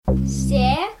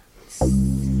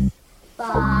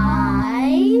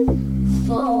5,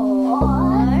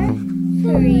 4,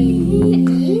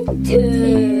 3,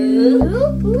 2,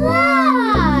 1.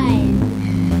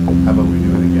 How about we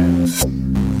do it again? 6,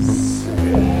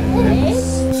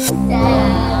 7,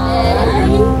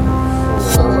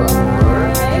 4,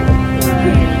 3,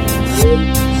 2,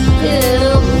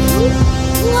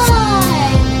 1.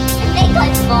 I think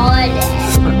I farted.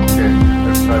 Okay,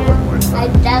 let's try one more I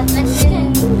time. definitely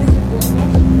didn't.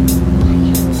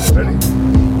 Ready?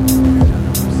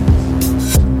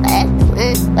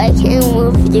 I can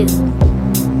move you.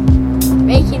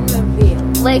 Making reveal.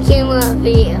 Making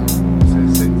reveal.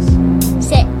 Say 6,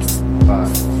 6,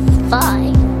 5,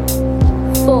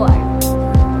 5, 4,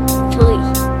 3,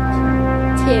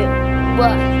 2,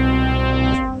 1.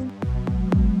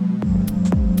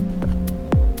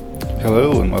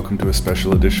 Hello and welcome to a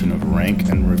special edition of Rank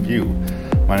and Review.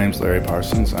 My name's Larry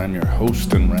Parsons. I'm your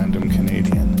host and random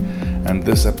Canadian. And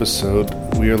this episode,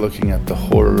 we are looking at the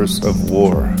horrors of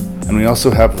war. And we also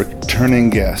have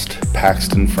returning guest,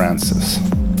 Paxton Francis.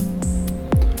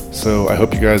 So I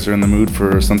hope you guys are in the mood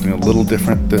for something a little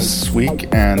different this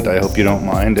week, and I hope you don't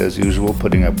mind, as usual,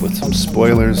 putting up with some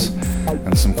spoilers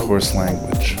and some coarse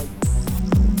language.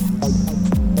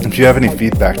 If you have any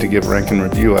feedback to give Rank and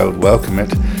Review, I would welcome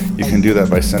it. You can do that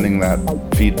by sending that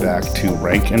feedback to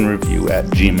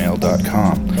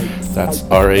rankandreview@gmail.com. That's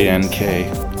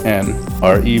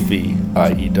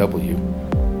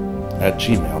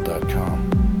ranknreview@gmail.com.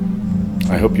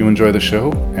 I hope you enjoy the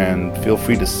show, and feel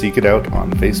free to seek it out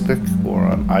on Facebook or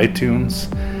on iTunes.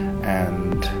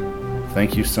 And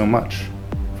thank you so much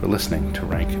for listening to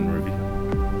Rank and Review.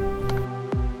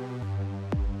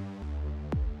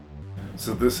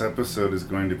 So this episode is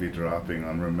going to be dropping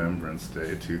on Remembrance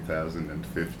Day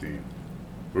 2015.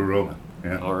 We're rolling.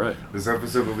 Yeah. All right. This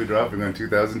episode will be dropping on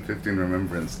 2015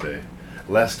 Remembrance Day,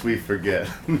 lest we forget.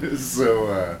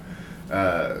 So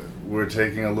we're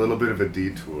taking a little bit of a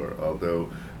detour, although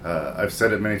I've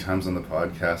said it many times on the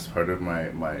podcast. Part of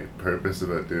my purpose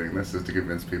about doing this is to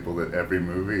convince people that every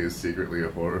movie is secretly a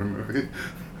horror movie.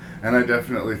 And I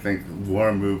definitely think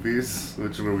war movies,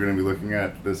 which we're going to be looking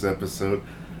at this episode,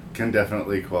 can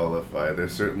definitely qualify. They're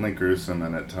certainly gruesome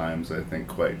and at times, I think,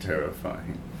 quite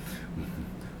terrifying.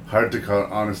 Hard to call,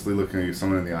 honestly, looking at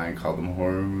someone in the eye and call them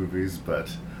horror movies,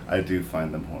 but I do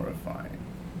find them horrifying.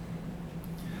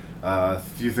 A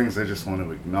few things I just want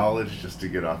to acknowledge, just to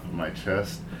get off of my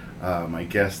chest. My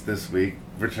guest this week,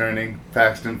 returning,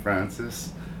 Paxton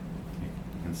Francis. You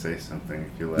can say something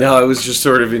if you like. No, I was just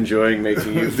sort of enjoying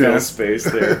making you fill space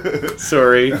there.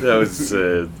 Sorry, that was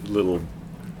a little...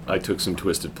 I took some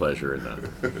twisted pleasure in that.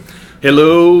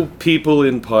 Hello, people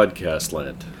in podcast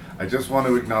land. I just want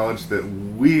to acknowledge that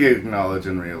we acknowledge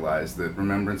and realize that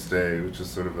Remembrance Day, which is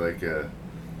sort of like an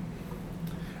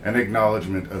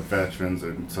acknowledgement of veterans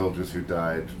and soldiers who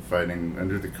died fighting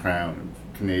under the crown of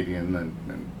Canadian and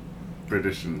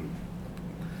British, and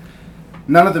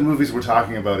none of the movies we're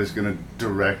talking about is going to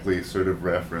directly sort of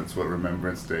reference what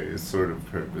Remembrance Day is sort of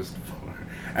purposed for.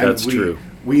 And That's true.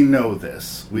 We know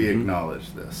this. We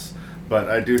acknowledge this. But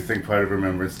I do think part of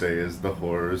Remembrance Day is the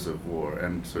horrors of war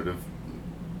and sort of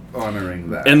honoring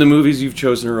that. And the movies you've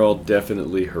chosen are all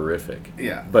definitely horrific.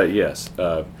 Yeah. But yes,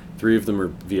 3 of them are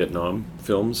Vietnam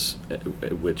films,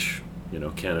 which,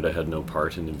 Canada had no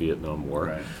part in the Vietnam War.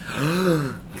 Right.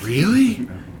 Really?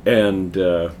 And,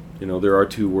 there are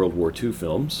 2 World War II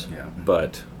films, Yeah.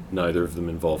 but neither of them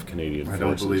involve Canadian I forces.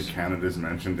 don't believe Canada's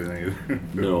mentioned in either.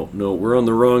 No, we're on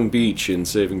the wrong beach in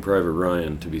Saving Private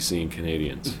Ryan to be seeing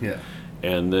Canadians. Yeah.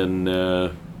 And then,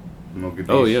 Mogadishu.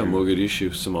 Mogadishu,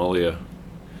 Somalia.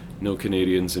 No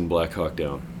Canadians in Black Hawk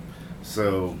Down.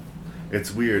 So,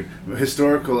 it's weird.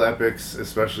 Historical epics,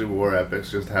 especially war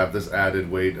epics, just have this added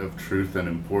weight of truth and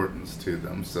importance to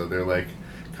them. So they're like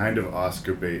kind of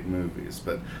Oscar bait movies.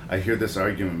 But I hear this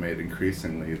argument made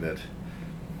increasingly that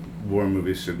war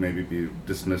movies should maybe be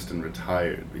dismissed and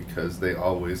retired because they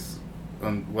always,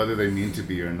 whether they mean to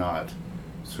be or not,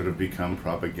 sort of become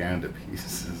propaganda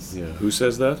pieces. Yeah, who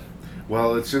says that?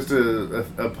 Well, it's just a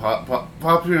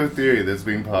popular theory that's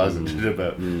being posited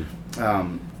about.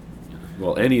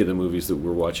 Well, any of the movies that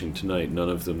we're watching tonight, none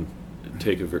of them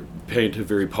paint a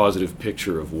very positive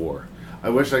picture of war. I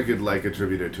wish I could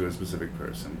attribute it to a specific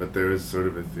person, but there is sort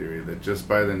of a theory that just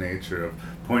by the nature of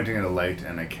pointing at a light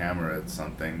and a camera at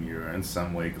something, you're in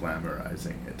some way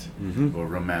glamorizing it, or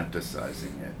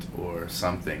romanticizing it, or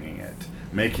something-ing it,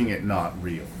 making it not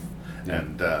real.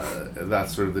 And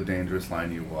that's sort of the dangerous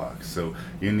line you walk. So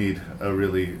you need a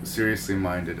really seriously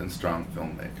minded and strong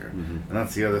filmmaker. And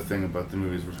that's the other thing about the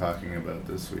movies we're talking about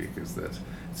this week, is that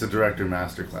it's a director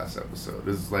masterclass episode.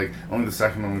 This is like only the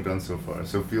second one we've done so far,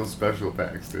 so feel special,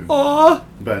 Paxton. Aww!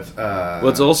 But well,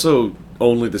 it's also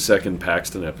only the second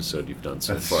Paxton episode you've done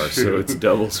so far, true. so it's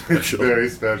double special. It's very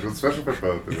special. It's special for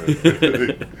both of us.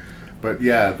 But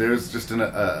yeah, there's just just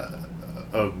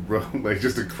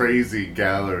a crazy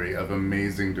gallery of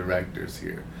amazing directors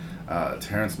here.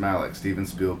 Terrence Malick, Steven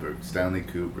Spielberg, Stanley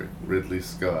Kubrick, Ridley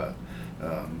Scott,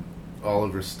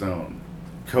 Oliver Stone,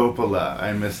 Coppola.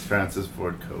 I missed Francis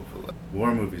Ford Coppola.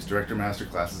 War movies, director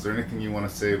masterclass. Is there anything you want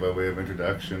to say by way of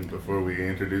introduction before we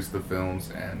introduce the films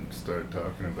and start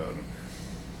talking about them?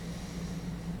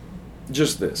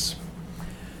 Just this.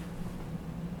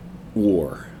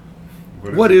 War.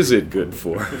 What is it good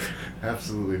for?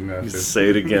 Absolutely nothing. Say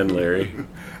it again, Larry.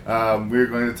 We're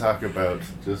going to talk about,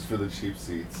 just for the cheap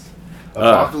seats,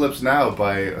 Apocalypse Now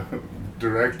by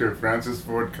director Francis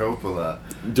Ford Coppola.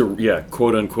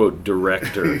 Quote-unquote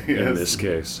director Yes. in this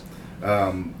case.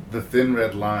 The Thin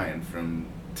Red Line from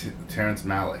Terrence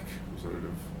Malick, sort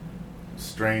of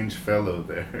strange fellow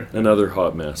there. Another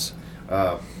hot mess.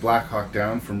 Black Hawk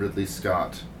Down from Ridley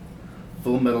Scott.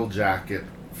 Full Metal Jacket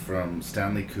from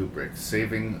Stanley Kubrick.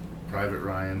 Saving Private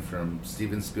Ryan from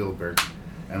Steven Spielberg.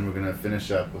 And we're going to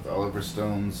finish up with Oliver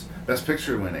Stone's Best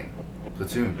Picture winning,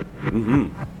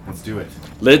 Platoon. Let's do it.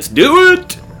 Let's do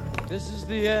it! This is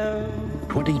the end.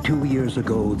 22 years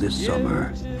ago this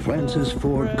summer, Francis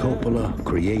Ford Coppola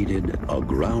created a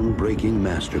groundbreaking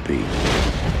masterpiece.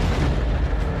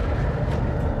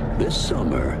 This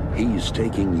summer, he's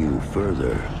taking you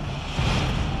further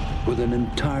with an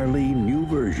entirely new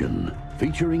version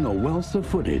featuring a wealth of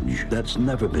footage that's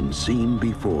never been seen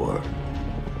before.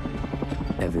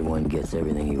 Everyone gets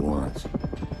everything he wants.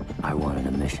 I wanted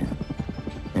a mission.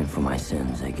 And for my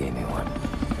sins, they gave me one.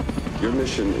 Your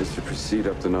mission is to proceed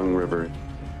up the Nung River,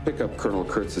 pick up Colonel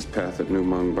Kurtz's path at New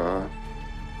Mung Ba,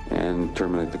 and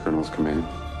terminate the Colonel's command.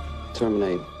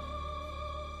 Terminate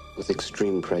with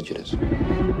extreme prejudice. You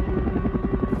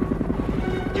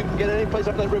can get any place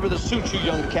up that river that suits you,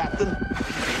 young captain.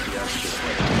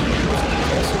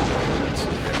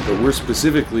 But we're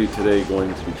specifically today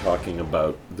going to be talking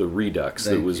about the Redux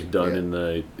that Thank was you, done yeah. in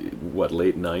the,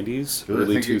 late 90s, I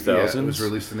early think 2000s? it was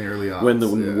released in the early aughts. When the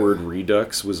yeah. word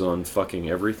Redux was on fucking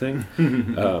everything.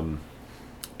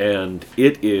 And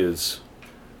it is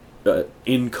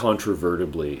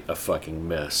incontrovertibly a fucking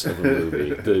mess of a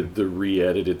movie. the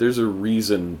re-edited. There's a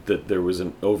reason that there was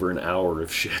over an hour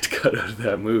of shit cut out of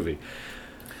that movie.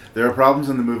 There are problems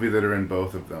in the movie that are in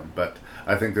both of them, but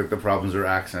I think that the problems are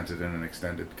accented in an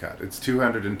extended cut. It's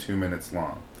 202 minutes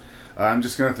long. I'm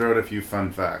just going to throw out a few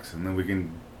fun facts, and then we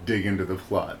can dig into the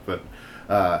plot. But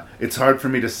it's hard for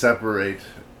me to separate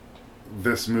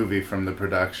this movie from the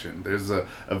production. There's a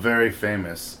very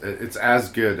famous, it's as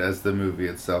good as the movie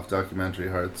itself, documentary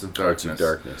Hearts of Darkness. Hearts of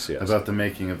Darkness, yes. About the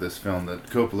making of this film that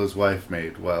Coppola's wife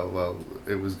made while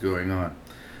it was going on.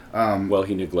 While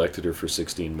he neglected her for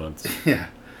 16 months. Yeah.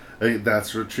 That's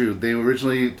true. They were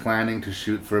originally planning to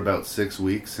shoot for about 6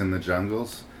 weeks in the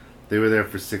jungles. They were there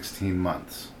for 16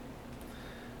 months.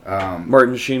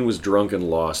 Martin Sheen was drunk and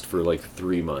lost for like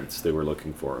 3 months. They were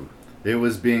looking for him. It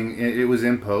was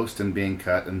in post and being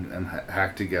cut and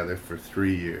hacked together for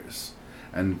 3 years.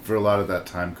 And for a lot of that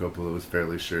time, Coppola was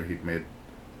fairly sure he'd made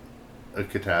a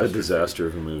catastrophe. A disaster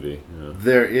of a movie. Yeah.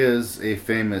 There is a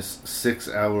famous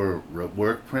 6-hour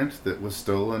work print that was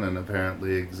stolen and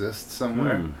apparently exists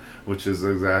somewhere, which is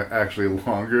actually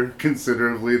longer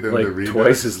considerably than Like the Redux.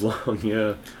 twice as long,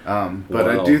 yeah. But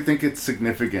I do think it's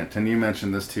significant, and you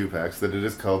mentioned this too, Pax, that it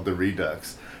is called the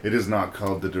Redux. It is not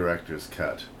called the director's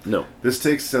cut. No. This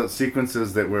takes out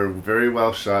sequences that were very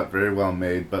well shot, very well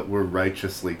made, but were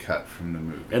righteously cut from the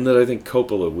movie. And that I think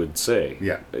Coppola would say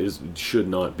should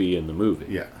not be in the movie.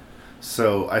 Yeah.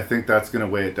 So I think that's going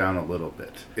to weigh it down a little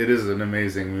bit. It is an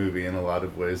amazing movie in a lot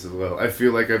of ways as well. I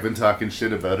feel like I've been talking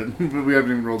shit about it, but we haven't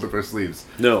even rolled up our sleeves.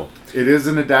 No. It is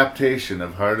an adaptation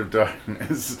of Heart of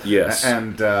Darkness. Yes.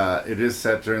 And it is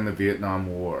set during the Vietnam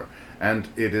War. And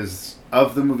it is,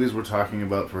 of the movies we're talking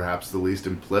about, perhaps the least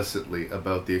implicitly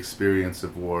about the experience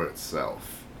of war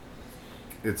itself.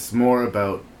 It's more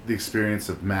about the experience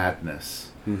of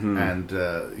madness and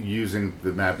using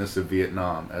the madness of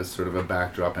Vietnam as sort of a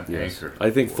backdrop and anchor. I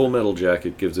think Full Metal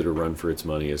Jacket gives it a run for its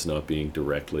money as not being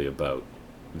directly about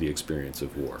the experience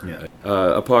of war. Yeah.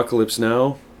 Apocalypse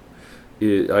Now,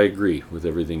 I agree with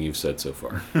everything you've said so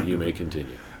far. You may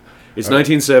continue. It's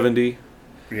 1970.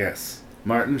 Yes.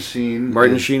 Martin Sheen.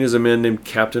 Martin Sheen is a man named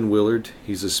Captain Willard.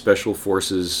 He's a special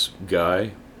forces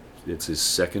guy. It's his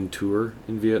second tour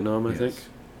in Vietnam, I think.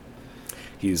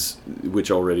 Which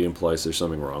already implies there's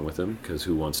something wrong with him, because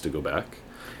who wants to go back?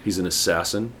 He's an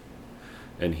assassin,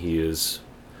 and he is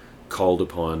called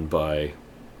upon by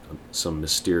some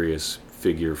mysterious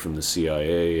figure from the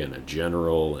CIA and a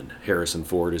general, and Harrison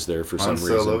Ford is there for some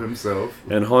reason. Han Solo himself.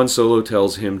 And Han Solo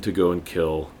tells him to go and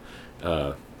kill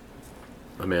a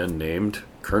man named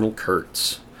Colonel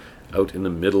Kurtz out in the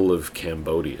middle of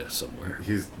Cambodia somewhere.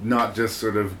 He's not just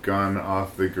sort of gone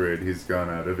off the grid, he's gone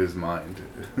out of his mind.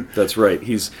 That's right.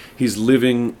 He's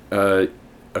living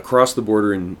across the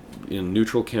border in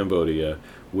neutral Cambodia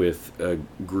with a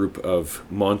group of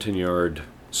Montagnard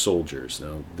soldiers.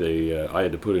 Now, I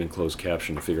had to put it in closed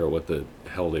caption to figure out what the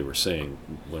hell they were saying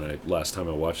last time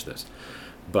I watched this.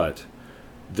 But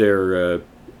they're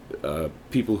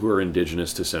people who are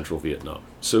indigenous to central Vietnam.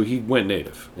 So he went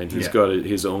native, and he's got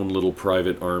his own little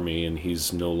private army, and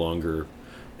he's no longer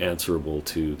answerable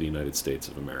to the United States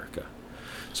of America.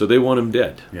 So they want him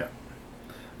dead. Yeah.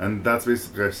 And that's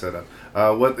basically our setup.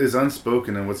 What is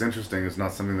unspoken and what's interesting is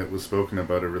not something that was spoken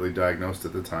about or really diagnosed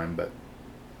at the time, but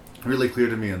really clear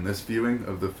to me in this viewing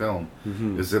of the film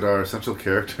is that our central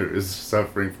character is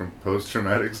suffering from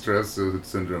post-traumatic stress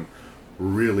syndrome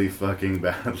really fucking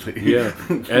badly. Yeah,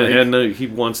 and he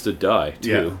wants to die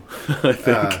too. Yeah. I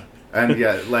think.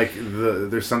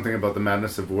 And there's something about the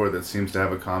madness of war that seems to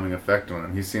have a calming effect on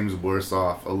him. He seems worse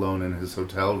off alone in his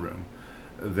hotel room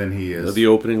than he is. The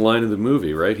opening line of the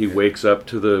movie, right? He wakes up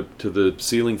to the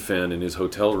ceiling fan in his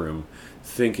hotel room,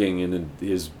 thinking in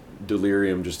his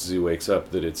delirium just as he wakes up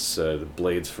that it's the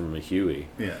blades from a Huey.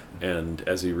 Yeah. And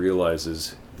as he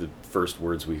realizes, the first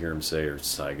words we hear him say are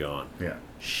Saigon. Yeah.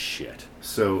 Shit.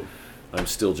 So I'm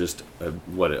still just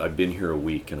I've been here a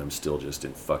week and I'm still just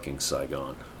in fucking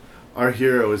Saigon. Our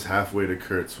hero is halfway to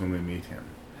Kurtz when we meet him.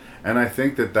 And I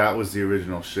think that was the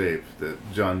original shape that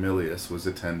John Milius was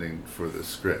attending for the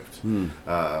script.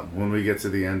 When we get to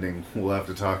the ending, we'll have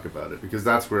to talk about it, because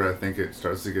that's where I think it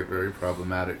starts to get very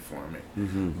problematic for me.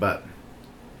 But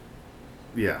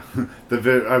yeah,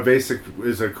 our basic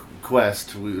is a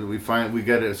quest. We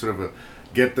get it sort of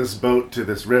get this boat to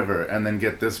this river, and then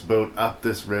get this boat up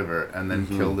this river, and then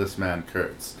kill this man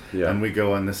Kurtz. Yeah. And we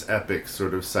go on this epic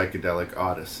sort of psychedelic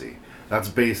odyssey. That's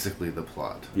basically the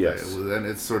plot. Yes. And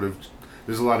it's sort of,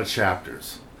 there's a lot of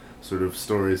chapters, sort of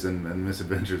stories and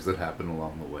misadventures that happen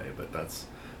along the way, but that's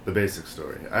the basic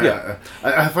story. Yeah.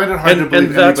 I find it hard to believe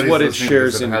and that's what it listening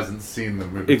shares that hasn't seen the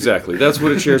movie. Exactly. That's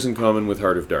what it shares in common with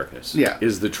Heart of Darkness. Yeah.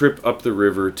 Is the trip up the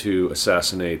river to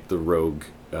assassinate the rogue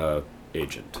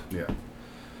agent. Yeah.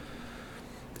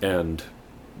 And,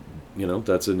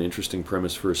 that's an interesting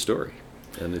premise for a story.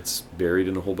 And it's buried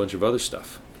in a whole bunch of other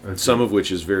stuff. Okay. Some of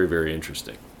which is very, very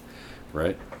interesting.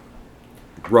 Right?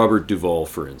 Robert Duvall,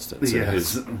 for instance.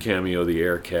 Yes. His cameo, the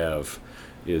Air Cav,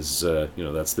 is,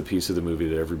 that's the piece of the movie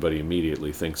that everybody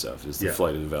immediately thinks of, is the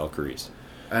Flight of the Valkyries.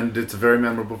 And it's a very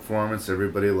memorable performance.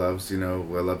 Everybody loves, I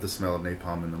love the smell of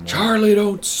napalm in the morning. Charlie,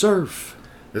 don't surf!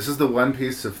 This is the one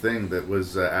piece of thing that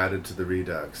was added to the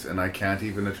Redux, and I can't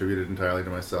even attribute it entirely to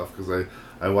myself, because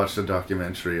I watched a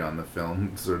documentary on the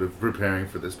film, sort of preparing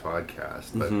for this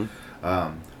podcast. But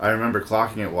I remember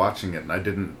clocking it, watching it, and I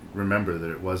didn't remember that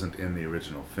it wasn't in the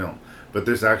original film. But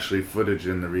there's actually footage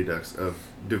in the Redux of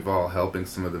Duvall helping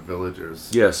some of the villagers.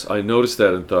 Yes, I noticed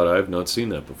that and thought, I have not seen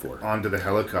that before. Onto the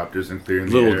helicopters and clearing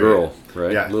the area. Little girl,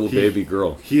 right? Yeah, baby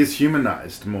girl. He is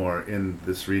humanized more in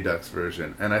this Redux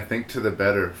version, and I think to the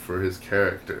better for his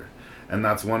character. And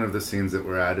that's one of the scenes that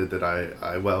were added that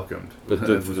I welcomed. But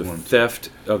the theft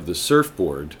of the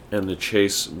surfboard and the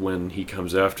chase when he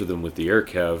comes after them with the air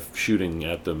cav shooting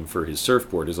at them for his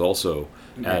surfboard is also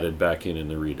added back in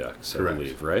the Redux, Correct. I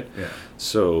believe, right? Yeah.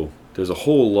 So there's a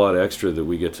whole lot extra that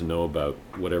we get to know about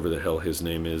whatever the hell his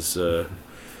name is. I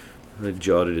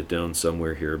jotted it down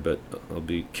somewhere here, but I'll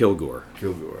be Kilgore.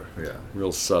 Kilgore, yeah.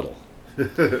 Real subtle.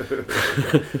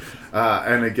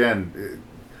 And again,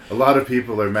 a lot of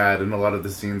people are mad, and a lot of the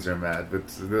scenes are mad, but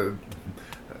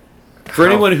for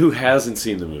anyone who hasn't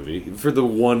seen the movie, for the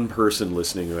one person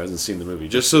listening who hasn't seen the movie,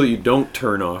 just so that you don't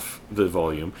turn off the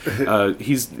volume,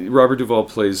 Robert Duvall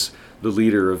plays the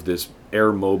leader of this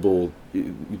air mobile.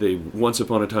 They once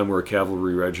upon a time were a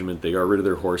cavalry regiment. They got rid of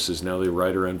their horses. Now they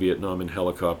ride around Vietnam in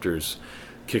helicopters,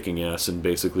 kicking ass and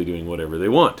basically doing whatever they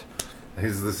want.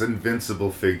 He's this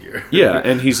invincible figure. Yeah,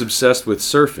 and he's obsessed with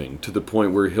surfing to the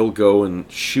point where he'll go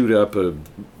and shoot up a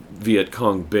Viet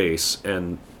Cong base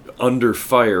and under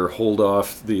fire hold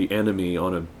off the enemy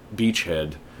on a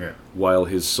beachhead while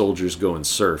his soldiers go and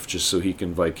surf, just so he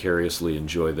can vicariously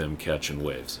enjoy them catching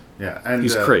waves. Yeah, and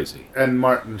He's crazy. And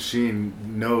Martin Sheen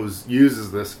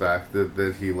uses this fact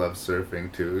that he loves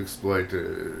surfing to exploit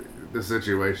the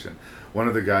situation. One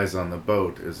of the guys on the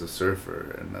boat is a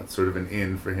surfer, and that's sort of an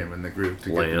in for him and the group to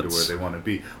get them to where they want to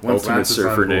be. Once Ultimate Lance is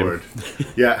surfer on name. board,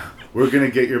 yeah, we're going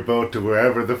to get your boat to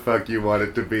wherever the fuck you want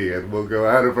it to be, and we'll go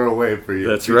out of our way for you.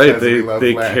 That's right. because we love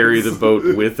They Lance. carry the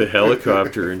boat with a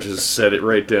helicopter and just set it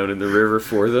right down in the river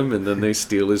for them, and then they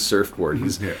steal his surfboard.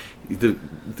 He's Yeah. the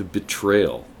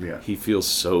betrayal. Yeah. He feels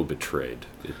so betrayed.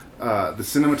 The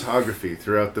cinematography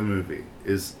throughout the movie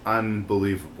is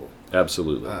unbelievable.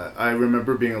 Absolutely. I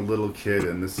remember being a little kid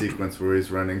in the sequence where he's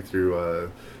running through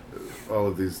all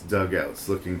of these dugouts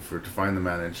looking to find the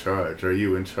man in charge. Are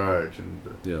you in charge? And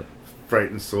the Yeah.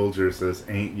 frightened soldier says,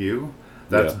 "Ain't you?"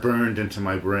 That's Yeah. burned into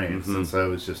my brain since I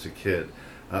was just a kid.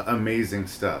 Amazing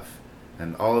stuff.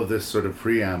 And all of this sort of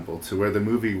preamble to where the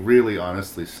movie really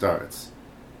honestly starts,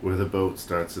 where the boat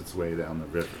starts its way down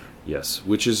the river. Yes,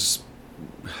 which is,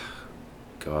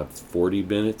 God, 40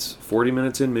 minutes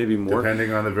in, maybe more.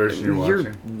 Depending on the version you're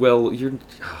watching.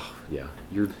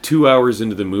 You're 2 hours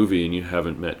into the movie and you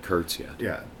haven't met Kurtz yet.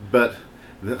 Yeah, but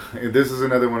this is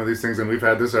another one of these things, and we've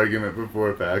had this argument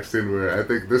before, Paxton, where I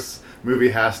think this movie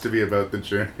has to be about the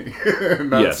journey,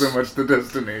 not Yes. so much the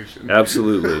destination.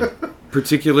 Absolutely.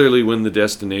 Particularly when the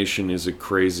destination is a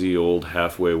crazy old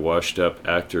halfway washed up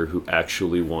actor who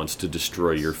actually wants to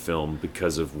destroy your film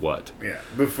because of what? Yeah,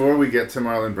 before we get to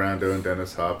Marlon Brando and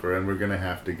Dennis Hopper, and we're going to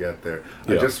have to get there,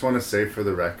 I Yeah. just want to say for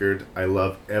the record, I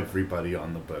love everybody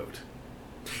on the boat.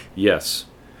 Yes.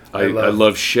 I love-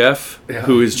 love Chef, Yeah.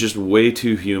 who is just way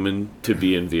too human to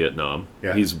be in Vietnam.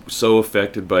 Yeah. He's so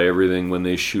affected by everything when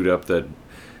they shoot up that,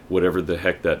 whatever the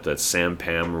heck, that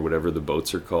sampan or whatever the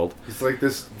boats are called. He's like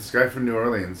this guy from New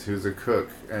Orleans who's a cook,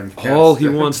 and All he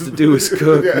wants to do is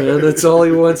cook, Yeah. man. That's all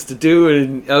he wants to do.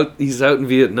 And he's out in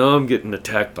Vietnam getting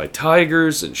attacked by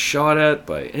tigers and shot at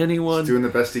by anyone. He's doing the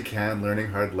best he can, learning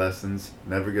hard lessons,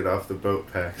 never get off the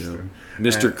boat, Paxton.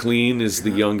 Mr. And- Clean is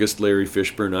the youngest Larry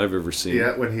Fishburne I've ever seen.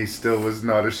 Yeah, when he still was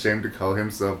not ashamed to call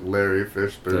himself Larry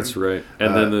Fishburne. That's right.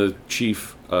 And then the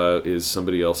chief is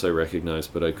somebody else I recognize,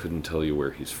 but I couldn't tell you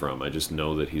where he's from. I just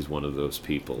know that he's one of those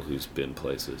people who's been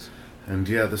places. And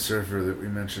yeah, the surfer that we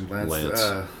mentioned, Lance. Lance.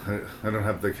 I don't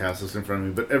have the cast in front of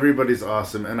me, but everybody's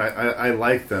awesome, and I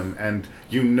like them. And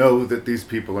you know that these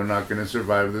people are not going to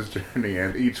survive this journey,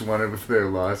 and each one of their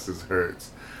losses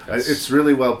hurts. Yes. It's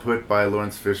really well put by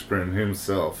Lawrence Fishburne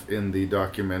himself in the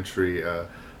documentary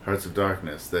Hearts of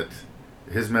Darkness, that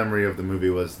his memory of the movie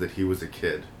was that he was a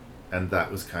kid, and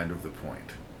that was kind of the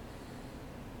point.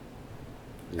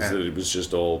 Is that it was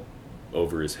just all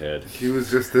over his head. He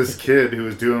was just this kid who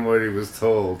was doing what he was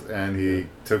told, and he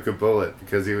took a bullet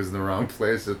because he was in the wrong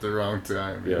place at the wrong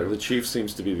time. you Yeah, know? the chief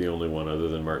seems to be the only one other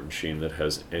than Martin Sheen that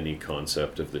has any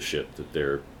concept of the ship that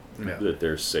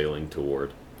they're sailing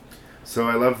toward. So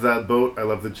I love that boat. I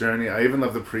love the journey. I even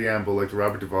love the preamble, like the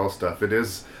Robert Duvall stuff. It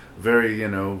is very,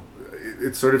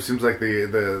 it sort of seems like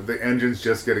the engine's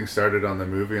just getting started on the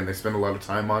movie, and they spend a lot of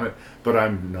time on it. But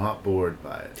I'm not bored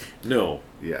by it. No.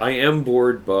 Yeah. I am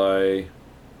bored by...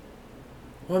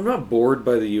 Well, I'm not bored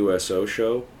by the USO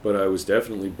show, but I was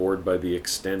definitely bored by the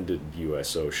extended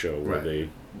USO show where Right. they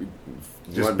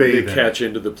Just they bathe in catch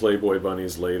into the Playboy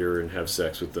bunnies later and have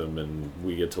sex with them, and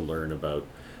we get to learn about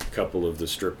a couple of the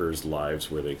strippers' lives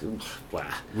where they... Blah.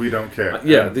 We don't care.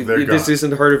 Yeah, And they're this gone.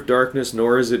 isn't Heart of Darkness,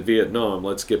 nor is it Vietnam.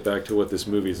 Let's get back to what this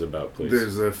movie's about, please.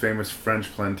 There's a famous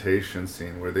French plantation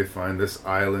scene where they find this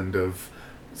island of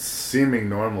seeming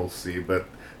normalcy, but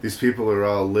these people are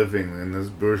all living in this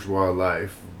bourgeois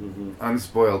life,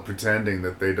 unspoiled, pretending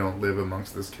that they don't live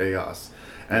amongst this chaos,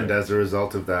 and as a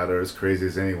result of that are as crazy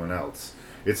as anyone else.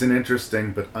 It's an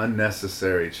interesting but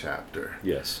unnecessary chapter.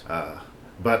 Yes.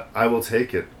 But I will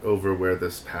take it over where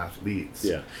this path leads,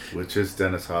 Yeah. which is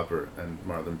Dennis Hopper and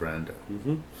Marlon Brando.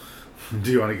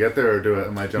 Do you want to get there, or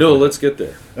am I jumping? No, let's get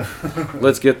there.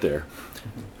 Let's get there.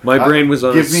 My brain was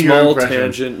on a give me your small impression.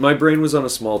 tangent. My brain was on a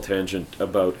small tangent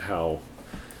about how,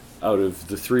 out of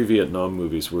the 3 Vietnam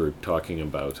movies we're talking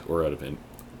about, or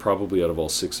probably out of all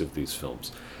 6 of these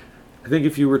films, I think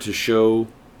if you were to show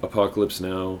Apocalypse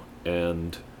Now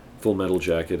and Full Metal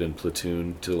Jacket and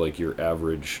Platoon to like your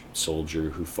average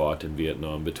soldier who fought in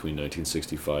Vietnam between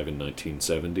 1965 and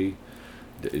 1970,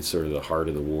 it's sort of the heart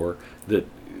of the war, that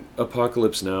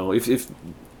Apocalypse Now, if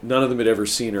none of them had ever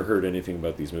seen or heard anything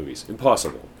about these movies,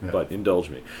 impossible, but indulge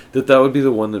me, that would be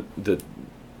the one that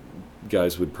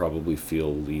guys would probably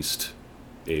feel least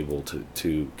able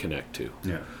to connect to.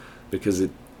 Yeah. Because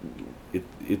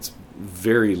it's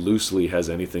very loosely has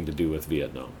anything to do with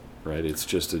Vietnam. right? It's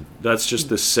just that's just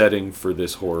the setting for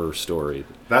this horror story.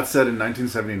 That said, in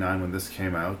 1979, when this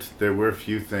came out, there were a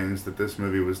few things that this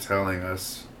movie was telling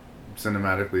us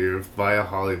cinematically or via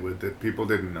Hollywood that people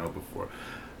didn't know before.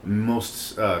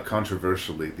 Most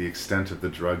controversially, the extent of the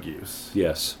drug use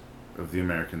Yes. of the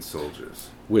American soldiers.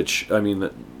 Which, I mean,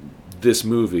 this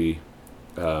movie,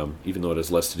 even though it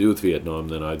has less to do with Vietnam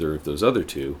than either of those other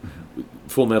two,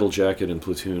 Full Metal Jacket and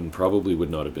Platoon probably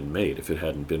would not have been made if it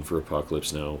hadn't been for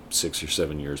Apocalypse Now 6 or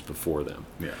 7 years before them.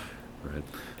 Yeah. Right.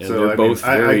 And So they're both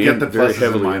very, I get the very pluses and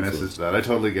heavily minuses influenced. to that. I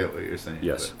totally get what you're saying.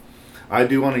 Yes. But I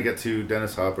do want to get to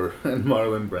Dennis Hopper and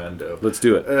Marlon Brando. Let's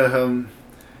do it.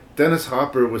 Dennis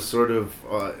Hopper was sort of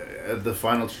at the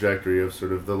final trajectory of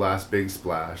sort of the last big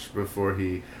splash before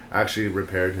he actually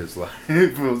repaired his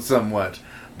life somewhat.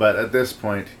 But at this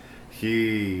point,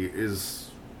 he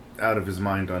is out of his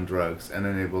mind on drugs and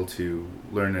unable to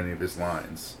learn any of his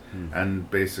lines. And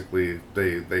basically,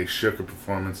 they shook a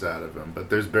performance out of him. But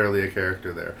there's barely a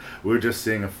character there. We're just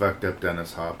seeing a fucked up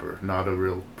Dennis Hopper, not a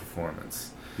real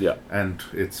performance. Yeah. And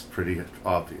it's pretty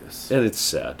obvious. And it's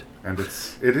sad. And it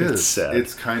is. It's sad.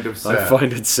 It's kind of sad. I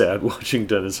find it sad watching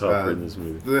Dennis Hopper in this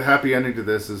movie. The happy ending to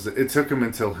this is it took him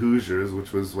until Hoosiers,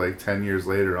 which was like 10 years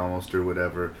later almost or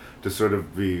whatever, to sort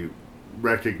of be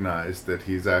recognized that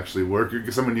he's actually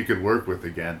someone you could work with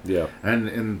again. Yeah. And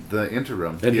in the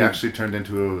interim, And he actually turned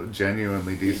into a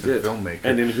genuinely decent filmmaker.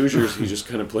 And in Hoosiers, he just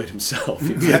kind of played himself.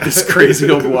 He was like this crazy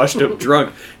old washed-up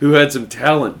drunk who had some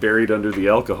talent buried under the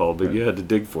alcohol, but you had to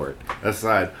dig for it.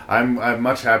 Aside, I'm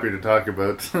much happier to talk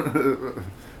about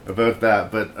about that,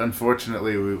 but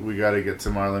unfortunately we got to get to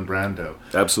Marlon Brando.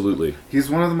 Absolutely. He's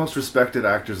one of the most respected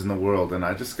actors in the world, and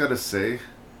I just got to say...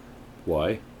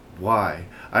 Why? Why?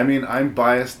 I mean, I'm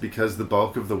biased because the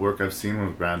bulk of the work I've seen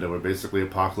with Brando are basically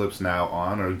Apocalypse Now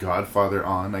on, or Godfather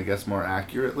on, I guess more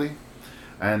accurately.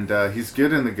 And he's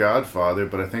good in The Godfather,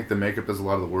 but I think the makeup does a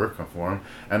lot of the work for him.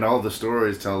 And all the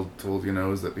stories told,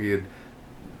 is that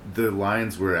the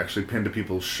lines were actually pinned to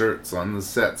people's shirts on the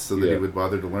sets so that he would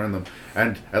bother to learn them.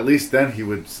 And at least then he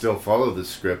would still follow the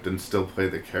script and still play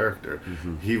the character.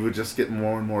 Mm-hmm. He would just get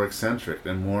more and more eccentric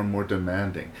and more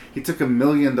demanding. He took $1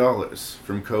 million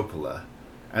from Coppola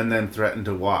and then threatened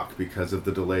to walk because of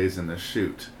the delays in the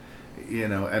shoot,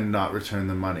 and not return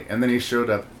the money. And then he showed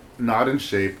up not in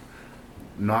shape,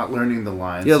 not learning the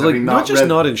lines. Yeah, like not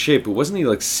in shape, but wasn't he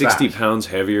like 60 pounds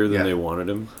heavier than they wanted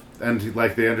him? And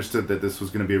they understood that this was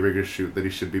going to be a rigorous shoot, that he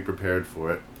should be prepared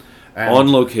for it. And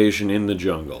on location in the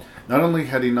jungle. Not only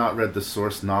had he not read the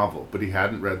source novel, but he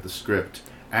hadn't read the script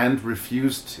and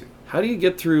refused to. How do you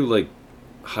get through like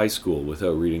high school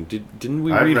without reading? Didn't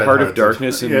we read Heart of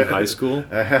Darkness in high school?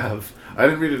 I have. I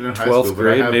didn't read it in high school. 12th grade, but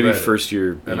I have maybe read first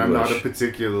year English. And I'm not a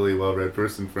particularly well-read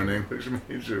person for an English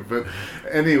major, but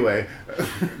anyway.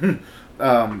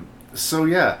 So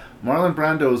yeah, Marlon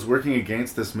Brando is working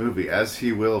against this movie, as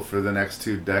he will for the next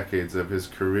 2 decades of his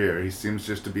career. He seems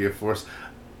just to be a force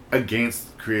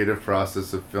against the creative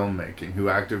process of filmmaking, who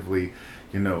actively,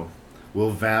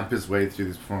 will vamp his way through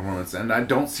this performance. And I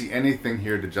don't see anything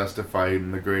here to justify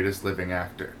him the greatest living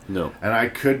actor. No. And I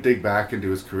could dig back into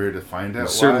his career to find out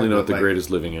he's certainly why, not the greatest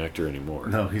living actor anymore.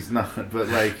 No, he's not. But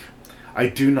I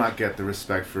do not get the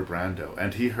respect for Brando,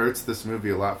 and he hurts this movie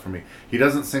a lot for me. He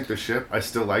doesn't sink the ship. I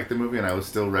still like the movie, and I would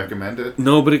still recommend it.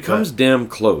 No, but it comes damn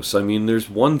close. I mean, there's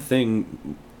only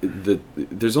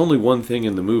one thing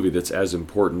in the movie that's as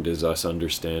important as us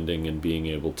understanding and being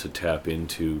able to tap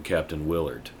into Captain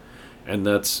Willard, and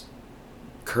that's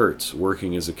Kurtz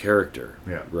working as a character.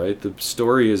 Yeah. Right? The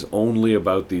story is only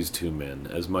about these two men.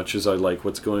 As much as I like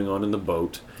what's going on in the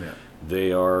boat,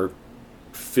 they are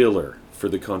filler for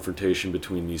the confrontation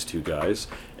between these two guys,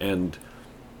 and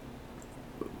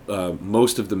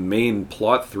most of the main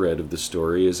plot thread of the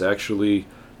story is actually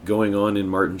going on in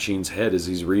Martin Sheen's head as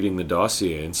he's reading the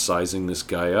dossier and sizing this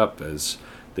guy up as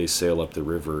they sail up the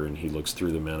river, and he looks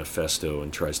through the manifesto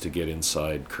and tries to get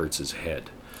inside Kurtz's head.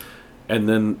 And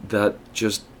then that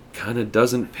just kind of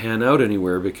doesn't pan out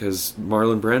anywhere because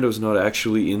Marlon Brando's not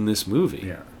actually in this movie.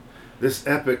 Yeah. This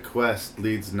epic quest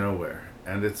leads nowhere,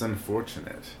 and it's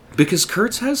unfortunate. Because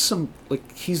Kurtz has some,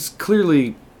 he's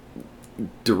clearly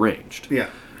deranged. Yeah.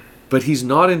 But he's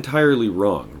not entirely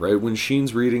wrong, right? When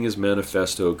Sheen's reading his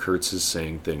manifesto, Kurtz is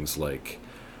saying things like,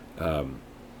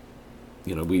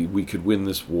 we could win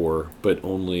this war, but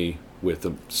only with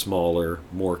a smaller,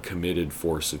 more committed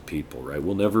force of people, right?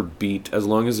 We'll never beat, as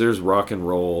long as there's rock and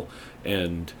roll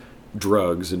and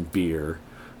drugs and beer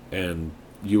and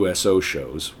USO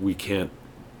shows, we can't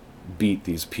beat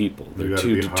these people. They're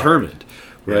too determined,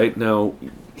 right? Now,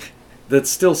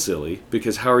 that's still silly,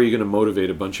 because how are you going to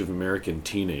motivate a bunch of American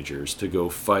teenagers to go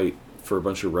fight for a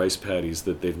bunch of rice paddies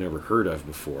that they've never heard of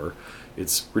before.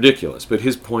 It's ridiculous. But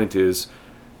his point is,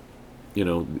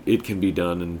 it can be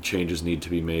done and changes need to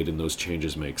be made, and those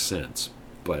changes make sense.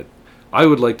 But I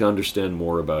would like to understand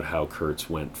more about how Kurtz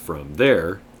went from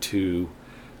there to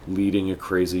leading a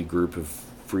crazy group of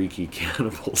freaky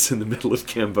cannibals in the middle of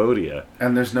Cambodia.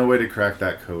 And there's no way to crack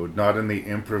that code, not in the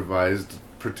improvised,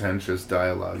 pretentious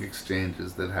dialogue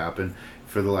exchanges that happen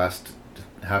for the last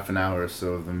half an hour or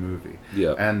so of the movie.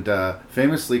 Yeah. And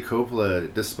famously,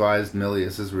 Coppola despised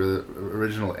Milius's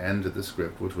original end of the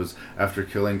script, which was after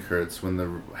killing Kurtz, when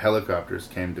the helicopters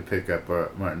came to pick up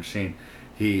Martin Sheen,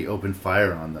 he opened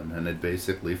fire on them, and it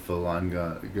basically full-on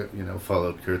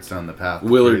followed Kurtz down the path.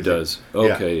 Willard does.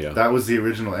 Okay, yeah. That was the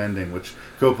original ending, which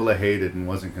Coppola hated and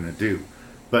wasn't going to do.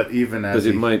 But even as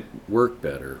it might work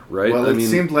better, right? Well, it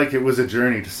seemed like it was a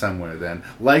journey to somewhere then.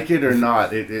 Like it or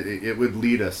not, it would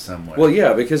lead us somewhere. Well,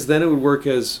 yeah, because then it would work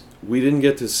as we didn't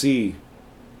get to see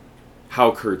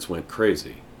how Kurtz went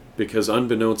crazy. Because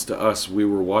unbeknownst to us, we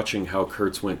were watching how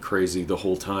Kurtz went crazy the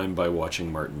whole time by watching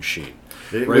Martin Sheen.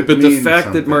 Right? But the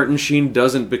fact that Martin Sheen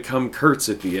doesn't become Kurtz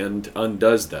at the end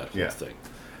undoes that whole thing.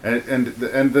 And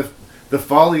the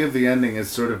folly of the ending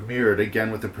is sort of mirrored again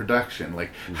with the production. Like,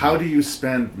 how do you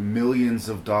spend millions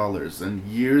of dollars and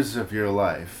years of your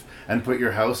life and put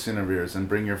your house in arrears and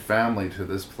bring your family to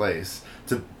this place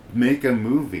to make a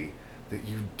movie that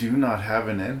you do not have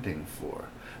an ending for?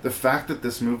 The fact that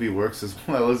this movie works as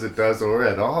well as it does, or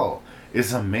at all,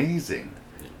 is amazing.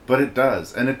 But it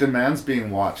does, and it demands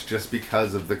being watched just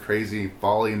because of the crazy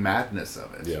folly madness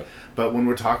of it. Yeah. But when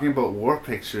we're talking about war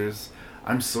pictures,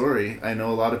 I'm sorry, I know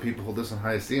a lot of people hold this in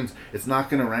high esteem. It's not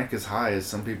going to rank as high as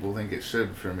some people think it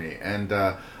should for me. And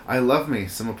I love me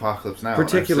some Apocalypse Now.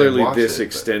 Particularly this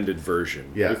extended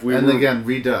version. Yeah, again,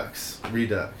 Redux.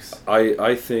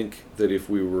 I think that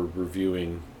if we were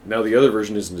reviewing... Now, the other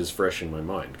version isn't as fresh in my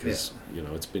mind, because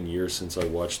it's been years since I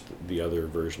watched the other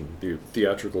version, the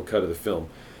theatrical cut of the film.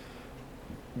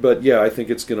 But yeah, I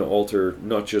think it's going to alter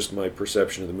not just my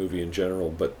perception of the movie in general,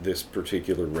 but this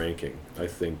particular ranking. I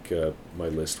think my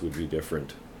list would be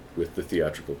different with the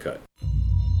theatrical cut.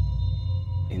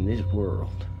 In this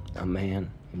world, a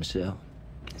man himself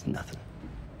is nothing.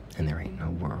 And there ain't no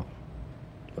world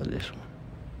but this one.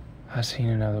 I've seen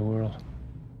another world.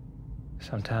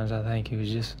 Sometimes I think it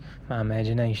was just my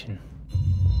imagination.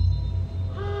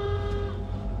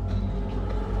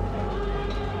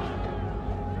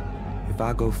 If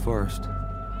I go first,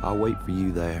 I'll wait for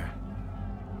you there.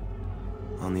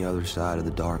 On the other side of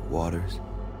the dark waters.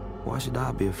 Why should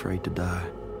I be afraid to die?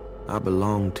 I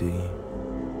belong to you.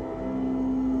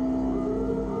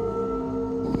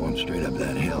 We're going straight up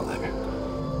that hill there.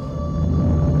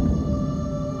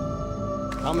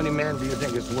 How many men do you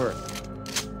think it's worth?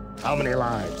 How many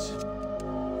lives?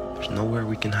 There's nowhere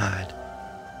we can hide,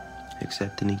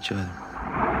 except in each other.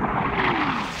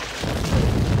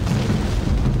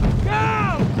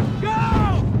 Go! Go!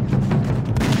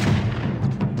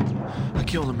 I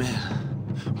killed a man.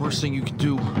 Worst thing you can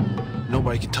do.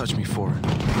 Nobody can touch me for it.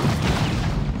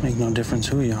 Make no difference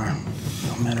who you are.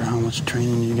 No matter how much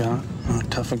training you got, how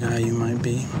tough a guy you might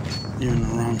be, you're in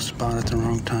the wrong spot at the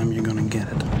wrong time, you're gonna get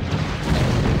it.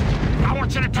 I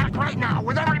want you to attack right now,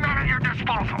 with every man at your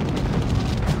disposal.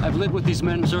 I've lived with these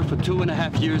men, sir, for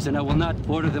 2.5 years, and I will not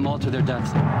order them all to their deaths.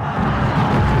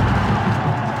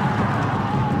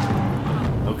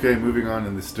 Okay, moving on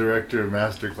in this director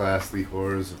masterclass, The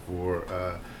Horrors of War.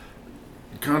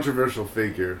 Controversial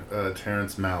figure,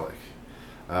 Terrence Malick.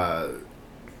 I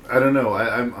don't know.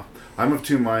 I'm of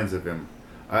two minds of him.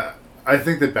 I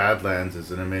think that Badlands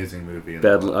is an amazing movie.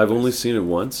 I've only seen it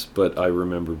once, but I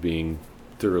remember being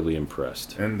thoroughly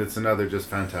impressed. And it's another just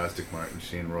fantastic Martin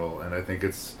Sheen role, and I think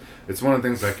it's one of the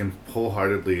things I can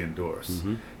wholeheartedly endorse.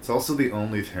 Mm-hmm. It's also the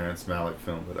only Terrence Malick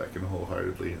film that I can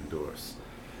wholeheartedly endorse.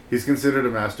 He's considered a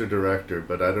master director,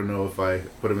 but I don't know if I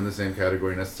put him in the same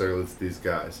category necessarily as these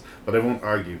guys. But I won't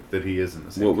argue that he is in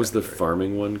the same category. What was the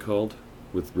farming one called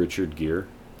with Richard Gere?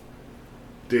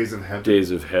 Days of Heaven. Days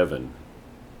of Heaven.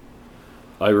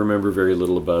 I remember very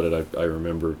little about it. I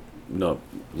remember not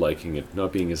liking it,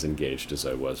 not being as engaged as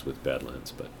I was with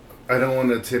Badlands. But I don't want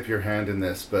to tip your hand in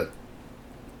this, but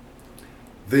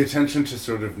the attention to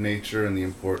sort of nature and the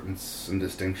importance and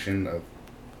distinction of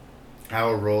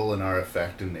our role and our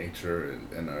effect in nature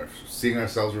and our seeing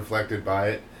ourselves reflected by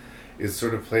it is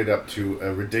sort of played up to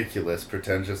a ridiculous,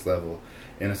 pretentious level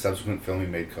in a subsequent film he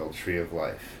made called Tree of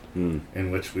Life,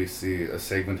 in which we see a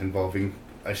segment involving,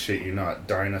 I shit you not,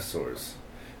 dinosaurs.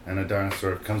 And a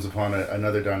dinosaur comes upon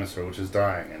another dinosaur which is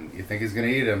dying, and you think he's going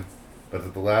to eat him, but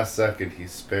at the last second he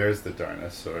spares the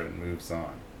dinosaur and moves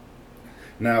on.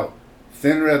 Now,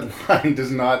 Thin Red Line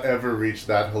does not ever reach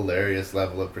that hilarious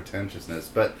level of pretentiousness,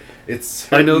 but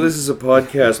it's... I know this is a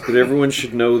podcast, but everyone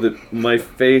should know that my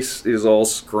face is all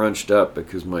scrunched up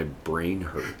because my brain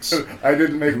hurts. I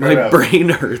didn't make my that up. brain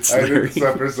hurts. I Larry. didn't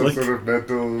suffer some Like- sort of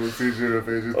mental seizure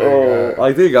aphasia thing. Oh,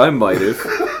 I think I might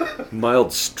have.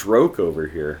 Mild stroke over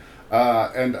here.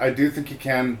 And I do think he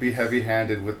can be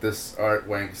heavy-handed with this art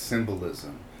wank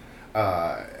symbolism.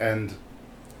 And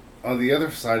on the other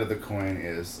side of the coin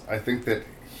is, I think that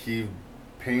he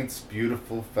paints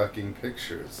beautiful fucking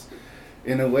pictures.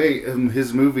 In a way,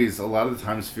 his movies a lot of the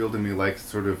times feel to me like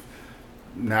sort of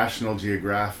National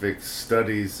Geographic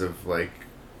studies of, like,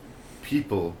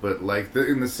 people, but like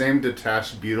in the same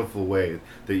detached, beautiful way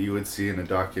that you would see in a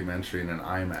documentary in an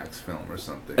IMAX film or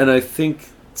something. And I think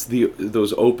it's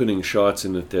those opening shots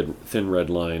in the Thin Red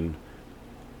Line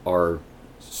are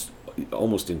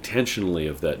almost intentionally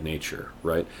of that nature,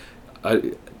 right?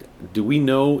 Do we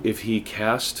know if he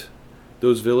cast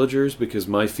those villagers? Because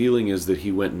my feeling is that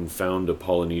he went and found a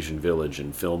Polynesian village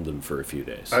and filmed them for a few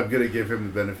days. I'm going to give him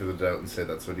the benefit of the doubt and say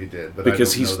that's what he did. But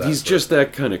Because I don't know that he's just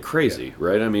that kind of crazy,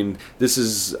 right? I mean,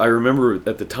 I remember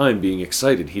at the time being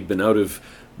excited. He'd been out of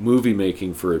movie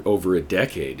making for over a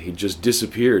decade. He'd just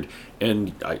disappeared.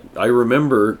 And I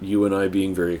remember you and I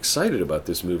being very excited about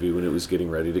this movie when it was getting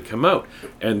ready to come out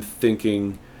and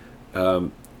thinking...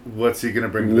 what's he going to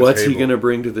bring to the table? What's he going to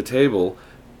bring to the table?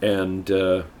 And,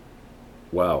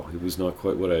 wow, it was not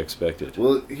quite what I expected.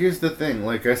 Well, here's the thing.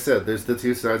 Like I said, there's the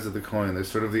two sides of the coin.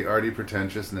 There's sort of the arty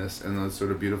pretentiousness and those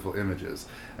sort of beautiful images.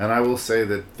 And I will say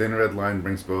that Thin Red Line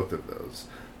brings both of those.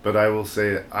 But I will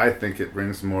say I think it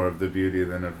brings more of the beauty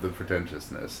than of the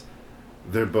pretentiousness.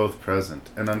 They're both present.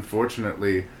 And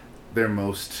unfortunately, they're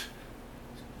most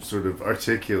sort of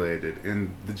articulated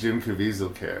in the Jim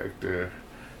Caviezel character,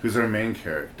 who's our main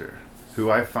character,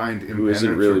 who I find impenetrable. Who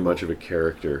isn't really much of a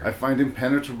character. I find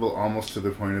impenetrable almost to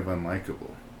the point of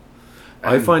unlikable.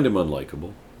 I find him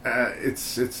unlikable.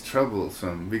 It's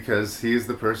troublesome because he's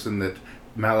the person that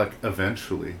Malick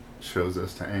eventually chose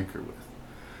us to anchor with.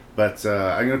 But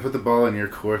I'm going to put the ball in your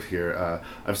court here.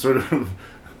 I've sort of...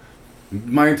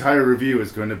 my entire review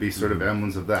is going to be sort of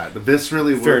emblems of that. But this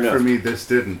really worked for me, this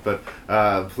didn't. But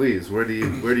please, where do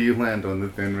you land on the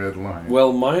Thin Red Line?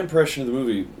 Well, my impression of the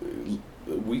movie...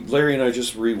 Larry and I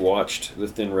just rewatched The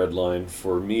Thin Red Line.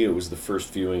 For me, it was the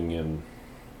first viewing in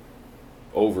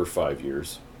over 5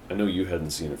 years. I know you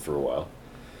hadn't seen it for a while.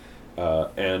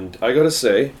 And I gotta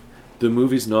say, the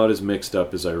movie's not as mixed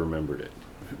up as I remembered it.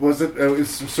 It was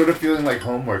sort of feeling like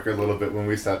homework a little bit when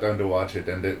we sat down to watch it,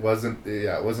 and it wasn't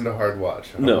a hard watch.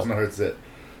 It wasn't a hard sit.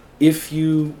 If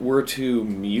you were to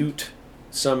mute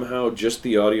somehow just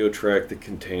the audio track that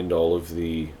contained all of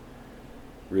the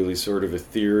really sort of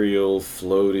ethereal,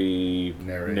 floaty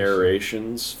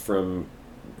narrations from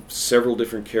several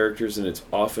different characters, and it's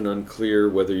often unclear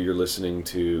whether you're listening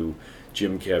to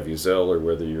Jim Caviezel or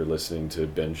whether you're listening to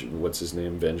Ben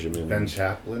Chaplin.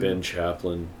 Ben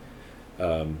Chaplin.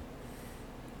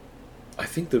 I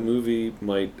think the movie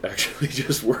might actually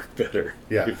just work better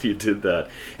if you did that.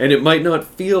 And it might not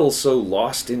feel so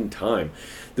lost in time.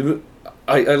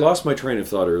 I lost my train of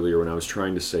thought earlier when I was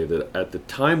trying to say that at the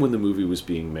time when the movie was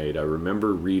being made, I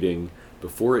remember reading,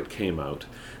 before it came out,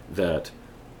 that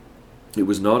it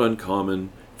was not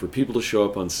uncommon for people to show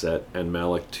up on set and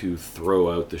Malick to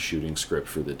throw out the shooting script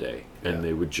for the day. And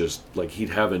they would just, like, he'd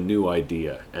have a new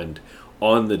idea and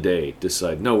on the day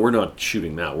decide, no, we're not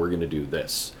shooting that, we're going to do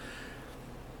this.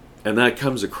 And that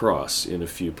comes across in a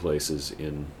few places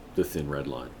in The Thin Red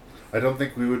Line. I don't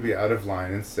think we would be out of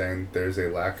line in saying there's a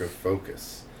lack of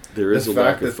focus. There is a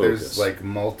lack of focus. The fact that there's like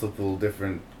multiple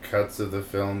different cuts of the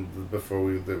film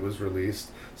before it was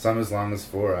released, some as long as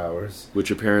 4 hours. Which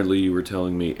apparently you were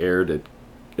telling me aired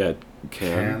at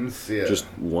Cannes, just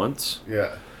once?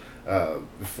 Yeah,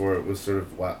 before it was sort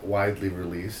of widely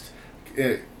released.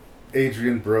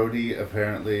 Adrian Brody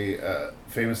apparently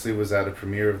famously was at a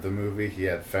premiere of the movie. He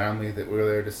had family that were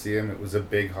there to see him. It was a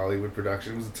big Hollywood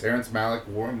production. It was a Terrence Malick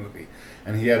war movie,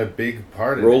 and he had a big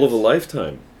part in it. Role of a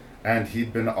lifetime. And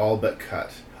he'd been all but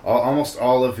cut. Almost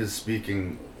all of his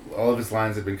speaking, all of his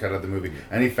lines had been cut out of the movie,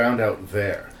 and he found out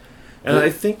there. And I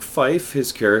think Fife,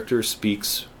 his character,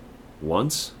 speaks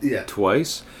once,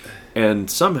 twice,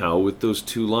 and somehow with those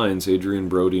 2 lines, Adrian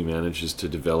Brody manages to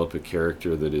develop a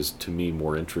character that is, to me,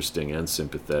 more interesting and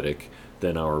sympathetic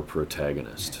than our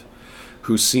protagonist,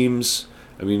 who seems,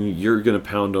 I mean, you're going to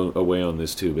pound away on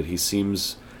this too, but he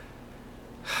seems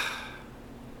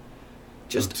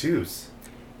just obtuse.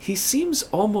 He seems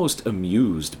almost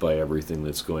amused by everything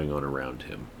that's going on around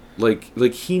him.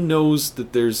 Like he knows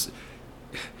that there's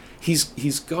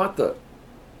he's got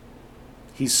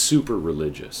he's super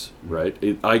religious, right?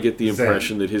 I get the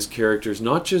impression that his character's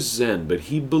not just Zen, but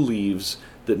he believes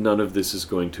that none of this is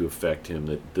going to affect him,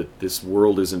 that this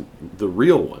world isn't the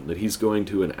real one, that he's going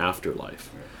to an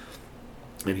afterlife.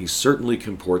 And he certainly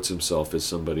comports himself as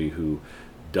somebody who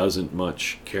doesn't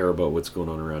much care about what's going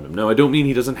on around him. Now, I don't mean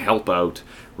he doesn't help out,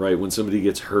 right? When somebody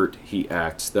gets hurt, he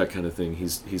acts, that kind of thing.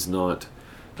 He's not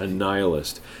a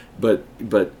nihilist. But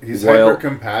he's hyper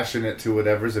compassionate to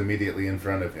whatever's immediately in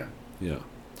front of him. Yeah.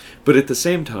 But at the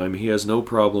same time, he has no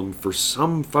problem, for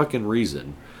some fucking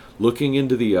reason, looking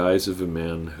into the eyes of a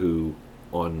man who,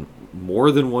 on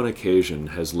more than one occasion,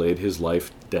 has laid his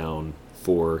life down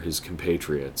for his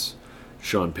compatriots.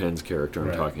 Sean Penn's character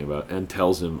I'm talking about, and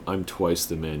tells him, I'm twice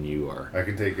the man you are. I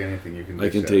can take anything you can dish out.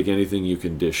 I can take anything you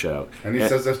can dish out. And he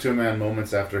says this to a man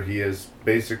moments after he has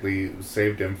basically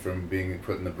saved him from being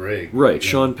put in the brig. Right.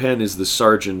 Sean Penn is the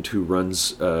sergeant who runs...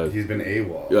 he's been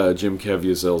AWOL. Jim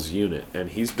Caviezel's unit.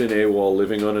 And he's been AWOL,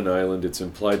 living on an island. It's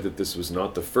implied that this was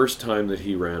not the first time that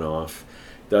he ran off.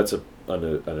 That's an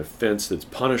offense that's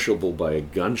punishable by a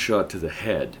gunshot to the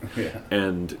head. Yeah.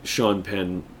 And Sean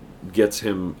Penn gets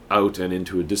him out and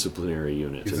into a disciplinary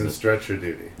unit. He's in stretcher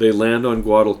duty. They land on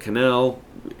Guadalcanal,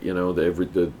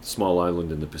 the small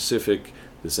island in the Pacific.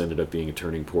 This ended up being a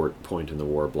turning point in the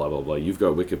war, blah, blah, blah. You've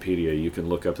got Wikipedia. You can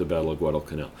look up the Battle of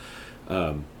Guadalcanal.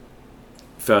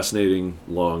 Fascinating,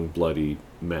 long, bloody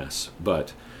mess.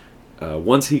 But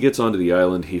once he gets onto the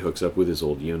island, he hooks up with his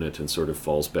old unit and sort of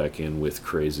falls back in with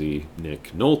crazy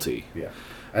Nick Nolte. Yeah.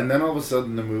 And then all of a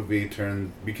sudden the movie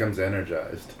becomes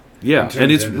energized. Yeah,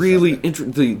 and it's really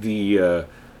the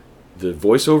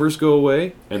voiceovers go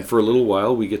away, and for a little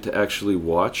while we get to actually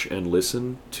watch and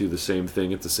listen to the same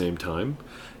thing at the same time,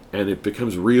 and it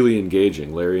becomes really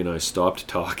engaging. Larry and I stopped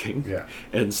talking,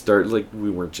 and we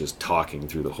weren't just talking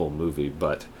through the whole movie,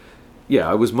 but yeah,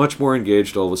 I was much more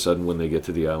engaged all of a sudden when they get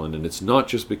to the island, and it's not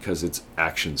just because it's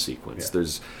action sequence. Yeah.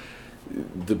 There's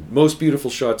the most beautiful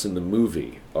shots in the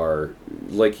movie are,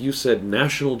 like you said,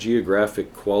 National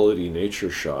Geographic quality nature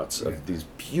shots of these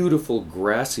beautiful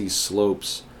grassy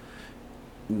slopes.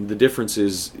 The difference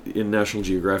is, in National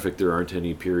Geographic, there aren't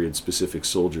any period-specific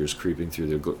soldiers creeping through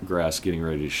the grass getting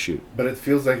ready to shoot. But it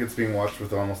feels like it's being watched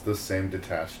with almost the same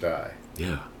detached eye.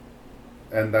 Yeah.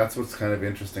 And that's what's kind of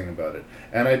interesting about it.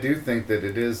 And I do think that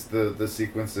it is the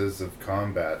sequences of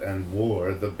combat and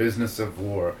war, the business of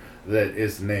war, that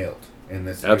is nailed in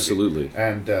this movie. Absolutely.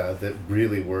 And that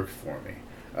really worked for me.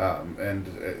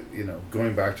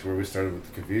 Going back to where we started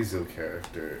with the Caviezel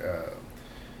character,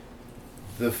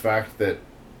 the fact that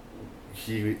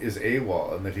he is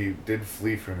AWOL and that he did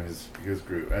flee from his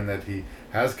group, and that he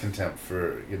has contempt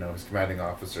for his commanding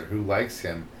officer who likes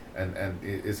him and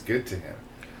is good to him.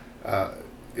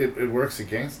 It works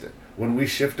against it. When we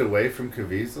shift away from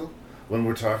Caviezel, when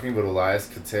we're talking about Elias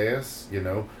Koteas,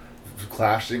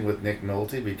 clashing with Nick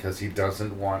Nolte because he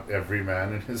doesn't want every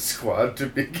man in his squad to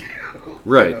be killed.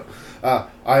 Right.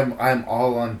 I'm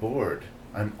all on board.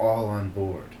 I'm all on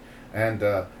board. And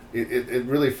it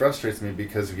really frustrates me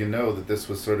because that this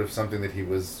was sort of something that he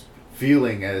was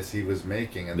feeling as he was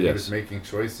making, and he was making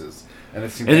choices. And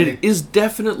it is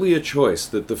definitely a choice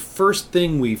that the first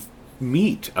thing we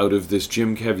meet out of this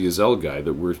Jim Caviezel guy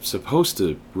that we're supposed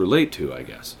to relate to, I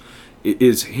guess,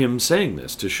 is him saying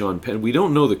this to Sean Penn. We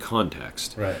don't know the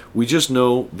context. Right. We just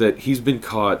know that he's been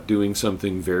caught doing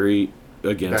something very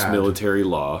against military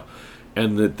law,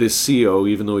 and that this CO,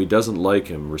 even though he doesn't like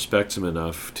him, respects him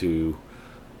enough to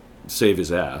save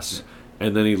his ass.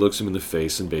 And then he looks him in the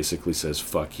face and basically says,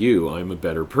 fuck you, I'm a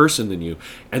better person than you.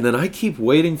 And then I keep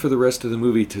waiting for the rest of the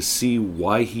movie to see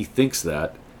why he thinks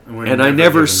that, and I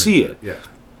never see it. Yeah.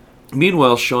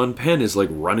 Meanwhile, Sean Penn is like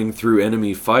running through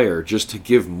enemy fire just to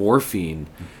give morphine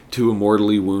to a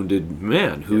mortally wounded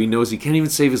man who he knows he can't even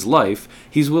save his life.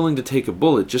 He's willing to take a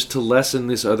bullet just to lessen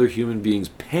this other human being's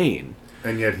pain.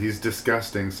 And yet he's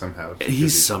disgusting somehow.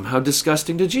 He's somehow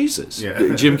disgusting to Jesus.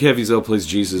 Yeah. Jim Caviezel plays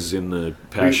Jesus in The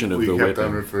Passion of the Wicked. We kept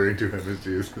on referring to him as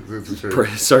Jesus. It's true.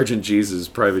 Sergeant Jesus,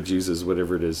 Private Jesus,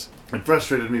 whatever it is. It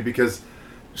frustrated me because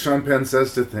Sean Penn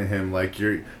says to him, like,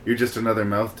 you're just another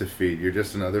mouth to feed. You're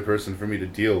just another person for me to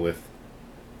deal with.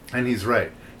 And he's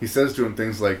right. He says to him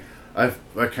things like, I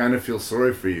kind of feel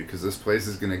sorry for you because this place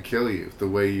is going to kill you. The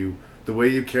way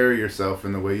you carry yourself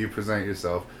and the way you present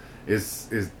yourself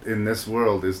is in this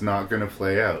world is not going to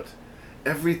play out.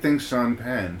 Everything Sean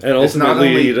Penn, and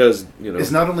ultimately he does, it's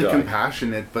not only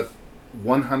compassionate but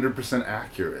 100%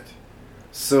 accurate.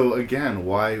 So again,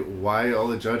 why all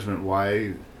the judgment?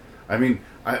 Why? I mean,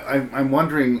 I'm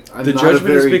wondering. The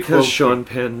judgment is because Sean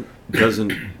Penn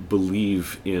doesn't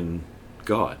believe in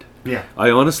God. Yeah. I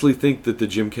honestly think that the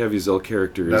Jim Caviezel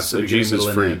character is a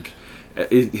Jesus freak.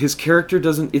 His character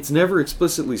doesn't, it's never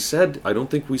explicitly said. I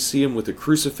don't think we see him with a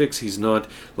crucifix. He's not,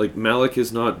 like, Malick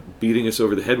is not beating us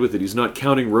over the head with it. He's not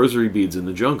counting rosary beads in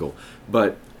the jungle.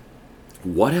 But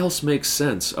what else makes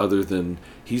sense other than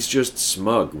he's just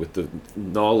smug with the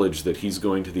knowledge that he's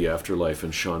going to the afterlife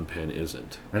and Sean Penn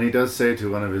isn't? And he does say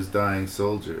to one of his dying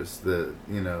soldiers that,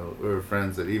 or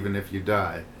friends, that even if you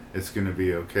die, it's going to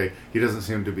be okay. He doesn't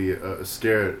seem to be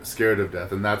scared of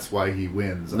death, and that's why he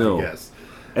wins, I guess.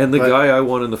 And the guy I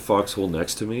want in the foxhole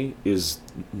next to me is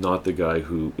not the guy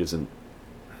who isn't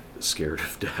scared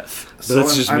of death. So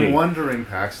That's just me. I'm wondering,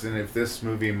 Paxton, if this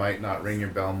movie might not ring your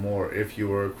bell more if you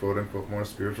were a quote-unquote more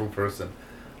spiritual person.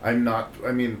 I'm a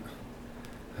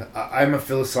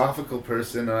philosophical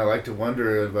person, and I like to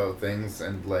wonder about things,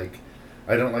 and, like,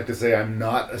 I don't like to say I'm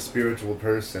not a spiritual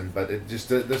person, but this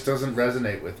doesn't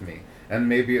resonate with me. And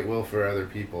maybe it will for other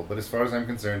people. But as far as I'm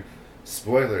concerned,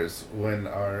 spoilers, when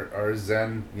our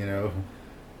Zen,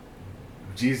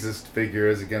 Jesus figure,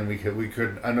 as again we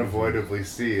could unavoidably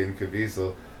see in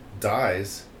Caviezel,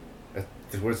 dies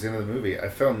towards the end of the movie, I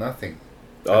felt nothing.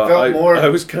 I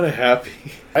was kind of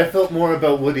happy. I felt more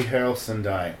about Woody Harrelson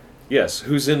dying. Yes,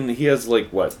 he has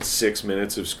 6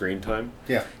 minutes of screen time?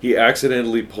 Yeah. He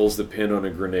accidentally pulls the pin on a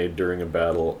grenade during a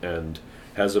battle and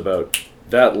has about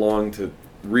that long to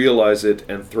realize it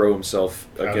and throw himself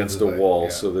against a wall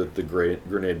so that the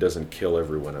grenade doesn't kill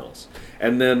everyone else.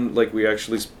 And then,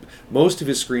 most of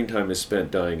his screen time is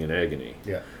spent dying in agony.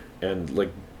 Yeah.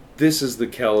 And, this is the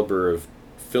caliber of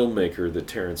filmmaker that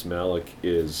Terrence Malick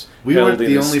is. We held weren't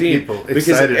in the esteem only people because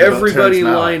excited everybody about Terrence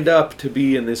Malick. lined up to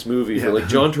be in this movie. Yeah.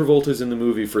 John Travolta's in the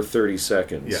movie for 30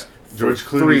 seconds. Yeah. George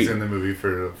Clooney's in the movie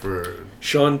for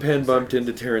Sean Penn bumped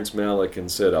into Terrence Malick and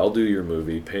said, "I'll do your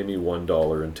movie. Pay me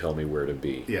 $1 and tell me where to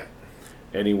be. Yeah.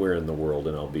 Anywhere in the world,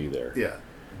 and I'll be there." Yeah.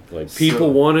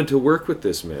 People wanted to work with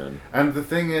this man. And the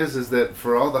thing is that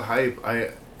for all the hype,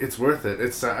 it's worth it.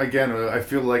 It's again, I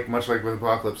feel like much like with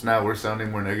Apocalypse Now, we're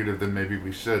sounding more negative than maybe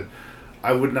we should.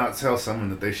 I would not tell someone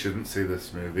that they shouldn't see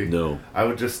this movie. No. I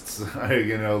would just,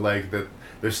 that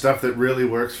there's stuff that really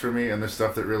works for me and there's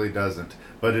stuff that really doesn't.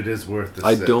 But it is worth the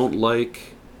I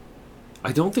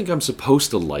don't think I'm supposed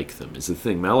to like them, is the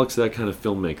thing. Malick's that kind of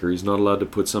filmmaker. He's not allowed to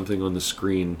put something on the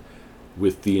screen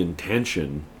with the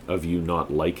intention of you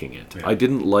not liking it. Yeah. I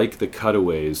didn't like the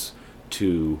cutaways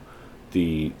to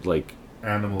the,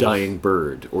 animals, dying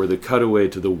bird, or the cutaway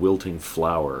to the wilting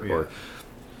flower, Yeah. or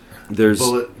there's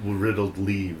bullet-riddled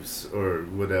leaves, or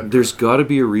whatever. There's got to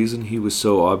be a reason he was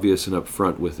so obvious and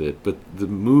upfront with it, but the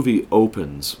movie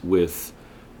opens with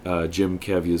Jim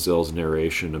Caviezel's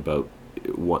narration about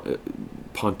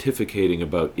pontificating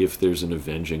about if there's an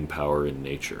avenging power in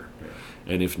nature,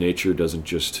 and if nature doesn't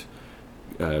just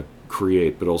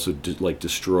create but also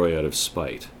destroy out of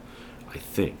spite, I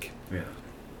think. Yeah.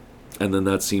 And then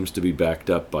that seems to be backed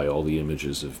up by all the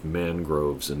images of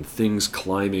mangroves and things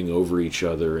climbing over each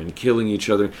other and killing each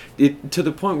other. To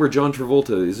the point where John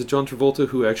Travolta, is it John Travolta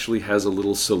who actually has a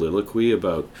little soliloquy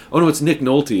about... Oh no, it's Nick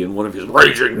Nolte in one of his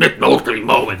raging Nick Nolte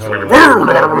moments. Nick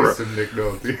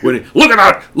Nolte. When look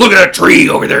at that tree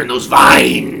over there and those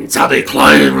vines, how they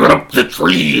climb up the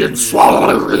tree and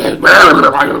swallow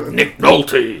Nick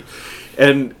Nolte.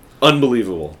 And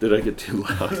unbelievable. Did I get too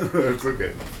loud? It's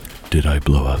okay. Did I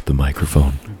blow out the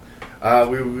microphone?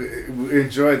 We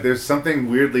enjoyed. There's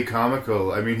something weirdly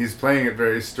comical. I mean, he's playing it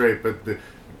very straight, but the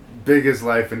big as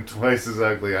life and twice as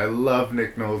ugly. I love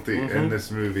Nick Nolte in this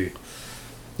movie.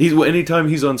 Anytime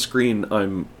he's on screen,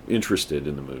 I'm interested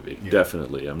in the movie. Yeah.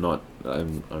 Definitely. I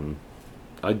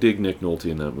dig Nick Nolte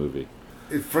in that movie.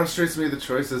 It frustrates me the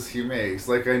choices he makes.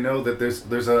 I know that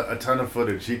there's a ton of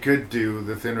footage. He could do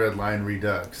the Thin Red Line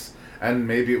Redux. And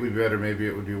maybe it would be better, maybe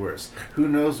it would be worse. Who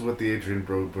knows what the Adrian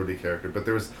Brody character... But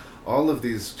there was all of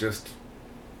these just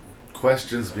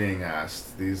questions being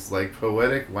asked. These,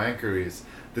 poetic wankeries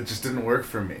that just didn't work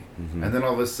for me. Mm-hmm. And then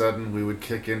all of a sudden we would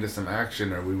kick into some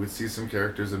action, or we would see some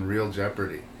characters in real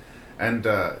jeopardy. And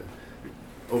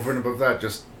over and above that,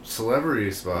 just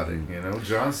celebrity spotting,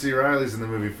 John C. Reilly's in the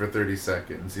movie for 30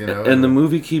 seconds, And the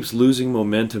movie keeps losing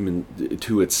momentum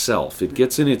to itself. It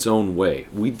gets in its own way.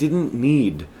 We didn't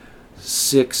need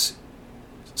 6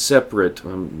 separate,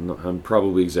 I'm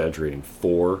probably exaggerating,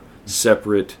 4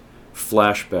 separate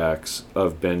flashbacks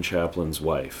of Ben Chaplin's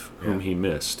wife, whom he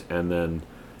missed, and then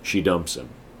she dumps him.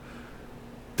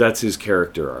 That's his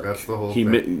character arc. That's the whole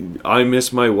thing. I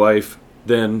miss my wife,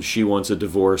 then she wants a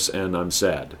divorce, and I'm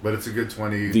sad. But it's a good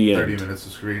 30 minutes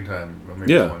of screen time. Well,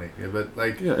 maybe 20. Yeah, but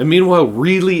and meanwhile,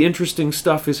 really interesting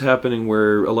stuff is happening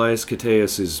where Elias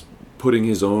Koteas is putting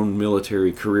his own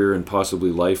military career and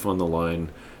possibly life on the line,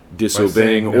 By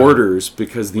disobeying saying no. orders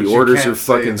because the Which you orders can't are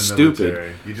say in fucking the stupid.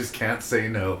 military. You just can't say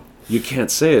no. You can't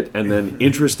say it. And then,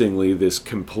 interestingly, this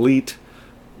complete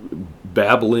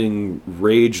babbling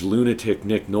rage lunatic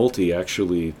Nick Nolte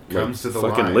actually Comes to the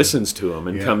fucking line. listens to him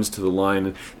and comes to the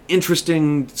line.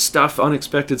 Interesting stuff,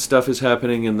 unexpected stuff is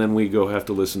happening, and then we go have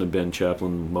to listen to Ben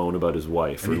Chaplin moan about his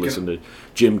wife, And or you listen to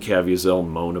Jim Caviezel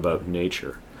moan about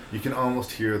nature. You can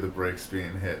almost hear the brakes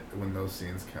being hit when those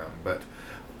scenes come, but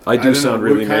I do don't sound know,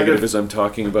 really we're kind negative of- as I'm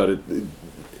talking about it.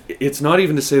 It's not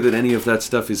even to say that any of that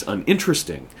stuff is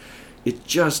uninteresting. It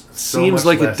just So seems much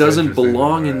like it less doesn't interesting than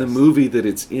belong the in the rest. movie that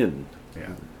it's in.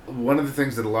 Yeah. One of the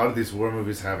things that a lot of these war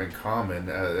movies have in common,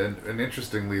 and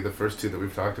interestingly, the first two that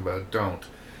we've talked about don't,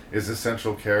 is a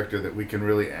central character that we can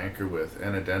really anchor with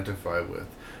and identify with.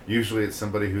 Usually it's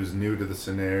somebody who's new to the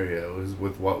scenario, who's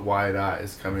with wide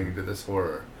eyes coming into this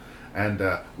horror. And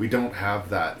we don't have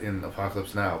that in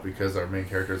Apocalypse Now, because our main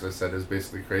character, as I said, is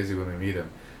basically crazy when we meet him.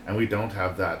 And we don't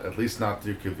have that, at least not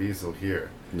through Caviezel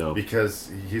here. No. Because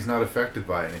he's not affected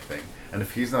by anything. And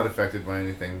if he's not affected by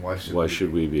anything, why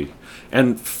should we be?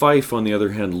 And Fife, on the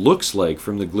other hand, looks like,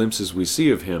 from the glimpses we see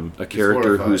of him, a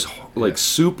character who's horrified.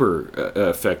 super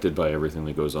affected by everything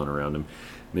that goes on around him.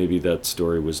 Maybe that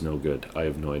story was no good. I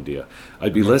have no idea.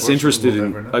 I'd be less interested we'll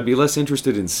in. never know. I'd be less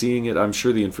interested in seeing it. I'm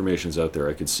sure the information's out there.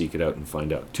 I could seek it out and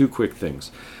find out. Two quick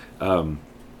things.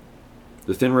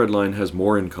 The Thin Red Line has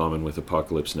more in common with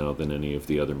Apocalypse Now than any of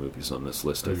the other movies on this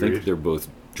list. I think Agreed. they're both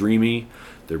dreamy.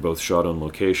 They're both shot on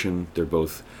location. They're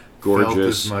both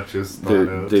gorgeous. Felt as much as They're-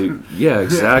 thought out. they, yeah,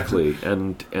 exactly.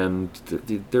 and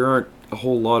there aren't a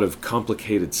whole lot of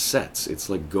complicated sets. It's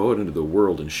like go out into the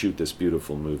world and shoot this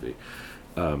beautiful movie.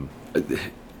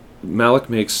 Malick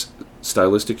makes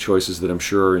stylistic choices that I'm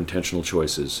sure are intentional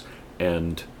choices,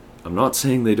 and I'm not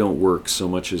saying they don't work so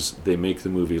much as they make the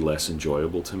movie less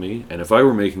enjoyable to me. And if I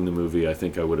were making the movie, I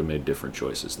think I would have made different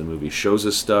choices. The movie shows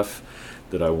us stuff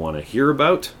that I want to hear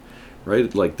about,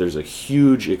 right? Like there's a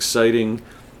huge, exciting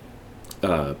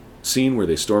scene where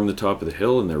they storm the top of the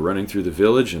hill and they're running through the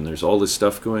village and there's all this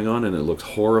stuff going on and it looks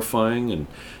horrifying,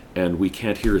 and we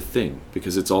can't hear a thing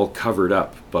because it's all covered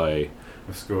up by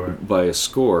a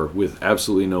score with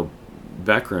absolutely no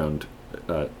background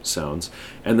sounds.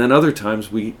 And then other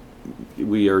times we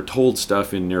are told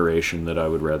stuff in narration that I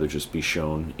would rather just be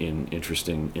shown in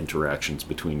interesting interactions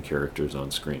between characters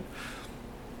on screen.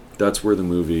 That's where the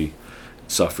movie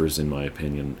suffers, in my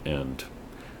opinion, and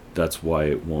that's why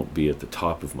it won't be at the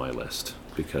top of my list.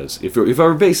 Because if I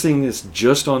were basing this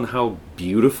just on how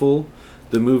beautiful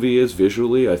the movie is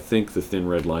visually, I think The Thin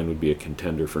Red Line would be a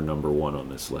contender for number one on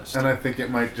this list. And I think it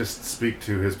might just speak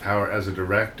to his power as a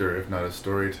director, if not a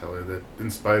storyteller, that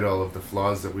in spite all of the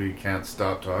flaws that we can't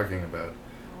stop talking about,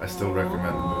 I still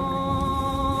recommend the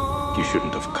movie. You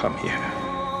shouldn't have come here.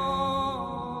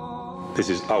 This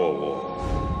is our war,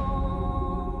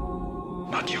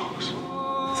 not yours.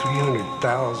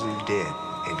 300,000 dead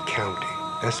and counting.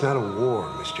 That's not a war,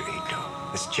 Mr. Ito.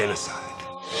 It's genocide.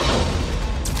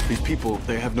 These people,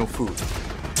 they have no food.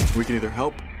 We can either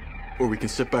help, or we can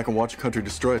sit back and watch a country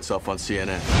destroy itself on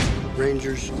CNN.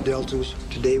 Rangers, Deltas,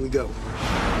 today we go.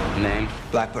 Name?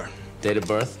 Blackburn. Date of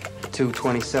birth?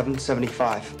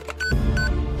 2/27/75.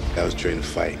 I was trained to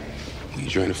fight. You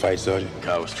trained to fight, Sergeant?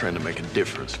 I was trying to make a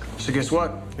difference. So guess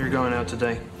what? You're going out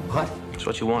today. What? It's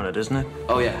what you wanted, isn't it?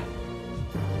 Oh, yeah.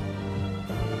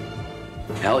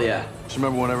 Hell yeah. Just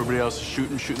remember when everybody else is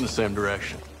shooting, shoot in the same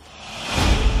direction.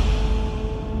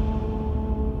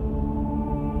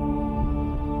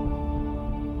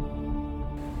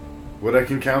 What I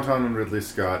can count on Ridley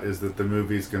Scott is that the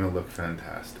movie's going to look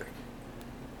fantastic.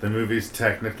 The movie's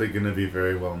technically going to be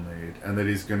very well made, and that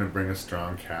he's going to bring a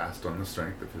strong cast on the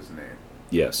strength of his name.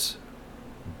 Yes.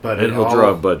 But and he'll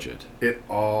draw a budget. It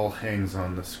all hangs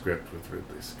on the script with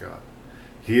Ridley Scott.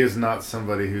 He is not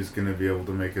somebody who's going to be able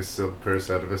to make a silk purse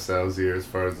out of a sow's ear as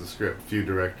far as the script. Few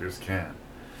directors can.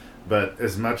 But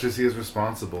as much as he is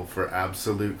responsible for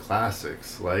absolute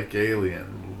classics like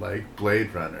Alien, like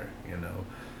Blade Runner,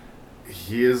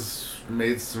 he has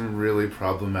made some really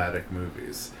problematic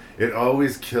movies. It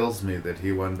always kills me that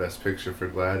he won Best Picture for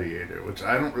Gladiator, which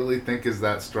I don't really think is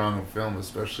that strong a film,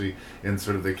 especially in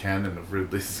sort of the canon of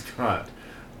Ridley Scott.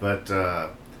 But, yeah,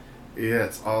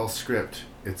 it's all script.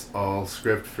 It's all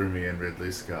script for me and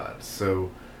Ridley Scott.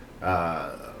 So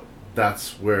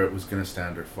that's where it was going to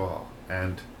stand or fall.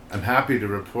 And I'm happy to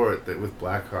report that with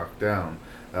Black Hawk Down,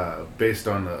 based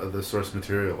on the source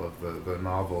material of the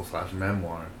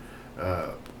novel/memoir,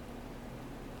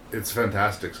 it's a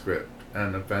fantastic script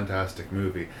and a fantastic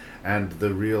movie, and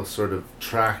the real sort of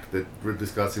track that Ridley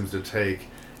Scott seems to take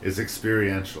is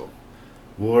experiential.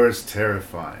 War is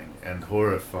terrifying and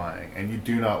horrifying, and you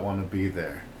do not want to be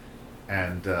there.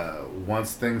 And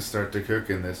once things start to cook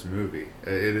in this movie,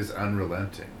 it is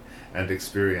unrelenting and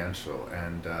experiential,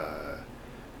 and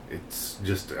it's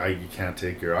just you can't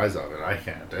take your eyes off it. I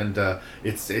can't, and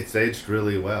it's aged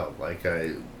really well. Like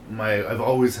I've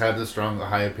always had a strong,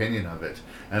 high opinion of it,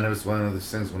 and it was one of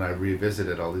those things when I revisit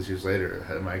it all these years later.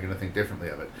 Am I going to think differently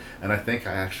of it? And I think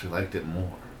I actually liked it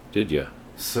more. Did you?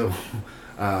 So.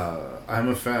 I'm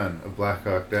a fan of Black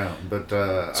Hawk Down, but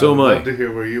so I'd am I. love to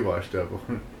hear where you watched it.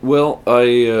 Well,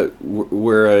 I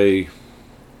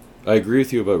agree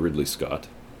with you about Ridley Scott.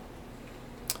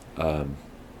 I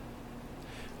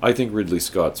think Ridley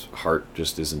Scott's heart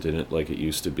just isn't in it like it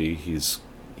used to be. He's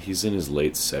in his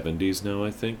late 70s now, I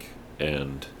think,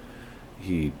 and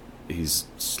he's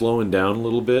slowing down a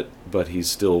little bit, but he's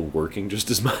still working just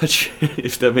as much,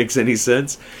 if that makes any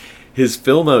sense. His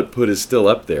film output is still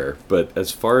up there, but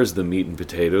as far as the meat and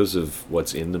potatoes of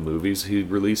what's in the movies he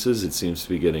releases, it seems to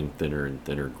be getting thinner and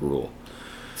thinner gruel.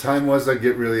 Time was I'd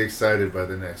get really excited by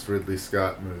the next Ridley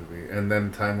Scott movie, and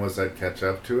then time was I'd catch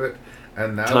up to it.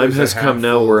 And now time has come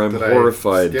now where I'm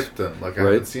horrified. I skipped them, like right?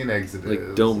 I haven't seen Exodus.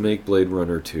 Like, don't make Blade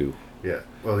Runner 2. Yeah,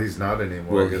 well, he's not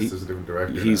anymore. Well, I guess there's a different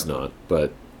director. He's now. not,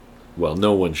 but well,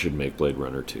 no one should make Blade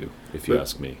Runner 2, if you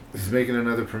ask me. He's making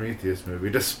another Prometheus movie,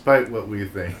 despite what we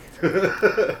think.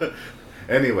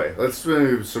 Anyway, let's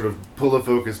sort of pull the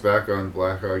focus back on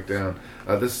Black Hawk Down.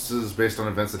 This is based on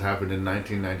events that happened in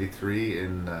 1993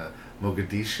 in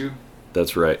Mogadishu.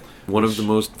 That's right. One of the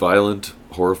most violent,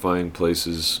 horrifying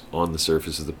places on the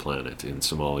surface of the planet in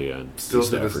Somalia and Still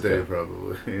East to this Africa. day,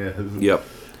 probably. Yeah. Yep.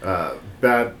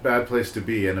 Bad place to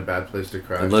be and a bad place to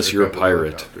crash. Unless you're a couple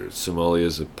pirate. helicopters. Somalia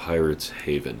is a pirate's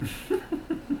haven.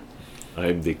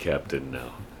 I'm the captain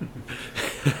now.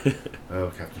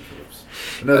 Oh, Captain Phillips.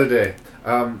 Another day.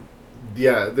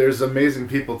 Yeah, there's amazing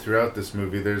people throughout this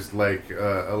movie. There's like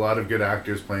a lot of good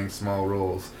actors playing small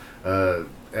roles.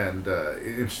 And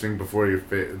interesting, before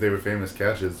they were famous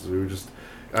catches,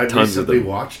 I recently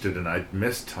watched it and I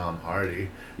missed Tom Hardy.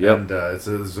 Yep. And it's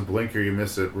a blinker you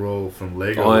miss it role from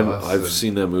Legolas. I've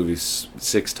seen that movie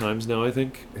 6 times now, I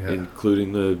think,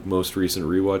 including the most recent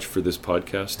rewatch for this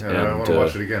podcast. Yeah, and I want to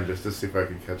watch it again just to see if I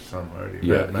can catch Tom Hardy.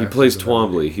 Yeah, he plays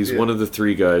Twombly. He's one of the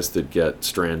 3 guys that get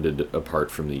stranded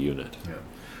apart from the unit. Yeah.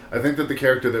 I think that the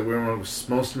character that we're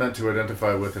most meant to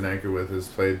identify with and anchor with is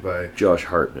played by Josh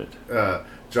Hartnett.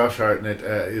 Josh Hartnett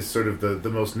is sort of the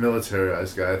most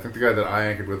militarized guy. I think the guy that I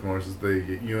anchored with more is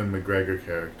the Ewan McGregor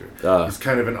character. He's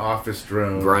kind of an office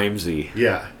drone. Grimesy.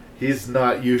 Yeah. He's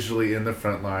not usually in the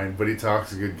front line, but he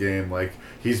talks a good game. Like,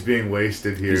 he's being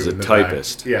wasted here. He's a in the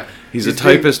typist. Back. Yeah. He's a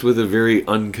typist with a very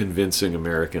unconvincing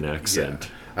American accent.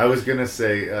 Yeah. I was gonna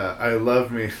say, I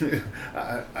love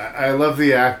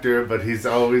the actor, but he's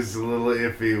always a little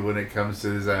iffy when it comes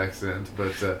to his accent.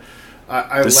 But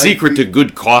the secret to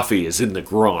good coffee is in the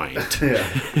grind. Yeah.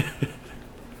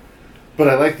 But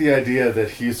I like the idea that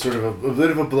he's sort of a bit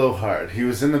of a blowhard. He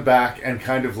was in the back and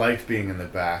kind of liked being in the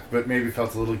back, but maybe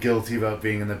felt a little guilty about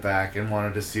being in the back and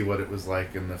wanted to see what it was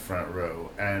like in the front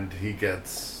row. And he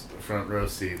gets front row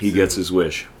seats. He gets his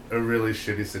wish. A really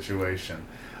shitty situation.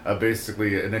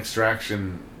 Basically, an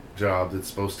extraction job that's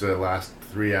supposed to last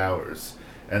 3 hours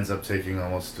ends up taking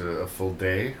almost a full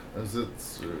day. Is it?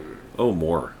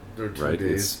 More. Or 2 right?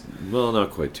 days. Well,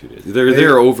 not quite 2 days. They're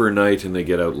there overnight and they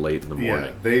get out late in the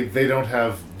morning. Yeah, they don't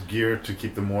have gear to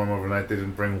keep them warm overnight. They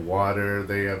didn't bring water.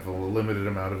 They have a limited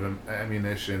amount of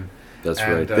ammunition. That's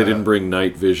right. They didn't bring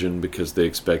night vision because they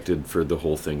expected for the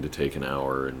whole thing to take an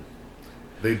hour. And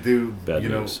they do. Bad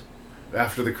news.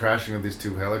 After the crashing of these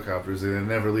 2 helicopters, they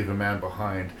never leave a man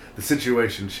behind. The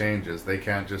situation changes. They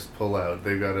can't just pull out.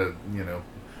 They've got to,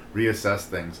 reassess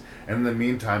things. And in the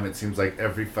meantime, it seems like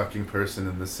every fucking person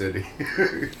in the city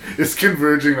is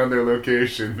converging on their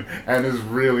location and is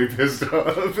really pissed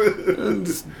off.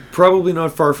 It's probably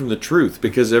not far from the truth,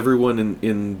 because everyone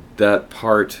in that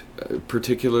part,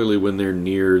 particularly when they're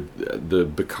near the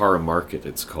Bakara market,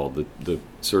 it's called, the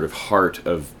sort of heart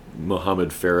of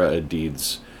Muhammad Farah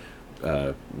Adid's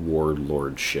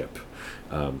warlordship.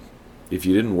 If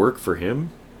you didn't work for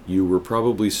him, you were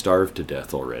probably starved to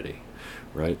death already,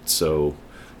 right? So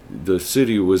the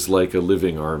city was like a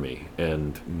living army,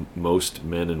 and most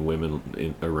men and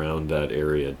women around that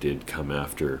area did come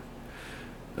after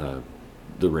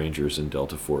the Rangers and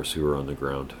Delta Force who were on the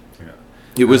ground. Yeah.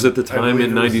 It was at the time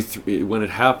in 93, when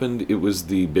it happened, it was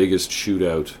the biggest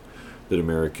shootout that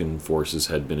American forces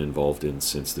had been involved in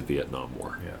since the Vietnam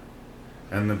War. Yeah.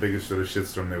 And the biggest sort of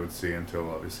shitstorm they would see until,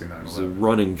 obviously, 9/11. It was a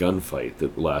running gunfight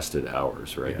that lasted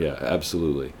hours, right? Yeah,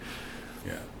 absolutely.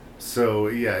 Yeah. So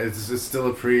yeah, it's still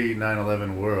a pre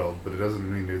 9/11 world, but it doesn't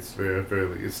mean it's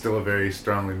it's still a very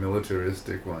strongly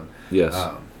militaristic one. Yes.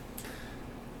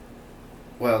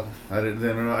 Well, I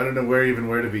don't know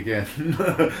where to begin.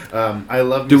 I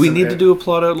love. Do we need to do a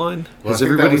plot outline? Well, Has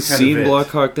everybody seen Black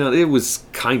Hawk Down? It was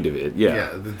kind of it, yeah. Yeah,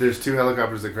 there's two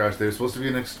helicopters that crash. They were supposed to be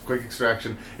a quick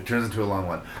extraction. It turns into a long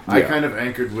one. I kind of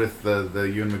anchored with the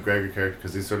Ewan McGregor character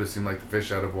because he sort of seemed like the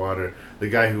fish out of water. The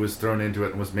guy who was thrown into it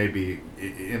and was maybe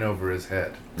in over his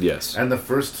head. Yes. And the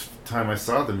first time I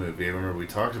saw the movie, I remember we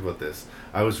talked about this,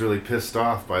 I was really pissed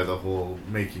off by the whole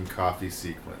making coffee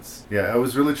sequence. Yeah, I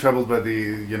was really troubled by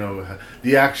the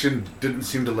action didn't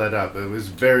seem to let up. It was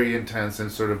very intense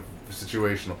and sort of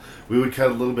situational. We would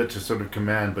cut a little bit to sort of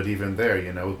command, but even there,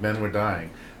 men were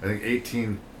dying. I think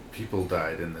 18 people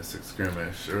died in this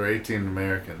skirmish, or 18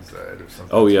 Americans died or something.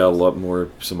 Oh yeah, a lot more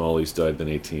Somalis died than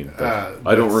 18. But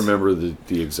I don't remember the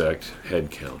exact head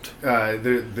count.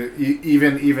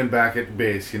 Even back at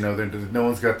base, no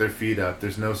one's got their feet up.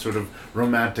 There's no sort of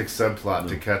romantic subplot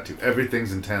to cut to.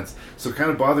 Everything's intense. So it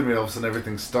kind of bothered me all of a sudden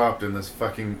everything stopped and this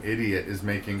fucking idiot is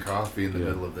making coffee in the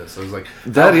middle of this. I was like,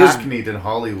 that how is hackneyed in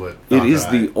Hollywood. It is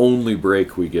the only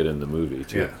break we get in the movie,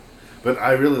 too. Yeah. But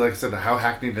I really, like I said, how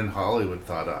hackneyed in Hollywood,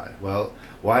 thought I. Well,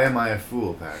 why am I a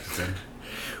fool, Paxton?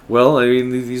 Well, I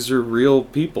mean, these are real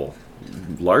people,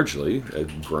 largely. It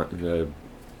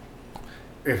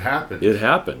happened. It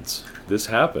happens. This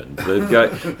happened. The guy,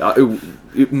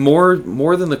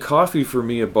 more than the coffee for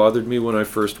me, it bothered me when I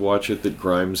first watched it that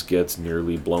Grimes gets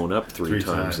nearly blown up three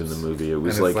times in the movie. It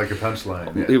was and it's like a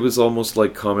punchline. Yeah. It was almost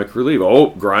like comic relief.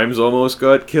 Oh, Grimes almost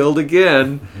got killed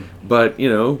again, but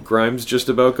Grimes just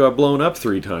about got blown up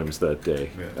 3 times that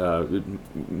day. Yeah. It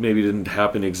maybe didn't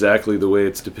happen exactly the way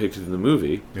it's depicted in the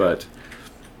movie, but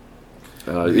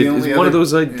it's one of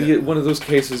those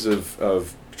cases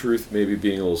of truth maybe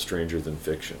being a little stranger than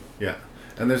fiction. Yeah.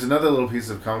 And there's another little piece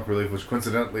of comic relief, which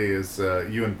coincidentally is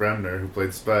Ewan Bremner, who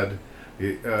played Spud,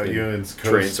 Ewan's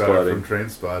co-star from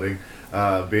Trainspotting,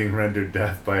 being rendered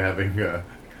deaf by having a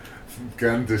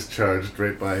gun discharged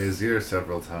right by his ear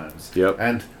several times. Yep.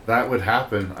 And that would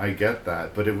happen, I get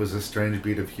that, but it was a strange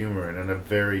beat of humor and in a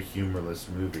very humorless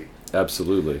movie.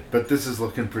 Absolutely. But this is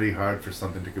looking pretty hard for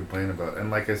something to complain about. And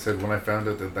like I said, when I found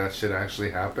out that shit actually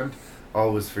happened,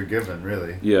 all was forgiven,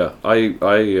 really. Yeah,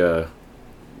 I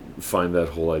find that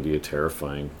whole idea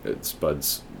terrifying.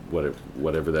 Spud's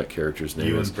whatever that character's name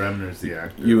is. Ewan Bremner's the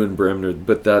actor. Ewan Bremner.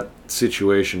 But that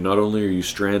situation, not only are you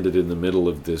stranded in the middle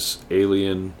of this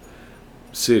alien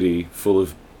city full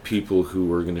of people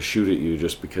who are going to shoot at you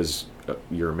just because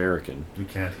you're American. You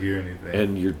can't hear anything.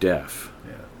 And you're deaf.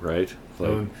 Yeah. Right?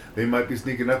 So they might be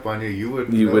sneaking up on you. You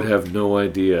would have no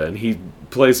idea. And he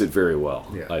plays it very well,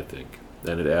 yeah. I think.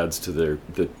 And it adds to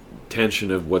the tension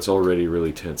of what's already a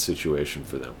really tense situation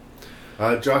for them.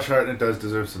 Josh Hartnett does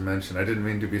deserve some mention. I didn't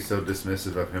mean to be so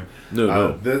dismissive of him.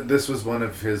 No. This was one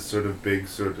of his sort of big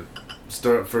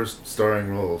first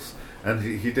starring roles. And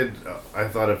he did, I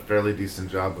thought, a fairly decent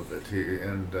job of it.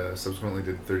 And subsequently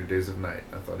did 30 Days of Night.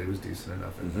 I thought he was decent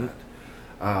enough in that.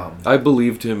 I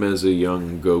believed him as a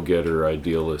young go-getter,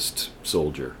 idealist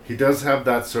soldier. He does have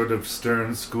that sort of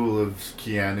stern school of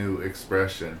Keanu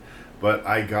expression. But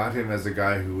I got him as a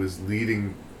guy who was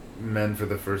leading men for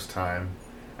the first time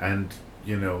and,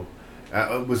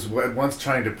 was once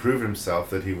trying to prove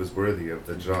himself that he was worthy of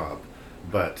the job.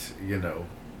 But,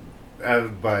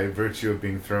 by virtue of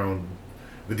being thrown,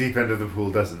 the deep end of the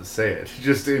pool doesn't say it.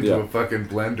 Just into a fucking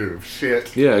blender of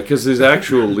shit. Yeah, because his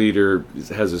actual leader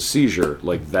has a seizure,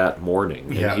 like, that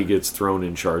morning. And he gets thrown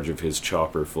in charge of his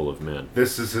chopper full of men.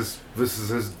 This is his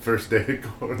first day to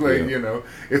go.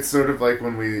 It's sort of like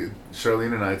when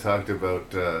Charlene and I talked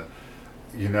about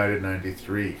United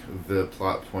 93, the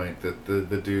plot point that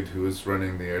the dude who was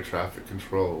running the air traffic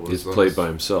control was played by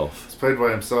himself. It's played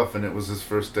by himself, and it was his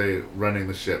first day running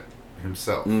the ship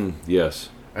himself. Yes.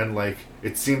 And,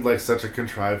 it seemed like such a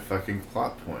contrived fucking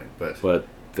plot point, but that's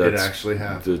it actually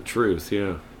happened. The truth,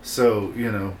 yeah. So,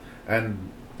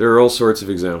 and there are all sorts of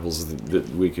examples that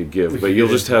we could give, but you'll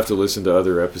just have to listen to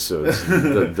other episodes.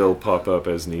 They'll pop up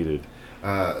as needed.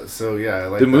 I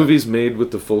like the movie's made with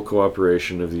the full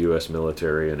cooperation of the U.S.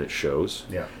 military, and it shows.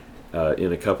 Yeah.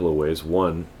 In a couple of ways.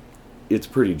 One, it's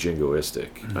pretty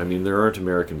jingoistic. Mm-hmm. I mean, there aren't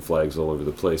American flags all over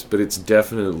the place, but it's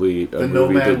definitely a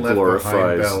movie that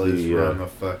glorifies the run a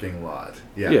fucking lot.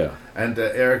 Yeah. And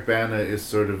Eric Bana is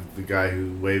sort of the guy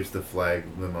who waves the flag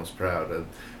the most proud of.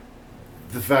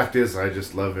 The fact is, I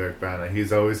just love Eric Bana.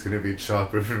 He's always going to be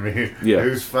Chopper for me. Yeah.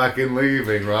 Who's fucking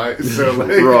leaving, right? So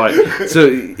right. So,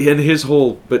 and his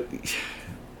whole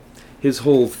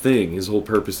thing, his whole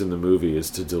purpose in the movie is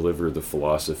to deliver the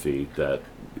philosophy that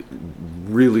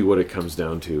really what it comes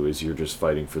down to is you're just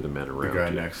fighting for the men around the guy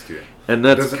you. next to you. And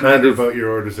that's it doesn't kind matter of about your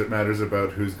orders, it matters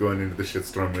about who's going into the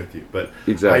shitstorm with you. But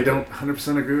exactly. I don't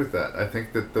 100% agree with that. I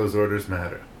think that those orders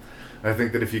matter. I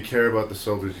think that if you care about the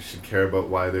soldiers, you should care about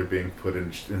why they're being put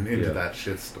into that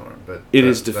shitstorm. But in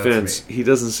his defense, he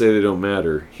doesn't say they don't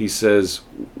matter. He says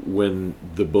when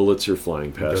the bullets are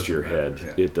flying past your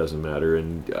head, it doesn't matter.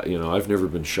 And I've never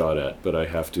been shot at, but I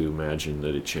have to imagine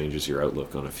that it changes your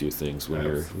outlook on a few things when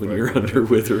you're under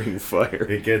withering fire.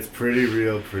 It gets pretty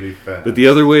real pretty fast. But the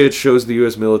other way it shows the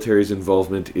U.S. military's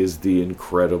involvement is the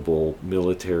incredible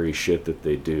military shit that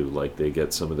they do. Like they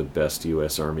get some of the best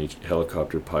U.S. Army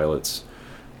helicopter pilots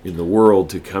in the world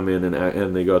to come in,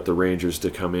 and they got the Rangers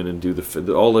to come in and do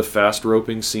all the fast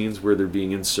roping scenes where they're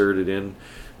being inserted in.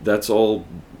 That's all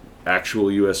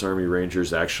actual U.S. Army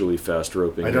Rangers actually fast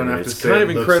roping. I don't have to it's say kind of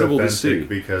it looks incredible to see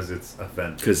because it's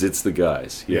authentic. Because it's the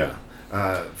guys, yeah.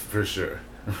 For sure.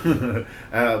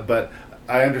 But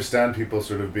I understand people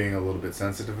sort of being a little bit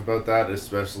sensitive about that,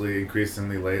 especially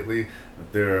increasingly lately.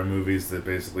 There are movies that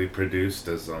basically produced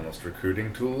as almost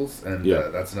recruiting tools, and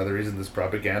that's another reason this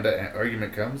propaganda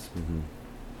argument comes. Mm-hmm.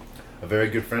 A very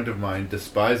good friend of mine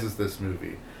despises this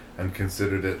movie and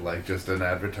considered it like just an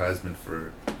advertisement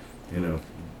for,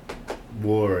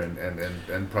 war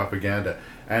and propaganda.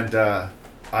 And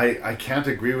I can't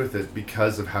agree with it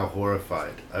because of how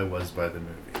horrified I was by the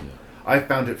movie. Yeah. I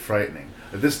found it frightening.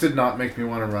 This did not make me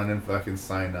want to run and fucking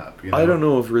sign up. I don't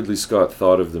know if Ridley Scott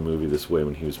thought of the movie this way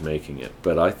when he was making it,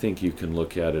 but I think you can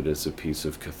look at it as a piece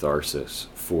of catharsis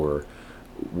for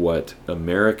what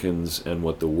Americans and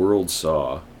what the world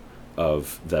saw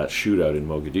of that shootout in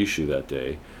Mogadishu that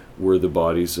day were the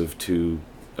bodies of 2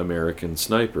 American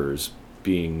snipers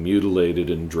being mutilated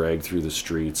and dragged through the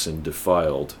streets and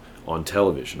defiled on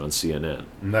television, on CNN.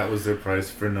 And that was their price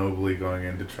for nobly going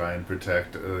in to try and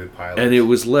protect the pilots. And it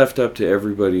was left up to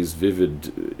everybody's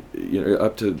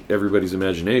up to everybody's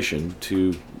imagination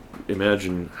to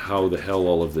imagine how the hell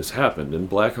all of this happened. And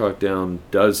Black Hawk Down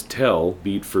does tell,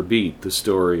 beat for beat, the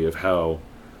story of how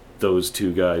those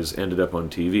 2 guys ended up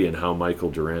on TV and how Michael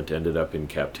Durant ended up in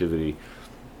captivity,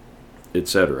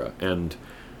 etc. And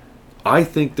I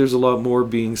think there's a lot more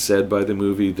being said by the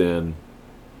movie than,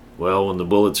 well, when the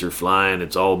bullets are flying,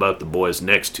 it's all about the boys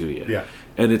next to you. Yeah.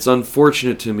 And it's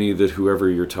unfortunate to me that whoever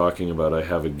you're talking about, I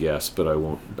have a guess, but I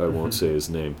won't say his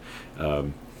name.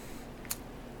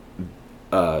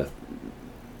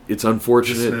 It's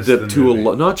unfortunate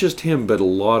that not just him, but a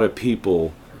lot of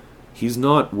people, he's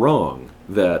not wrong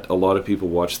that a lot of people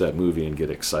watch that movie and get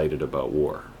excited about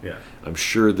war. Yeah. I'm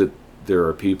sure that there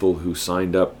are people who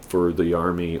signed up for the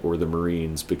Army or the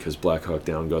Marines because Black Hawk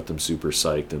Down got them super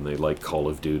psyched and they like Call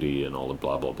of Duty and all the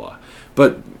blah, blah, blah.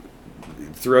 But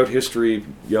throughout history,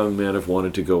 young men have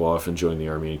wanted to go off and join the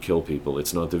Army and kill people.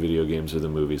 It's not the video games or the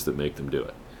movies that make them do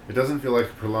it. It doesn't feel like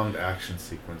a prolonged action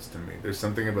sequence to me. There's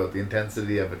something about the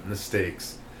intensity of it and the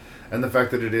stakes. And the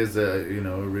fact that it is a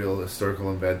real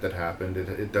historical event that happened,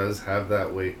 it does have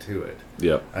that weight to it.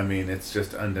 Yeah. I mean, it's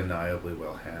just undeniably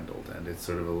well handled, and it's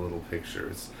sort of a little picture.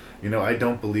 It's, I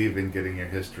don't believe in getting your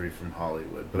history from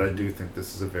Hollywood, but I do think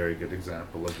this is a very good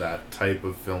example of that type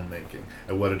of filmmaking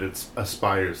and what it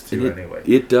aspires to anyway.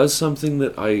 It does something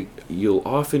that you'll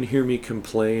often hear me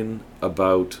complain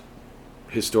about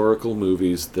historical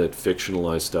movies that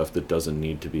fictionalize stuff that doesn't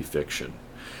need to be fiction.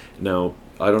 Now,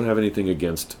 I don't have anything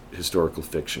against historical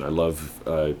fiction. I love,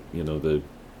 the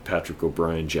Patrick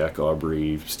O'Brien, Jack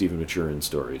Aubrey, Stephen Maturin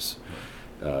stories,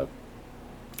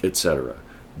 etc.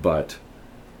 But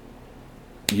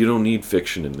you don't need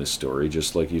fiction in this story,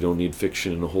 just like you don't need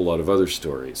fiction in a whole lot of other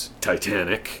stories.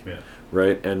 Titanic,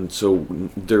 right? And so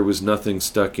there was nothing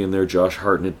stuck in there. Josh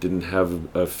Hartnett didn't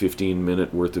have a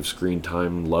 15-minute worth of screen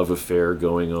time love affair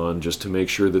going on just to make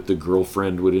sure that the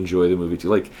girlfriend would enjoy the movie too.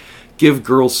 Like, give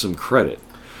girls some credit.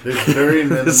 There's very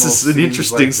minimal This is an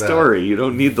interesting story. You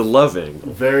don't need the loving.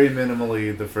 Very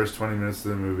minimally, the first 20 minutes of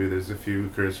the movie, there's a few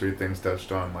cursory things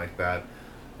touched on like that,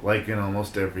 like in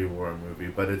almost every war movie.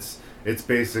 But it's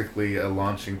basically a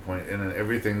launching point, and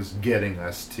everything's getting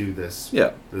us to this.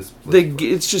 Yeah,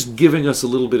 it's just giving us a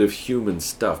little bit of human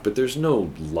stuff, but there's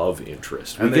no love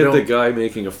interest. We get the guy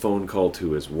making a phone call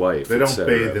to his wife. They don't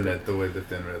bathe in it the way the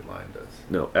Thin Red Line does.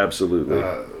 No, absolutely.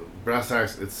 Brass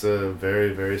Tacks, it's a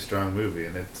very, very strong movie,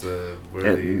 and it's a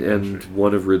worthy and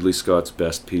one of Ridley Scott's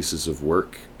best pieces of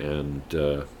work, and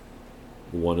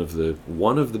one of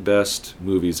the best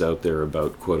movies out there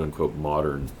about quote unquote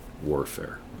modern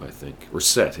warfare, I think, or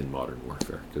set in modern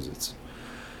warfare, because it's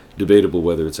debatable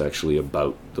whether it's actually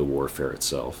about the warfare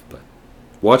itself. But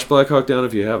watch Black Hawk Down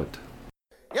if you haven't.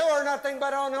 You are not nothing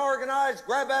but unorganized,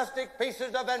 grabastic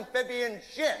pieces of amphibian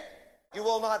shit. You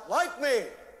will not like me,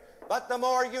 but the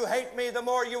more you hate me, the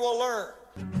more you will learn.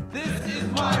 This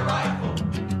is my rifle.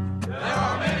 There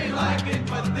are many like it,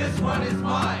 but this one is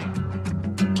mine.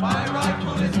 My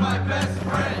rifle is my best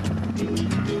friend.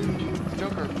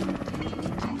 Joker,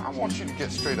 I want you to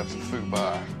get straight up to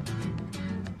Fubai.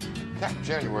 Captain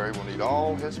January will need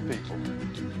all his people.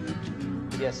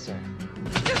 Yes, sir.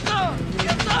 Yes, sir!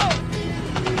 Yes, sir!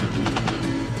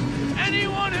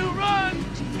 Anyone who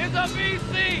runs is a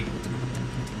VC.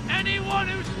 Anyone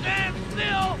who stands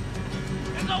still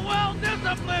is a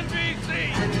well-disciplined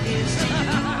VC.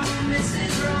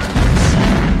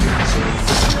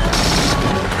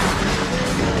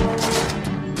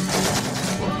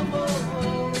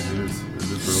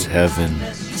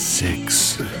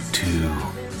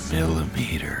 .762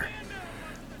 millimeter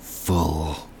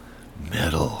full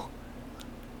metal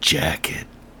jacket.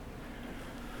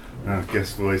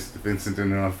 Guest voice, Vincent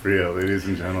D'Onofrio, ladies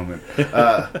and gentlemen.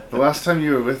 The last time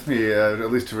you were with me,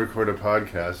 at least to record a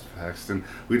podcast, Paxton,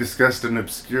 we discussed an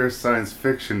obscure science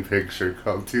fiction picture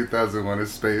called 2001: A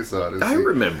Space Odyssey. I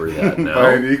remember that now.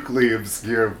 By an equally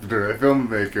obscure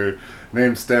filmmaker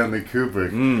named Stanley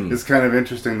Kubrick. It's kind of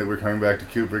interesting that we're coming back to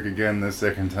Kubrick again the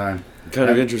second time.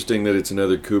 Kind of interesting that it's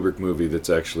another Kubrick movie that's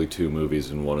actually two movies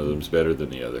and one of them's better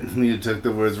than the other. You took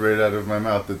the words right out of my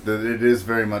mouth, that it is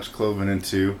very much cloven in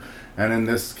two. And in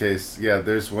this case, yeah,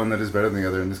 there's one that is better than the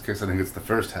other. In this case, I think it's the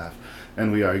first half.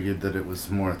 And we argued that it was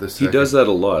more the second. He does that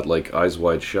a lot, like Eyes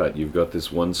Wide Shut. You've got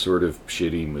this one sort of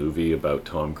shitty movie about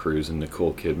Tom Cruise and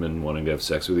Nicole Kidman wanting to have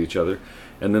sex with each other.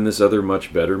 And then this other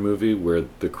much better movie where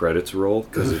the credits roll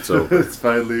because it's over. It's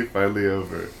finally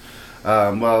over.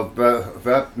 Well,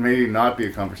 that may not be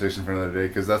a conversation for another day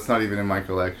because that's not even in my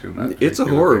collection. It's a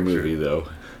horror movie, though.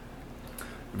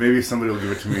 Maybe somebody will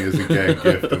give it to me as a gag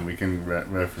gift and we can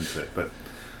reference it. But,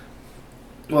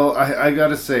 well, I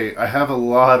gotta say, I have a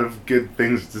lot of good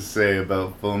things to say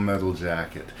about Full Metal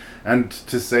Jacket. And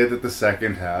to say that the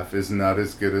second half is not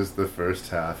as good as the first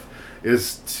half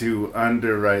is to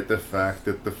underwrite the fact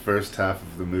that the first half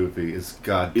of the movie is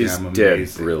goddamn amazing. Dead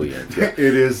brilliant. Yeah. It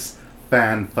is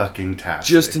fan-fucking-tastic.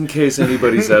 Just in case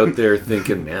anybody's out there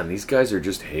thinking, man, these guys are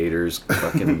just haters,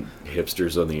 fucking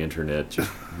hipsters on the internet,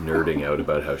 just nerding out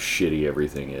about how shitty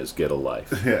everything is. Get a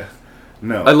life. Yeah.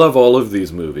 No. I love all of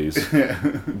these movies,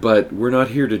 but we're not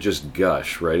here to just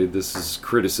gush, right? This is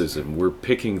criticism. We're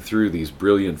picking through these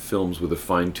brilliant films with a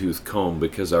fine-tooth comb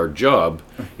because our job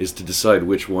is to decide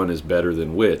which one is better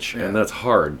than which, and that's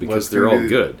hard because they're all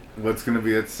good. What's going to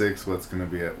be at 6, what's going to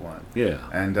be at 1. Yeah.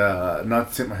 And not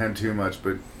to tip my hand too much,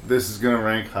 but this is going to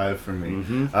rank high for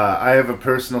me. I have a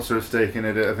personal sort of stake in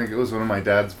it. I think it was one of my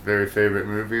dad's very favorite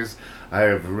movies. I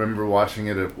remember watching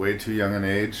it at way too young an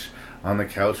age on the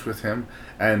couch with him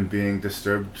and being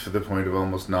disturbed to the point of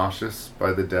almost nauseous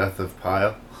by the death of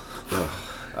Pyle.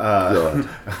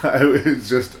 I was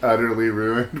just utterly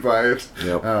ruined by it.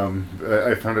 Yep.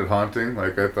 I found it haunting.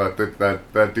 Like, I thought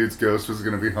that dude's ghost was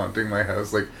going to be haunting my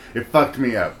house. Like, it fucked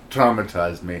me up,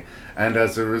 traumatized me. And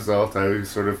as a result, I was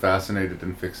sort of fascinated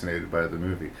and fixinated by the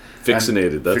movie.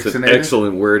 Fixinated. That's an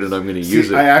excellent word, and I'm going to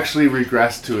use it. I actually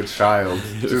regressed to a child.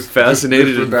 Just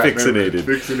fascinated and fixinated.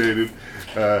 Fixinated.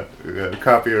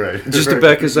 Copyright. Just to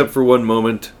back us up for one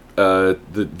moment,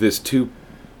 this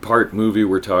two-part movie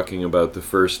we're talking about, the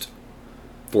first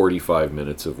 45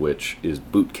 minutes of which is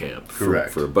boot camp for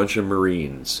a bunch of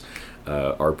Marines.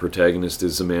 Our protagonist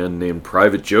is a man named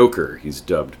Private Joker. He's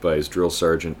dubbed by his drill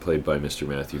sergeant, played by Mr.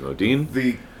 Matthew Modine.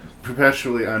 The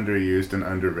perpetually underused and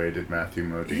underrated Matthew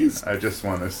Modine. He's I just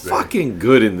want to say, fucking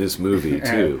good in this movie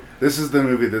too. This is the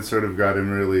movie that sort of got him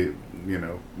really,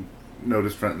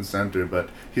 noticed front and center. But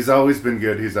he's always been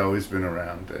good. He's always been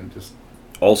around, and just.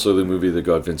 Also the movie that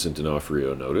got Vincent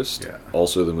D'Onofrio noticed. Yeah.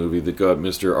 Also the movie that got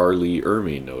Mr. R. Lee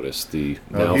Ermey noticed, the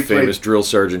now famous drill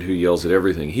sergeant who yells at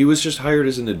everything. He was just hired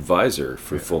as an advisor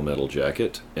for Full Metal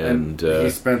Jacket. And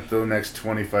he spent the next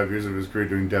 25 years of his career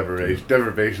doing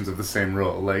derivations of the same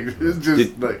role. Like, it's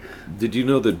just Did you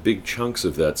know that big chunks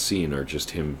of that scene are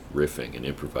just him riffing and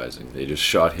improvising? They just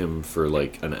shot him for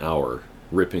like an hour,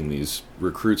 ripping these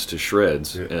recruits to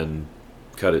shreds and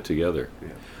cut it together. Yeah.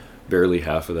 Barely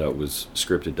half of that was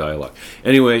scripted dialogue.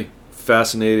 Anyway,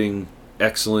 fascinating,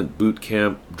 excellent boot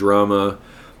camp drama,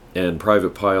 and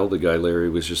Private Pyle, the guy Larry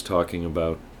was just talking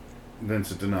about.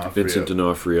 Vincent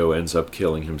D'Onofrio ends up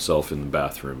killing himself in the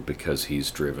bathroom because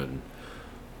he's driven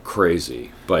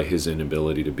crazy by his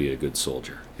inability to be a good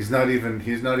soldier. He's not even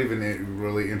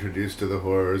really introduced to the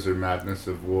horrors or madness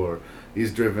of war.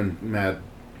 He's driven mad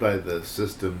by the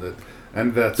system that,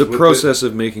 and that's the process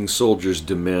of making soldiers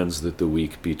demands that the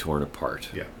weak be torn apart.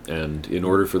 Yeah. And in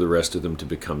order for the rest of them to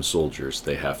become soldiers,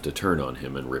 they have to turn on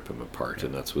him and rip him apart,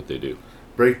 and that's what they do.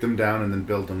 Break them down and then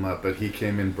build them up, but he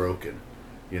came in broken,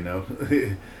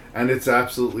 and it's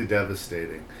absolutely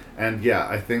devastating. And yeah,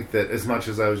 I think that as much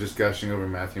as I was just gushing over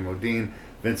Matthew Modine,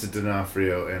 Vincent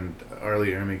D'Onofrio and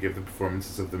Arlie Ermey give the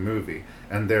performances of the movie,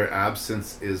 and their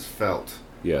absence is felt.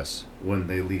 Yes. When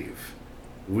they leave.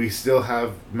 We still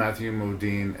have Matthew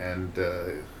Modine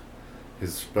and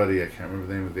his buddy, I can't remember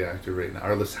the name of the actor right now,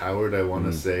 Arliss Howard, I want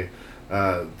to say,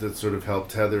 that sort of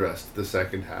helped tether us to the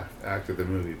second act of the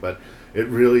movie. But it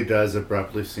really does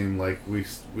abruptly seem like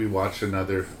we watch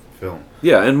another film.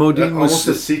 Yeah, and Modine was almost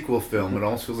a sequel film. It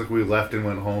almost feels like we left and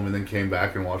went home and then came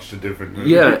back and watched a different movie.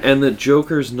 Yeah, and that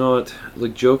Joker's not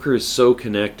like Joker is so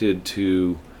connected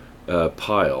to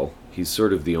Pyle. He's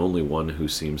sort of the only one who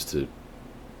seems to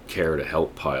care to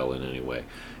help Pyle in any way.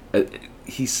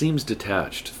 He seems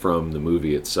detached from the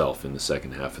movie itself in the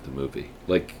second half of the movie.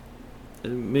 Like,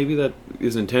 maybe that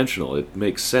is intentional. It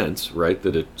makes sense, right?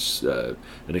 That it's an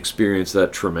experience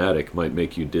that traumatic might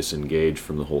make you disengage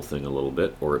from the whole thing a little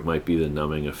bit, or it might be the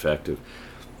numbing effect of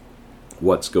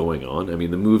what's going on. I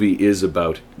mean, the movie is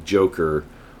about Joker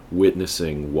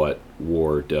witnessing what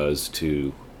war does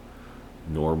to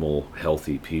normal,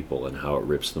 healthy people and how it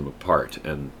rips them apart.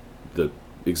 And the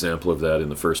example of that in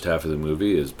the first half of the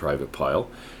movie is Private Pyle,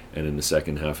 and in the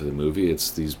second half of the movie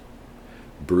it's these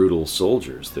brutal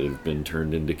soldiers that have been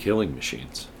turned into killing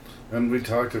machines. And we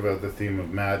talked about the theme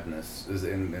of madness is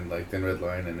in like Thin Red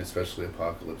Line and especially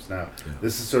Apocalypse Now. Yeah.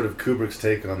 This is sort of Kubrick's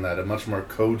take on that, a much more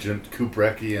cogent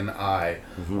Kubrickian eye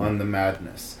on the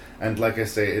madness. And like I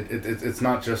say, it's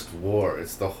not just war,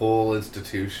 it's the whole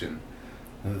institution.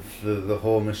 The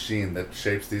whole machine that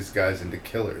shapes these guys into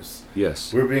killers.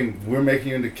 Yes. We're making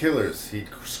you into killers. He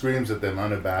screams at them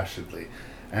unabashedly.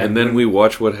 And then we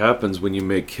watch what happens when you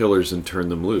make killers and turn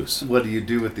them loose. What do you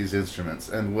do with these instruments?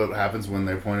 And what happens when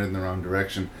they're pointed in the wrong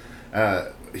direction?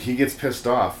 He gets pissed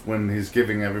off when he's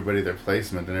giving everybody their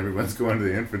placement and everyone's going to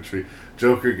the infantry.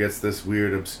 Joker gets this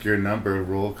weird, obscure number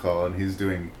roll call and he's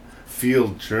doing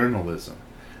field journalism.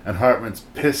 And Hartman's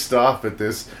pissed off at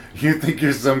this. You think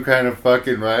you're some kind of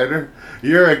fucking writer?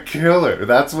 You're a killer.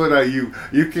 That's what you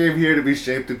came here to be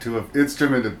shaped into an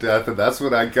instrument of death, and that's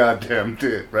what I goddamn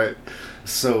did, right?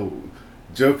 So,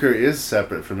 Joker is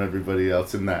separate from everybody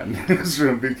else in that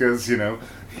newsroom because,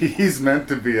 he's meant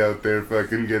to be out there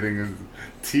fucking getting his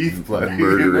teeth bloody.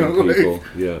 Murdering people,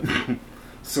 yeah.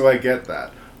 So I get that.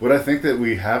 What I think that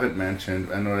we haven't mentioned,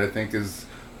 and what I think is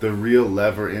the real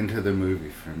lever into the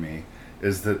movie for me,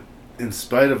 is that in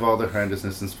spite of all the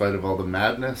horrendousness, in spite of all the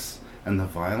madness and the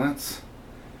violence,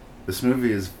 this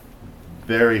movie is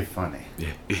very funny.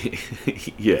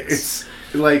 Yes.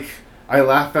 It's like, I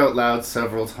laugh out loud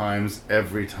several times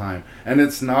every time. And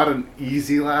it's not an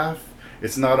easy laugh.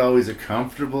 It's not always a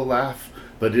comfortable laugh,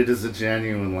 but it is a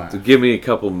genuine laugh. So give me a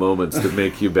couple moments to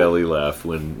make you belly laugh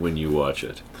when you watch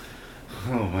it.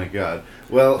 Oh my god.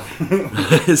 Well,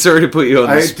 sorry to put you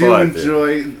on the spot. I do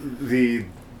enjoy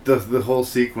the whole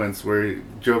sequence where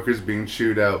Joker's being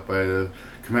chewed out by the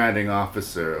commanding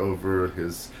officer over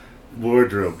his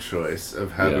wardrobe choice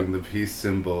of having the peace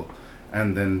symbol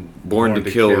and then Born to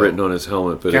kill written on his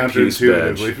helmet, but a peace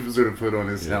badge sort of put on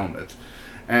his helmet.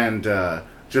 And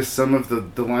just some of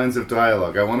the lines of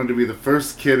dialogue. I wanted to be the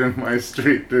first kid in my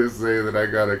street to say that I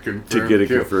got a confirmed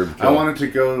confirmed kill. I wanted to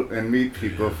go and meet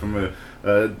people from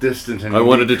a distant and I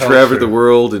wanted to travel the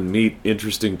world and meet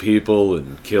interesting people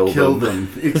and kill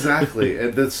them. Exactly.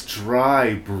 And this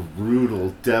dry,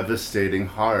 brutal, devastating,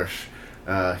 harsh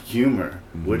humor,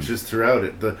 which is throughout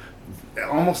it.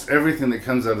 Almost everything that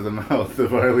comes out of the mouth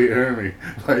of Arlie Ermey,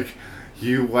 like,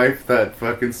 you wipe that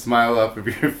fucking smile off of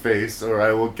your face or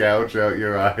I will gouge out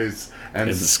your eyes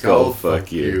and skull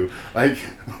fuck you. Like,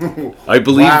 I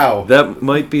believe that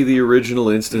might be the original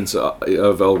instance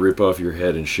of I'll rip off your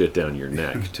head and shit down your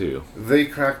neck, too. They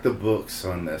cracked the books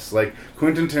on this. Like,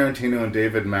 Quentin Tarantino and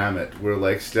David Mamet were,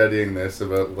 like, studying this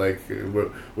about, like,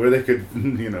 where they could,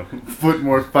 put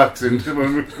more fucks into a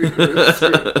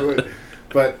movie.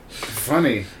 But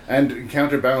funny, and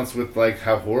counterbalanced with, like,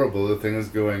 how horrible the thing is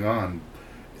going on.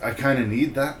 I kind of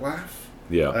need that laugh.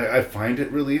 Yeah. I find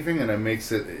it relieving, and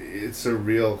it's a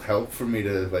real help for me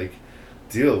to, like,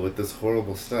 deal with this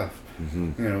horrible stuff.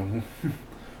 Mm-hmm.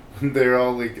 They're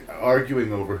all, like,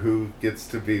 arguing over who gets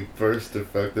to be first to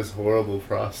fuck this horrible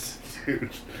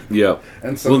prostitute. Yeah.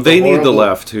 And they need the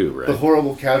laugh, too, right? The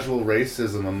horrible casual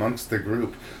racism amongst the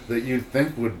group that you'd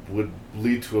think would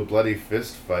lead to a bloody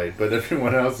fist fight, but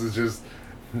everyone else is just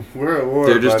We're at war,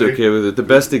 They're just buddy. okay with it. The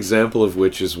best example of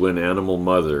which is when Animal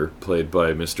Mother, played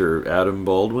by Mr. Adam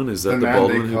Baldwin, is that the man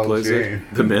Baldwin they who call plays Jane.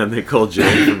 it? The man they call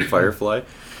Jane from Firefly.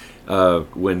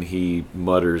 When he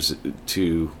mutters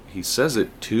he says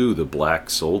it to the black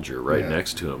soldier right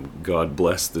next to him, "God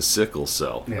bless the sickle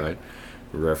cell," right?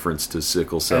 A reference to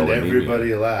sickle cell And anemia.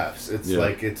 everybody laughs. It's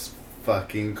like it's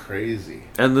fucking crazy.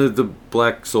 And the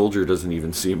black soldier doesn't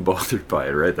even seem bothered by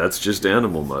it, right? That's just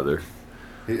Animal Mother.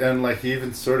 And like he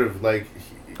even sort of like.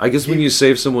 I guess when you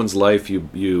save someone's life,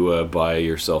 you buy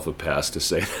yourself a pass to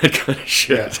say that kind of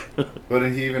shit. Yeah. But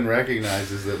he even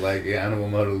recognizes that, like, Animal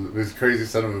Mother, this crazy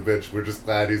son of a bitch, we're just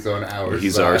glad he's on our side.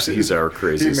 He's our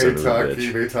crazy son of a bitch.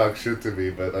 He may talk shit to me,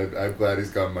 but I'm glad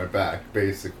he's got my back,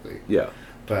 basically. Yeah.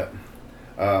 But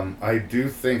I do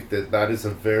think that is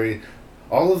a very...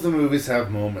 All of the movies have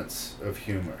moments of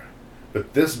humor,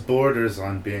 but this borders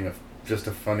on being just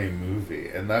a funny movie,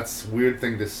 and that's a weird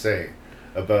thing to say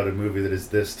about a movie that is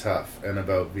this tough and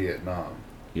about Vietnam.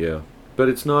 Yeah, but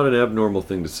it's not an abnormal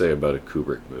thing to say about a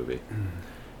Kubrick movie.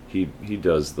 He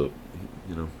does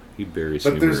he buries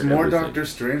humor But there's in more everything. Dr.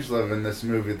 Strangelove in this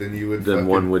movie than you would Than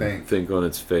one would think. think on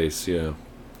its face, yeah.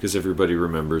 Because everybody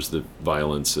remembers the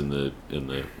violence and the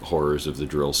horrors of the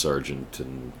drill sergeant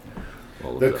and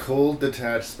all of The that. cold,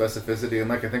 detached specificity, and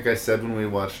like I think I said when we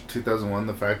watched 2001,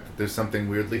 the fact that there's something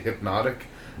weirdly hypnotic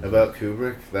about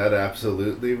Kubrick, that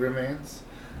absolutely remains,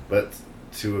 but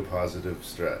to a positive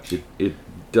stretch. It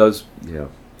does, yeah.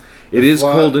 It is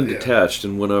flaw- cold and yeah. detached,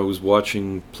 and when I was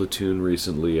watching Platoon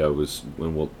recently, and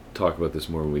we'll talk about this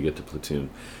more when we get to Platoon,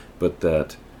 but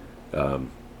that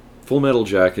Full Metal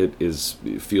Jacket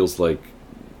feels like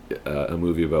a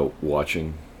movie about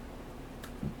watching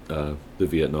the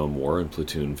Vietnam War, and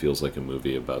Platoon feels like a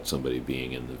movie about somebody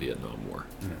being in the Vietnam War.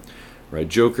 Yeah. Right?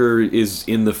 Joker is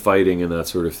in the fighting and that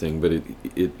sort of thing, but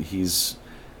he's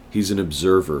an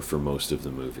observer for most of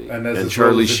the movie, And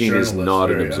Charlie Sheen is not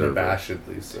an very observer.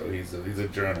 unabashedly so. He's a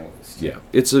journalist. Yeah,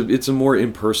 it's a more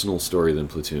impersonal story than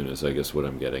Platoon is, I guess what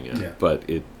I'm getting at. Yeah. But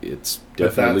it's But that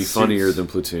definitely suits- funnier than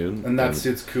Platoon. And that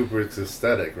suits Kubrick's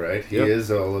aesthetic, right? He Yep.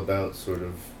 is all about sort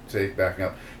of backing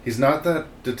up. He's not that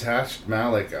detached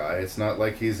Malick guy. It's not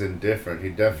like he's indifferent. He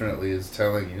definitely is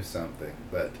telling you something,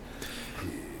 but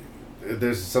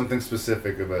there's something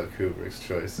specific about Kubrick's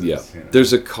choices. Yeah, you know?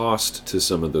 there's a cost to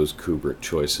some of those Kubrick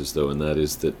choices, though, and that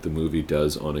is that the movie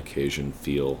does, on occasion,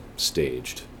 feel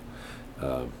staged.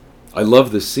 I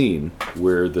love the scene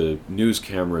where the news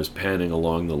camera is panning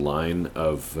along the line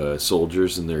of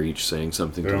soldiers, and they're each saying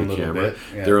something Their to own the little camera, bit,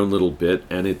 yeah. their own little bit,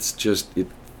 and it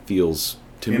feels,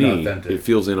 to me, Inauthentic. it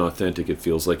feels inauthentic. It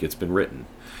feels like it's been written.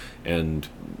 And,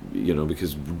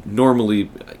 because normally,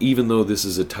 even though this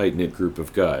is a tight-knit group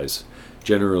of guys,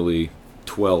 generally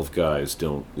 12 guys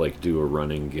don't do a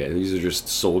running gag. These are just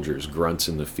soldiers, grunts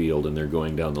in the field, and they're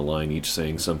going down the line, each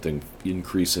saying something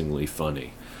increasingly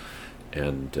funny.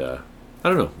 And I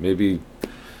don't know, maybe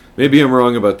I'm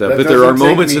wrong about that, but there are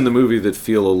moments in the movie that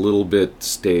feel a little bit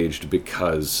staged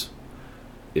because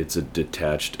it's a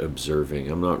detached observing.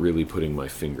 I'm not really putting my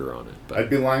finger on it. But I'd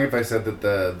be lying if I said that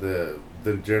the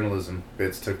journalism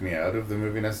bits took me out of the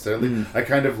movie necessarily. I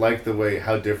kind of like the way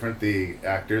how different the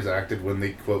actors acted when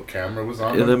the quote camera was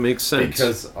on them. that makes sense.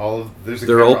 Because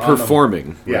they're all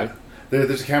performing. Yeah. Right?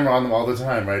 There's a camera on them all the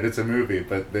time, right? It's a movie,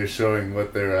 but they're showing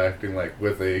what they're acting like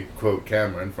with a quote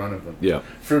camera in front of them. Yeah.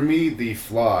 For me, the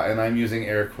flaw, and I'm using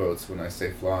air quotes when I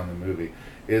say flaw in the movie,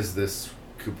 is this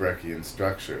Kubrickian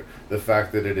structure. The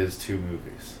fact that it is two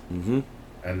movies. Mm-hmm.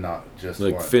 And not just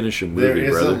like one. Finish a movie, There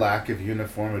is brother. a lack of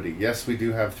uniformity. Yes, we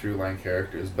do have through-line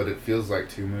characters, but it feels like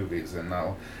two movies,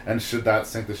 and should that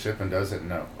sink the ship? And does it?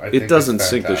 No. I think It doesn't it's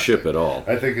sink the ship fantastic. at all.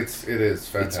 I think it is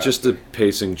fantastic. It's just a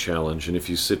pacing challenge, and if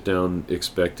you sit down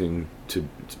expecting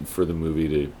for the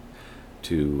movie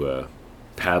to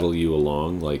paddle you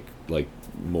along like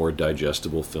more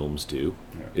digestible films do,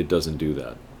 it doesn't do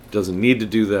that. It doesn't need to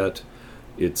do that.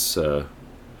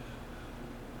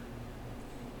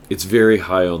 It's very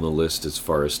high on the list as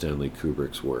far as Stanley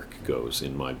Kubrick's work goes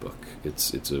in my book.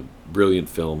 It's a brilliant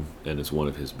film, and it's one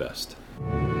of his best.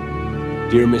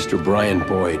 Dear Mr. Brian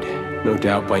Boyd, no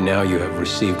doubt by now you have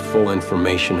received full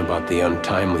information about the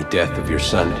untimely death of your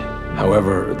son.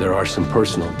 However, there are some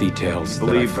personal details that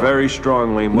I Believe felt. very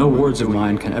strongly. No words of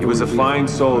mine can He was a fine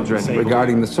soldier.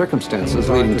 Regarding the circumstances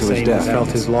leading to his death, felt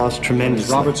his loss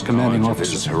tremendously. Robert's commanding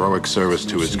His heroic service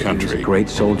to his He was a country. great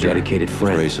soldier, dedicated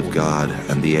friend. Grace of God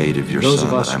and the aid of your those son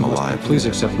of us that I'm who alive. must please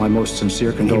accept my most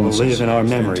sincere He condolences. will live in our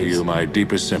memories. To you, my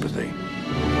deepest sympathy.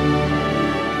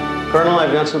 Colonel,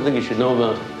 I've got something you should know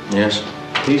about. Yes?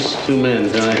 These two men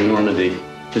died in Normandy.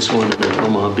 This one in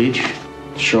Omaha Beach.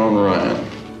 Sean Ryan.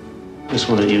 This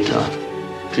one in Utah.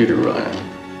 Peter Ryan.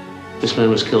 This man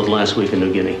was killed last week in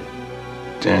New Guinea.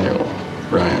 Daniel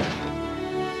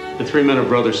Ryan. The 3 men are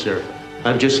brothers, sir.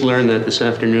 I've just learned that this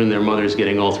afternoon their mother's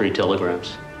getting all 3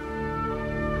 telegrams.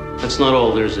 That's not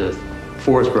all. There's a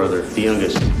 4th brother, the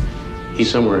youngest.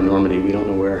 He's somewhere in Normandy. We don't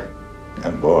know where.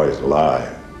 That boy's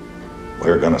alive.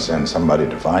 We're gonna send somebody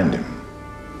to find him.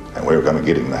 And we're gonna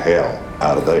get him the hell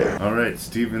out of there. All right,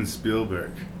 Steven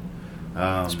Spielberg.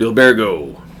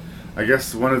 Spielbergo. I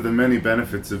guess one of the many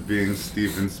benefits of being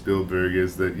Steven Spielberg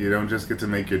is that you don't just get to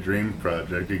make your dream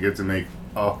project, you get to make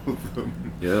all of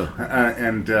them. Yeah.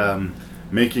 And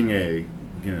making a,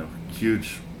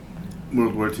 huge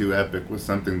World War II epic was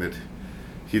something that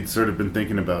he'd sort of been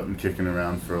thinking about and kicking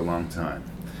around for a long time.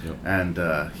 Yep.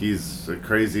 And he's a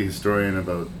crazy historian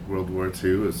about World War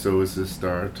II, so is his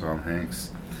star, Tom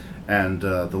Hanks. And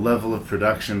the level of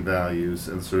production values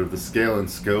and sort of the scale and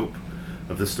scope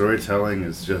of the storytelling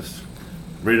is just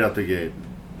right out the gate.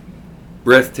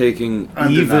 Breathtaking,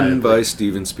 Undeniably. even by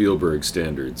Steven Spielberg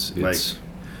standards. Like,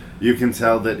 you can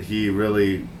tell that he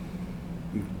really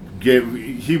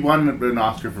he won an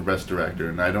Oscar for Best Director,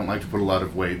 and I don't like to put a lot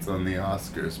of weights on the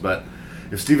Oscars, but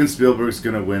if Steven Spielberg's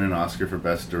going to win an Oscar for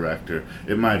Best Director,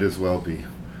 it might as well be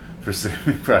for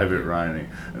Saving Private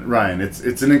Ryan.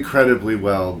 It's an incredibly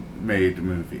well-made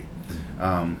movie.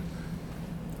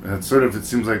 It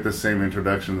seems like the same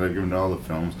introduction that I've given to all the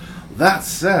films. That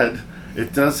said,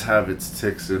 it does have its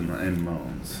ticks and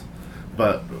moans.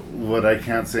 But what I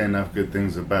can't say enough good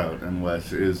things about, and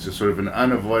what is just sort of an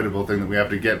unavoidable thing that we have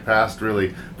to get past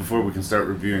really before we can start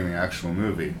reviewing the actual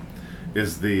movie,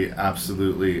 is the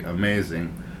absolutely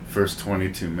amazing first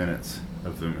 22 minutes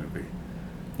of the movie.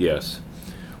 Yes.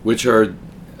 Which are...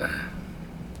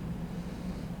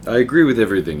 I agree with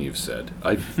everything you've said.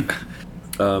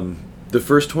 The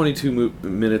first 22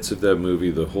 minutes of that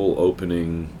movie, the whole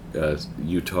opening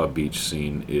Utah beach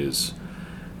scene is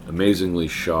amazingly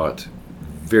shot,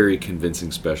 very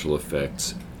convincing special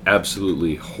effects,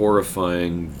 absolutely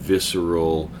horrifying,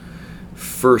 visceral,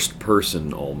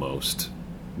 first-person almost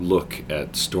look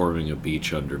at storming a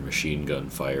beach under machine gun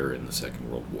fire in the Second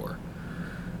World War.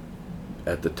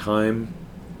 At the time,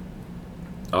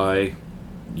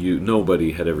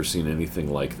 nobody had ever seen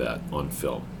anything like that on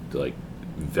film. Like,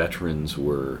 veterans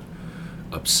were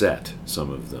upset, some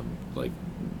of them, like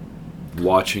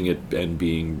watching it and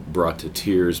being brought to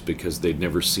tears because they'd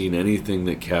never seen anything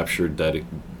that captured that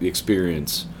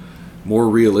experience more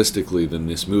realistically than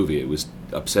this movie. It was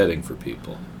upsetting for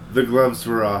people. The gloves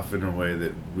were off in a way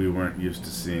that we weren't used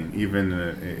to seeing, even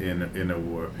in a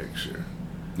war picture.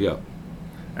 Yeah.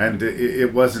 And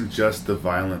it wasn't just the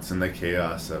violence and the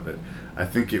chaos of it. I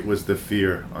think it was the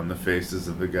fear on the faces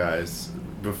of the guys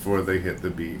before they hit the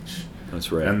beach.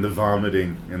 That's right. And the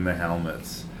vomiting in the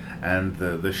helmets. And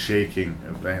the shaking.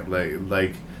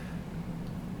 Like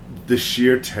the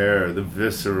sheer terror, the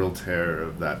visceral terror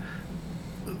of that.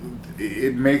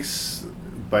 It makes,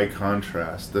 by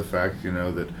contrast, the fact,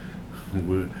 that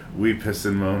we piss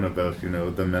and moan about,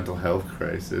 the mental health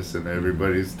crisis and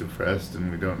everybody's depressed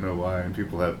and we don't know why and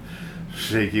people have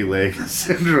shaky leg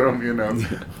syndrome,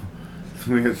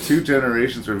 We have 2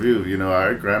 generations review,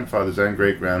 our grandfathers and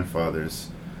great-grandfathers.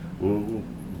 A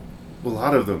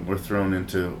lot of them were thrown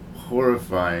into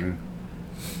horrifying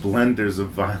blenders of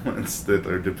violence that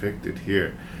are depicted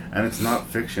here. And it's not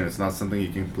fiction, it's not something you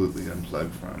can completely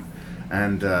unplug from.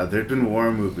 And there'd been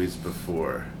war movies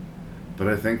before. But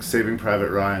I think Saving Private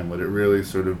Ryan, what it really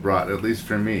sort of brought, at least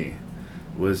for me,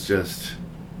 was just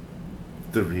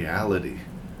the reality.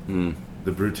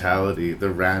 The brutality, the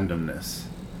randomness.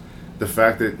 The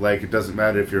fact that, it doesn't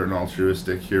matter if you're an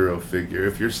altruistic hero figure.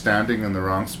 If you're standing in the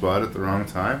wrong spot at the wrong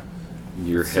time,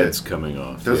 your head's coming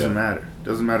off. Doesn't matter.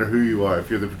 Doesn't matter who you are if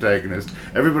you're the protagonist.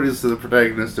 Everybody's the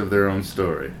protagonist of their own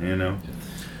story,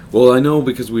 Well, I know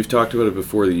because we've talked about it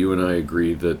before that you and I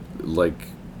agree that, like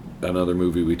another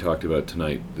movie we talked about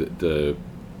tonight, that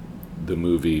the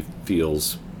movie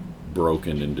feels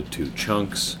broken into 2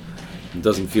 chunks. It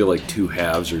doesn't feel like 2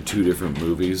 halves or 2 different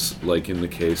movies, like in the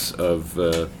case of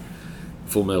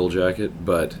Full Metal Jacket,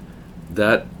 but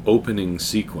that opening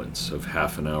sequence of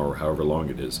half an hour, however long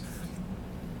it is,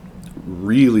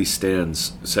 really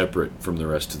stands separate from the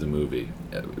rest of the movie,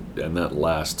 and that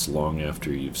lasts long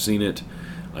after you've seen it.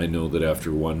 I know that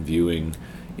after one viewing,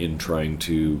 in trying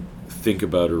to think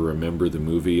about or remember the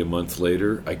movie a month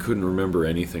later, I couldn't remember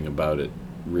anything about it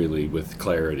really with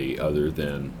clarity other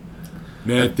than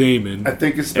Matt Damon. I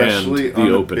think especially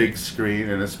on the big screen,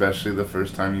 and especially the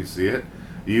first time you see it,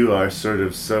 you are sort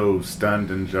of so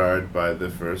stunned and jarred by the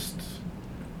first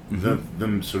the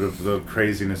sort of the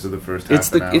craziness of the first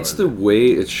half an hour. It's the way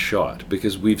it's shot,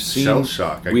 because we've seen shell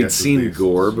shock. We'd seen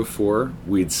gore before.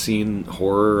 We'd seen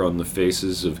horror on the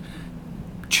faces of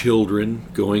children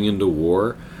going into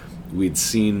war. We'd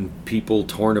seen people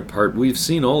torn apart. We've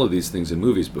seen all of these things in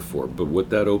movies before, but what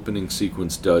that opening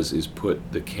sequence does is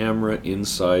put the camera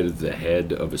inside of the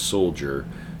head of a soldier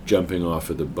jumping off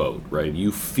of the boat, right?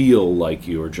 You feel like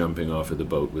you are jumping off of the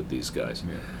boat with these guys.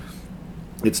 Yeah.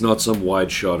 It's not some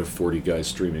wide shot of 40 guys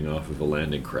streaming off of a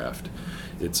landing craft.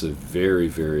 It's a very,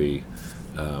 very,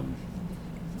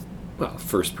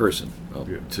 first person,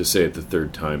 to say it the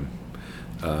third time,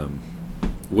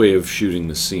 way of shooting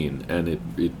the scene, and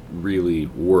it really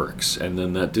works. And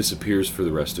then that disappears for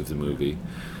the rest of the movie.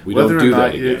 We Whether don't do or that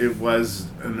not again. it was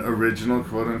an original,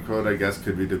 quote unquote, I guess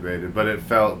could be debated, but it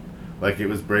felt like it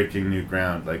was breaking new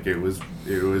ground. Like it was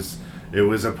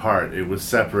apart. It was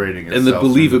separating itself. And the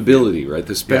believability, right?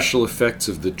 The special effects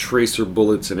of the tracer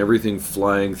bullets and everything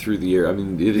flying through the air. I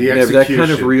mean, that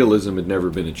kind of realism had never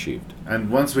been achieved. And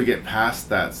once we get past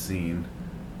that scene,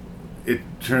 it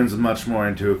turns much more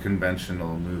into a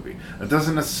conventional movie. It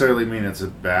doesn't necessarily mean it's a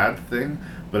bad thing,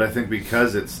 but I think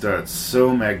because it starts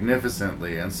so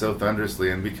magnificently and so thunderously,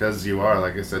 and because you are,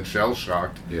 like I said,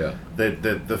 shell-shocked, that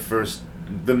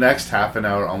the next half an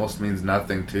hour almost means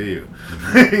nothing to you.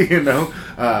 You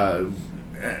know?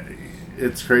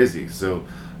 It's crazy. So,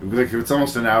 like, it's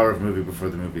almost an hour of movie before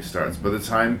the movie starts. By the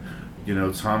time, you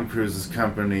know, Tom Cruise's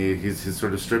company, he's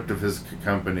sort of stripped of his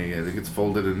company, and it gets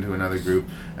folded into another group,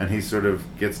 and he sort of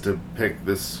gets to pick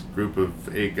this group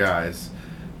of 8 guys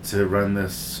to run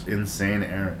this insane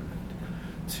errand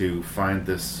to find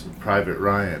this Private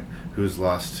Ryan, who's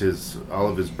lost all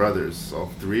of his brothers, all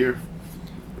 3 of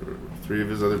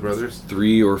his other brothers?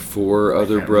 3 or 4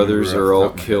 other brothers are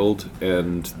all killed,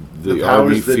 and the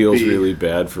army feels really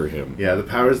bad for him. Yeah, the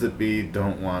powers that be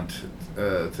don't want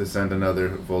to send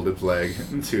another folded flag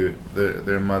to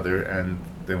their mother, and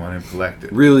they want him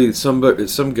collected. Really, some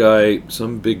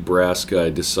big brass guy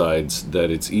decides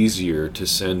that it's easier to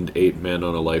send 8 men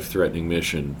on a life-threatening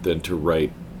mission than to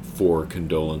write 4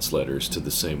 condolence letters to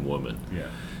the same woman.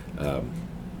 Yeah.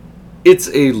 It's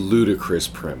a ludicrous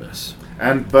premise.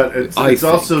 But it's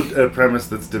also a premise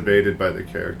that's debated by the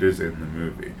characters in the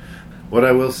movie. What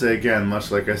I will say again, much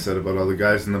like I said about all the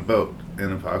guys in the boat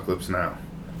in Apocalypse Now.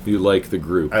 You like the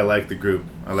group. I like the group.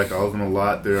 I like all of them a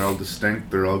lot. They're all distinct.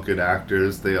 They're all good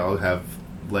actors. They all have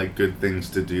like good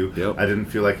things to do. Yep. I didn't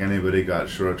feel like anybody got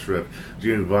short shrift.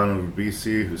 Giovanni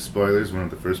Ribisi, who's, spoilers, one of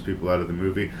the first people out of the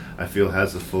movie, I feel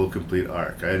has a full, complete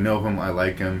arc. I know him. I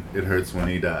like him. It hurts when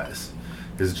he dies.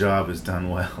 His job is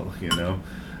done well, you know.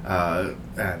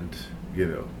 And, you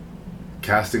know,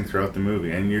 casting throughout the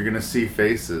movie. And you're going to see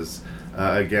faces,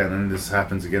 again, and this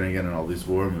happens again and again in all these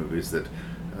war movies, that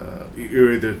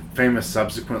you're either famous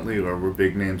subsequently or were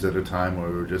big names at a time, or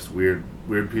were just weird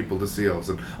people to see all of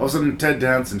a sudden. Ted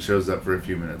Danson shows up for a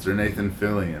few minutes, or Nathan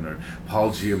Fillion, or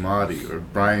Paul Giamatti, or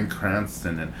Bryan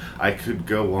Cranston, and I could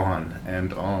go on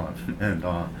and on and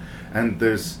on. And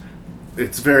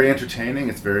it's very entertaining,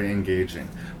 it's very engaging,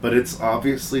 but it's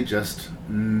obviously just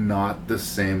not the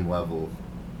same level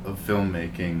of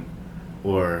filmmaking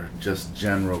or just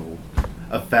general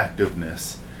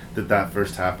effectiveness that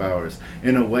first half hour is.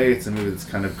 In a way, it's a movie that's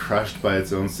kind of crushed by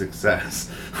its own success.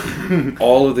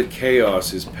 All of the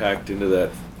chaos is packed into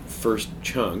that first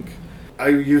chunk.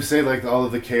 You say, like, all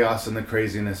of the chaos and the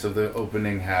craziness of the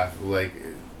opening half, like,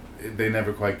 they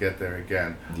never quite get there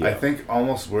again. Yeah. I think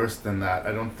almost worse than that,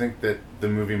 I don't think that the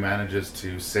movie manages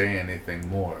to say anything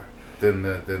more than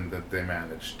that they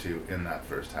managed to in that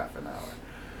first half an hour.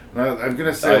 Now, I'm going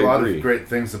to say a lot of great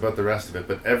things about the rest of it,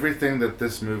 but everything that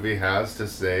this movie has to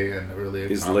say and really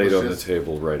is laid on the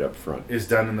table right up front. Is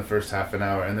done in the first half an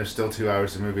hour, and there's still 2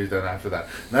 hours of movies done after that.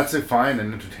 And that's a fine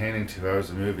and entertaining 2 hours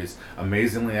of movies,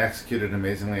 amazingly executed,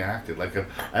 amazingly acted. Like,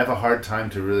 I have a hard time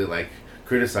to really, like,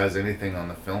 criticize anything on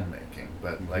the filmmaking,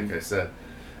 but like I said,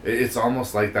 it's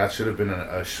almost like that should have been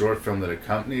a short film that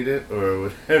accompanied it or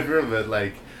whatever, but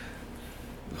like...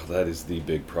 Well, that is the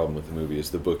big problem with the movie,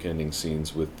 is the bookending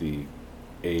scenes with the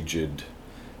aged...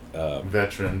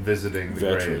 veteran visiting the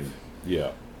grave.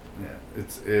 Yeah.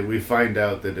 Yeah, we find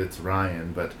out that it's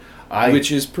Ryan, but which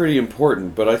is pretty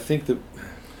important, but I think that...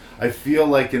 I feel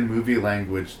like in movie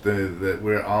language that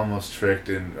we're almost tricked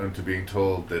into being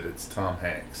told that it's Tom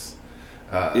Hanks.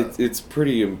 It's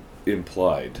pretty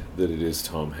implied that it is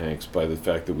Tom Hanks by the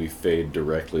fact that we fade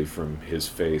directly from his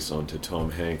face onto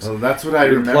Tom Hanks. Well, that's what I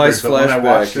remember, but when I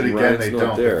watched it again, they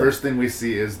don't. The first thing we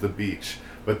see is the beach,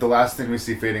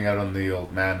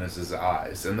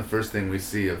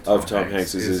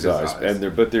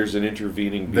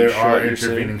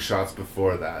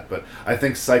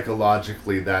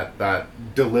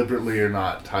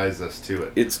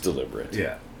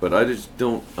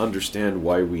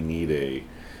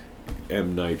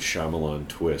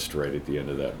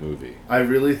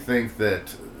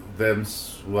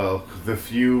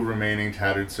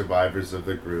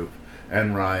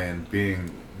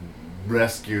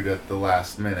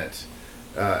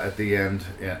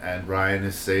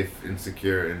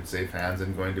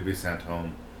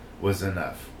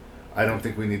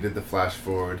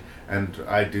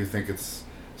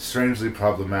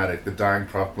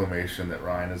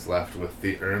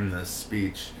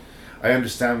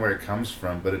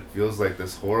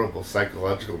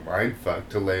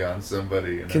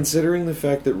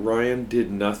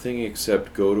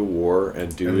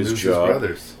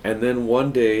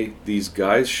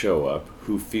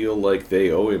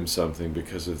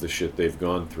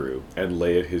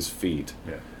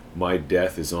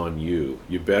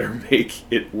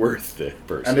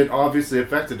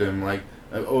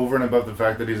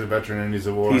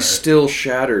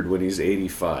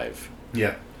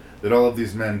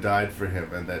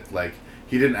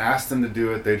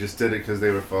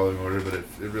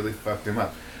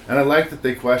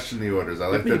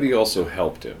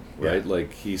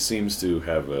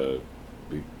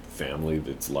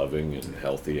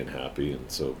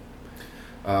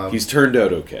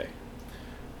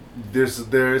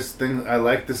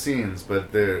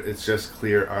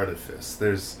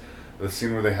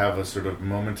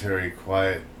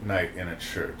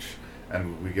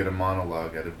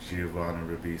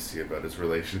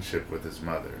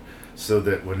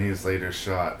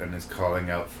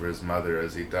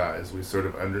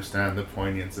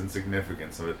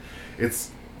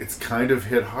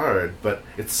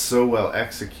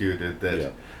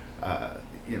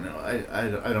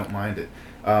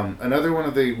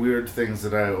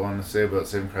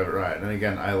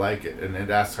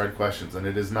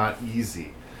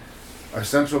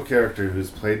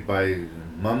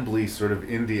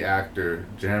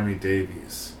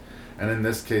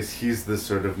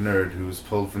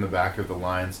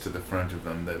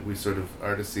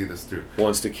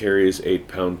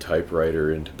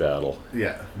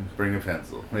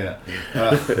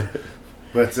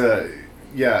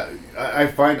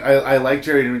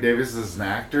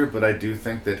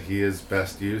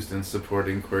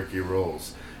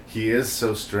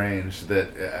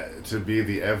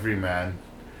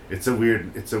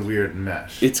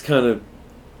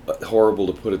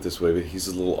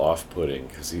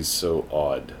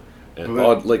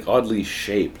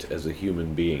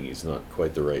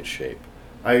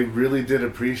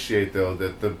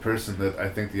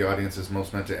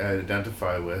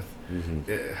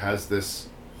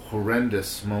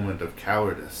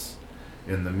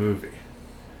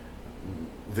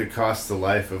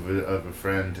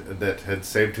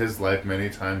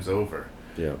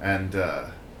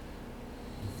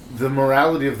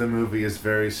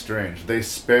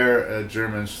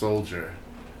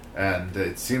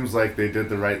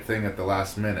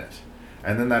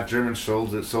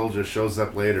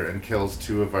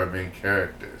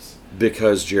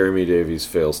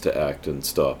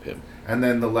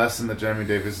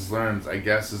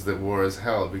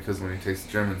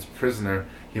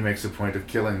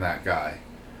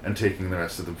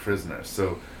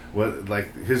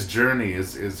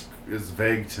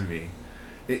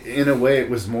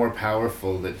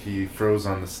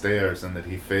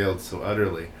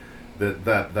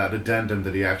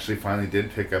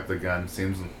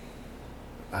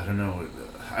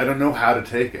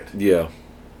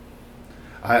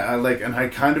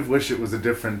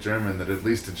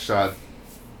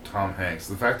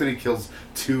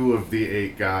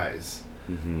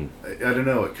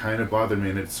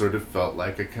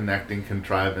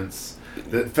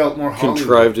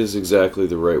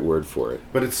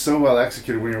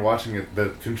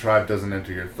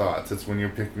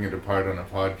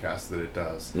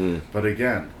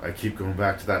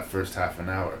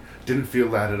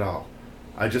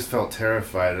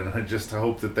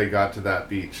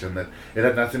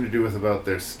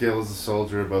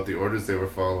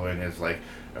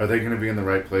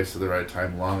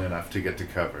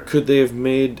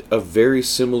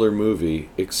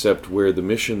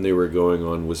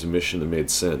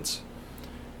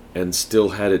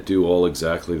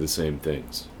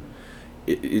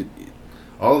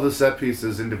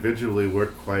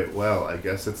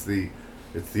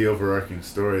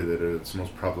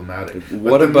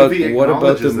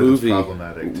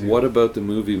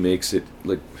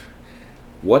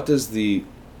 what does the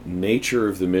nature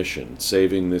of the mission,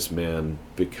 saving this man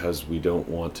because we don't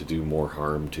want to do more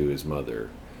harm to his mother,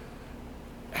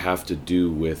 have to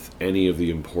do with any of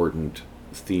the important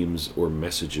themes or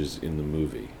messages in the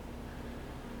movie?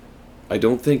 I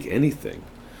don't think anything.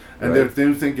 And right? I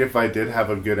do think if I did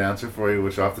have a good answer for you,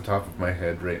 which off the top of my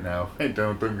head right now, I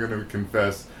don't, I'm going to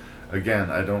confess, again,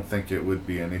 I don't think it would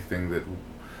be anything that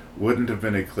wouldn't have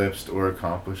been eclipsed or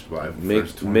accomplished by the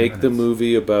first 20 Make the minutes.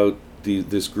 movie about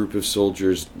this group of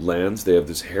soldiers lands, they have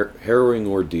this harrowing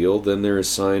ordeal, then they're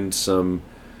assigned some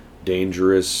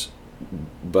dangerous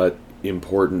but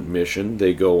important mission,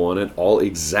 they go on it,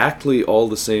 exactly all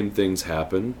the same things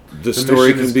happen. The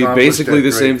story can be basically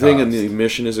the same thing, and the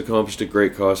mission is accomplished at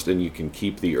great cost, and you can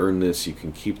keep the earnest, you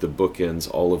can keep the bookends,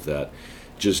 all of that.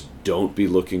 Just don't be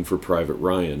looking for Private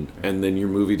Ryan, and then your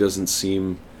movie doesn't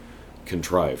seem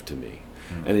contrived to me.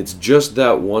 And it's just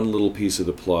that one little piece of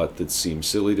the plot that seems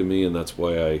silly to me, and that's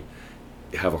why I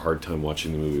have a hard time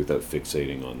watching the movie without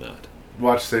fixating on that.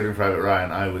 Watch Saving Private Ryan,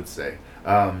 I would say.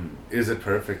 Is it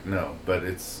perfect? No, but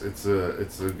it's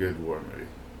a good war movie.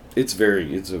 It's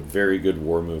a very good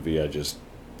war movie. I just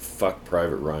fuck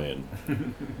Private Ryan.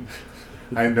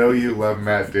 I know you love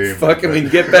Matt Damon. Fuck him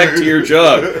and get back to your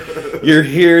job. You're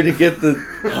here to get the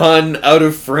Hun out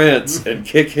of France and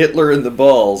kick Hitler in the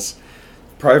balls.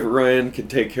 Private Ryan can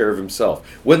take care of himself.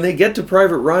 When they get to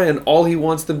Private Ryan, all he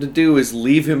wants them to do is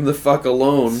leave him the fuck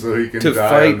alone so he can to die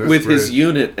fight on this with his bridge.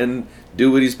 unit and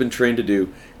do what he's been trained to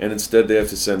do. And instead they have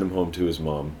to send him home to his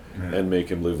mom Yeah. and make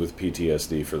him live with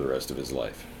PTSD for the rest of his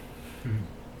life.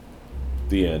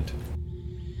 The end.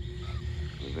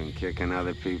 We've been kicking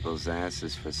other people's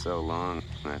asses for so long,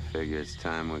 I figure it's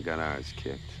time we got ours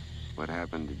kicked. What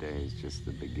happened today is just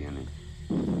the beginning.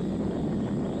 We're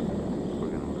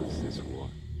gonna lose this war.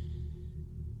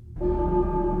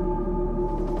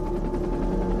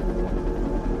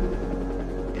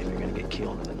 If you're gonna get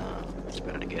killed in the now, it's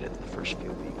better to get it in the first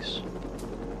few weeks.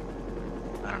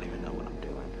 I don't even know what I'm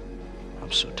doing.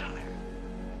 I'm so tired.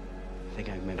 I think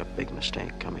I've made a big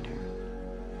mistake coming here.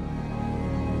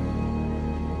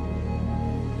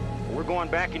 We're going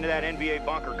back into that NBA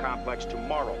bunker complex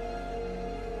tomorrow.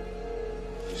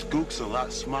 Skook's a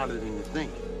lot smarter than you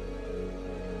think.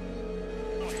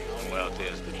 Well, out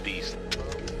there's the beast.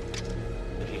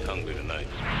 He's hungry tonight.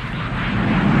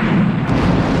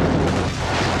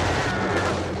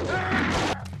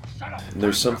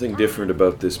 There's something different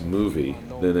about this movie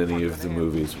than any of the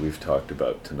movies we've talked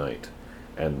about tonight.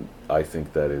 And I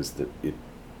think that is that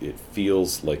it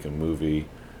feels like a movie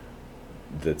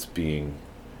that's being...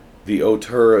 The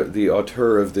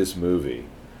auteur of this movie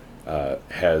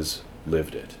has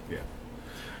lived it. Yeah.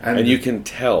 And you can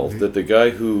tell that the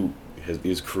guy who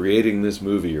is creating this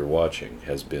movie you're watching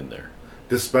has been there.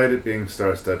 Despite it being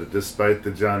star-studded, despite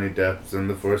the Johnny Depps and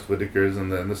the Forrest Whitakers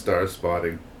and the star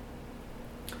spotting,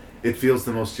 it feels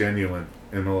the most genuine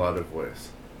in a lot of ways.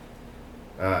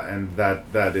 And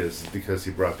that is because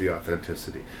he brought the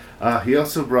authenticity. He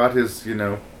also brought his,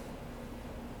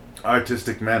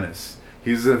 artistic menace.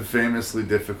 He's a famously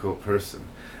difficult person.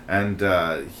 And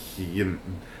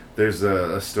there's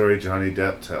a story Johnny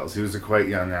Depp tells. He was a quite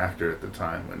young actor at the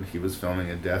time when he was filming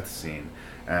a death scene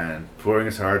and pouring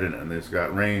his heart in it. And there's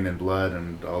got rain and blood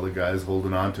and all the guys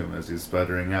holding on to him as he's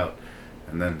sputtering out.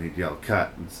 And then he'd yell,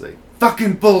 cut, and say,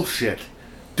 fucking bullshit!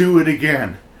 Do it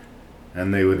again!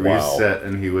 And they would reset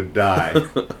and he would die.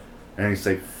 And he'd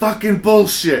say, fucking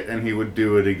bullshit! And he would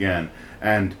do it again.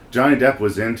 And Johnny Depp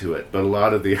was into it, but a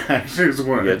lot of the actors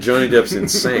weren't. Yeah, Johnny Depp's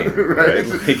insane, right?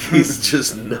 Like, he's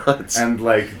just nuts. And,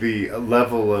 the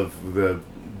level of the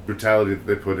brutality that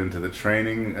they put into the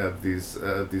training of these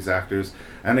actors.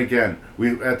 And again,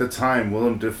 at the time,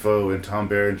 Willem Dafoe and Tom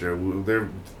Berenger,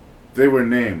 they were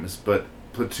names, but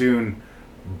Platoon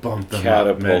bumped them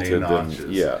up many notches.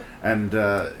 Yeah. And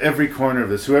every corner of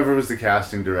this, whoever was the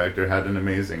casting director had an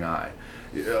amazing eye.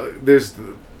 There's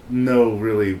no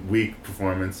really weak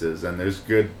performances, and there's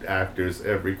good actors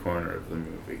every corner of the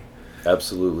movie.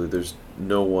 Absolutely. There's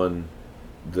no one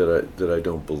that I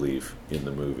don't believe in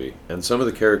the movie. And some of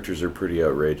the characters are pretty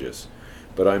outrageous.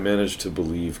 But I managed to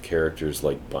believe characters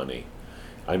like Bunny.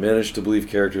 I managed to believe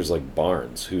characters like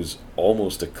Barnes, who's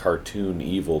almost a cartoon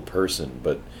evil person,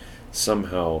 but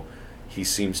somehow he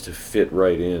seems to fit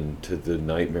right into the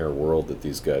nightmare world that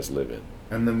these guys live in.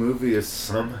 And the movie is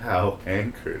somehow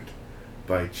anchored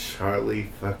by Charlie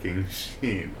fucking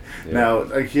Sheen. Yeah. Now,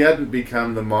 he hadn't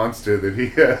become the monster that he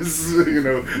has,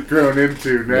 grown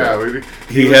into now. Yeah.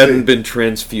 He hadn't been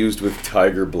transfused with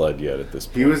tiger blood yet at this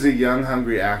point. He was a young,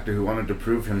 hungry actor who wanted to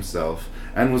prove himself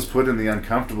and was put in the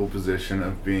uncomfortable position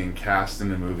of being cast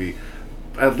in a movie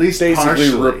at least basically partially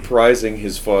reprising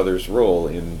his father's role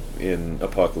in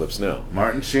Apocalypse Now.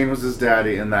 Martin Sheen was his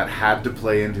daddy, and that had to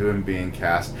play into him being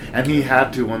cast, and he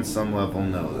had to, on some level,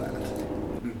 know that.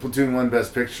 Platoon won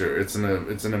Best Picture. It's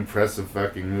an impressive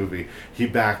fucking movie. He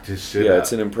backed his shit up. Yeah,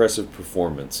 it's an impressive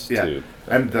performance, too.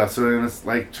 And that's what it's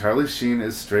like. Charlie Sheen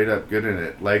is straight up good in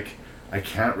it. Like, I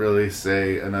can't really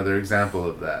say another example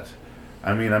of that.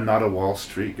 I mean, I'm not a Wall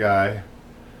Street guy.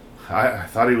 I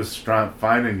thought he was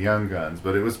fine in Young Guns,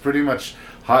 but it was pretty much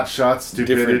Hot Shots,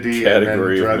 Stupidity, and then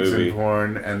Drugs and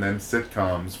Porn, and then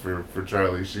sitcoms for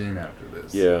Charlie Sheen after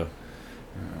this. Yeah.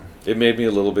 It made me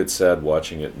a little bit sad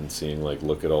watching it and seeing, like,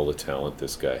 look at all the talent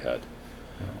this guy had.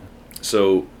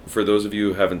 So, for those of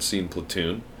you who haven't seen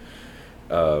Platoon,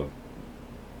 none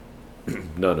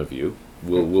of you,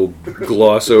 we'll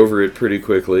gloss over it pretty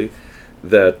quickly,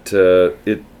 that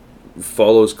it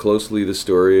follows closely the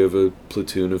story of a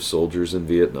platoon of soldiers in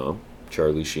Vietnam,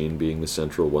 Charlie Sheen being the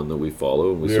central one that we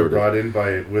follow. And we were brought in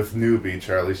with newbie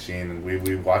Charlie Sheen, and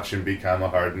we watch him become a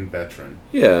hardened veteran.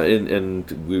 Yeah, and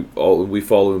we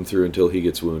follow him through until he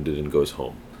gets wounded and goes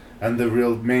home. And the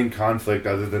real main conflict,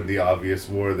 other than the obvious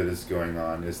war that is going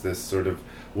on, is this sort of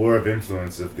war of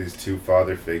influence of these two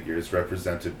father figures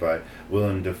represented by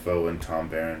Willem Dafoe and Tom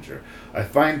Berenger. I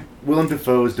find Willem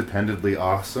Dafoe is dependably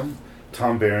awesome.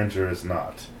 Tom Berenger is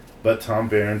not. But Tom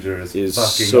Berenger is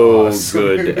fucking so awesome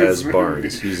good as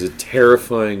Barnes. He's a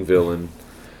terrifying villain.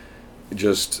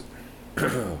 Just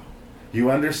you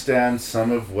understand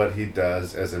some of what he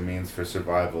does as a means for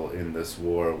survival in this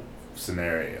war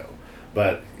scenario,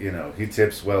 but he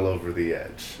tips well over the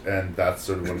edge, and that's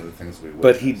sort of one of the things we witness.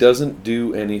 But he doesn't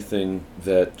do anything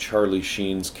that Charlie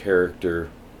Sheen's character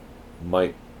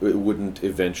wouldn't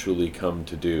eventually come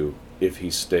to do if he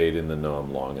stayed in the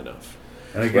Nom long enough.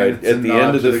 And again, it's at the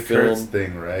end of the film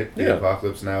thing, right? The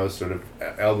Apocalypse Now is sort of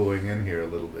elbowing in here a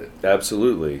little bit.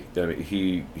 Absolutely. I mean,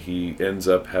 he ends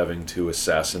up having to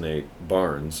assassinate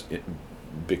Barnes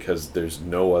because there's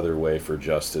no other way for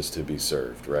justice to be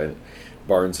served, right?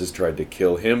 Barnes has tried to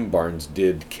kill him. Barnes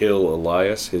did kill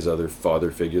Elias, his other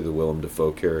father figure, the Willem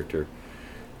Dafoe character.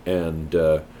 And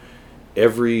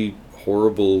every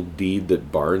horrible deed that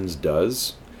Barnes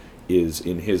does is,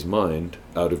 in his mind,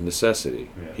 out of necessity.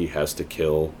 Yeah. He has to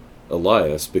kill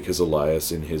Elias because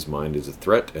Elias, in his mind, is a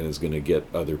threat and is going to get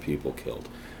other people killed.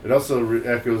 It also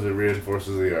echoes and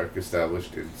reinforces the arc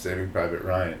established in Saving Private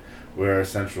Ryan, where our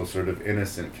central sort of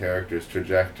innocent character's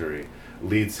trajectory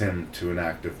leads him to an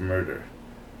act of murder.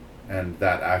 And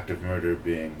that act of murder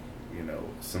being,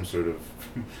 some sort of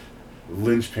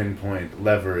linchpin point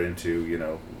lever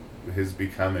into, his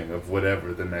becoming of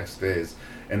whatever the next phase.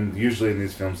 And usually in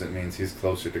these films it means he's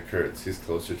closer to Kurtz, he's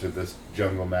closer to this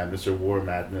jungle madness or war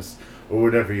madness or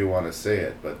whatever you want to say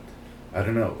it, but I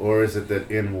don't know. Or is it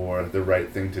that in war the right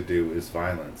thing to do is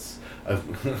violence?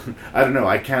 I don't know,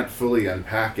 I can't fully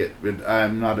unpack it, but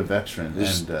I'm not a veteran.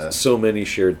 There's so many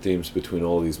shared themes between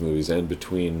all these movies and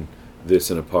between this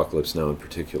and Apocalypse Now in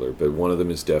particular, but one of them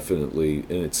is definitely,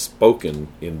 and it's spoken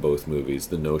in both movies,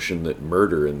 the notion that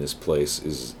murder in this place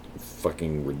is a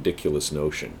fucking ridiculous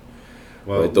notion.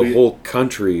 Well, right? The whole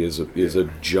country is a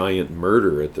giant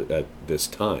murder at this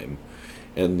time,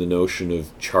 and the notion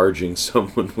of charging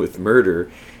someone with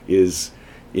murder is,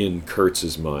 in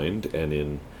Kurtz's mind and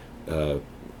in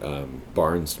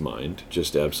Barnes' mind,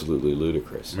 just absolutely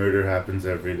ludicrous. Murder happens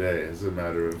every day. It's a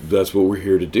matter of... That's what we're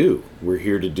here to do. We're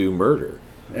here to do murder.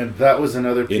 And that was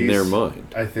another piece, in their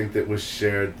mind, I think, that was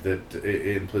shared that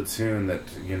in Platoon, that,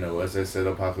 as I said,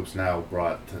 Apocalypse Now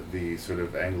brought the sort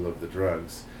of angle of the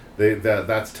drugs.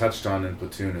 That's touched on in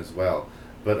Platoon as well.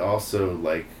 But also,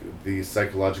 like, the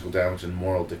psychological damage and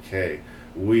moral decay.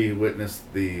 We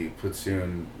witnessed the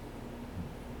Platoon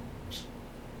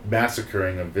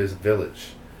massacring of this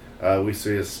village. We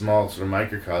see a small sort of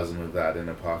microcosm of that in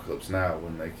Apocalypse Now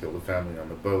when they kill the family on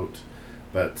the boat.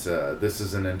 But this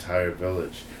is an entire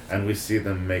village, and we see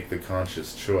them make the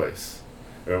conscious choice,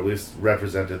 or at least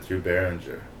represented through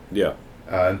Berenger. Yeah.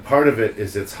 And part of it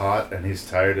is it's hot, and he's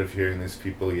tired of hearing these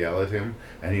people yell at him,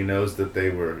 and he knows that they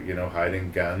were,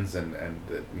 hiding guns, and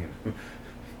that,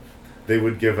 they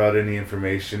would give out any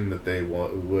information that they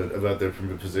would about their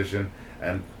position,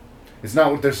 and it's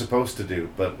not what they're supposed to do,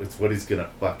 but it's what he's gonna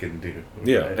fucking do.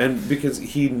 Yeah, right? and because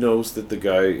he knows that the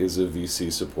guy is a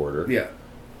VC supporter. Yeah.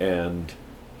 And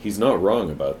he's not wrong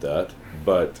about that,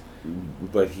 but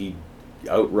he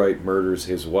outright murders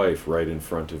his wife right in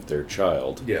front of their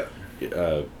child. Yeah.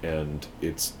 And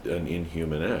it's an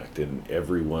inhuman act, and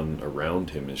everyone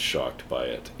around him is shocked by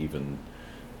it, even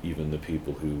the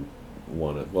people who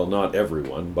want to... Well, not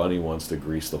everyone. Bunny wants to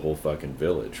grease the whole fucking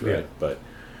village, right? Yeah. But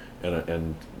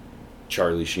and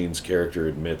Charlie Sheen's character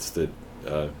admits that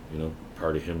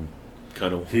part of him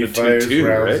kind of he wanted fires to too,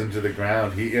 rounds right? into the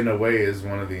ground. He, in a way, is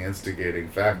one of the instigating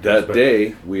factors. That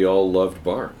day, we all loved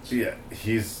Barnes. Yeah,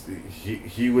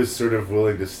 he was sort of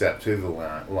willing to step to the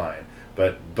line,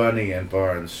 but Bunny and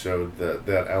Barnes showed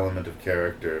that element of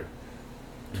character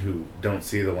who don't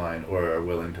see the line or are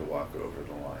willing to walk over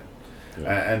the line.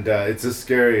 Yeah. And it's as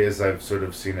scary as I've sort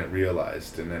of seen it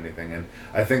realized in anything. And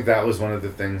I think that was one of the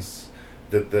things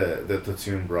that the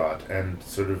Platoon brought, and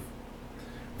sort of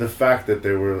the fact that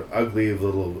there were ugly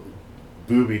little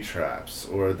booby traps,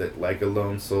 or that like a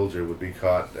lone soldier would be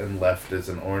caught and left as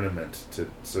an ornament to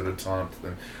sort of taunt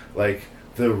them, like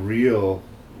the real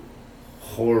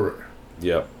horror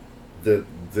that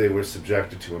they were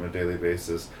subjected to on a daily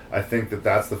basis. I think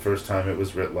that's the first time it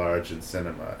was writ large in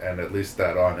cinema, and at least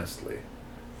that honestly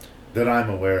that I'm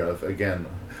aware of. Again,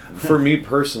 for me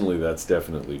personally, that's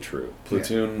definitely true.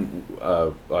 Platoon,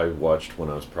 I watched when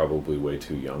I was probably way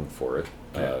too young for it.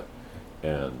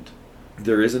 And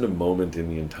there isn't a moment in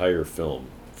the entire film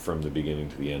from the beginning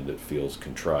to the end that feels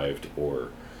contrived or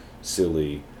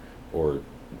silly or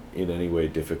in any way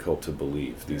difficult to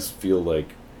believe. These feel like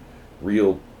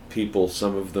real people.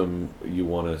 Some of them you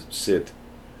want to sit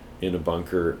in a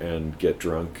bunker and get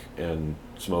drunk and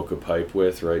smoke a pipe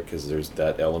with, right? Because there's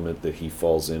that element that he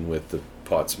falls in with, the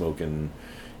pot-smoking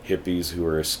hippies who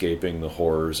are escaping the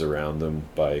horrors around them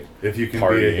by if you can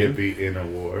partying. Be a hippie in a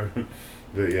war.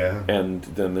 But yeah. And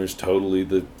then there's totally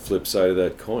the flip side of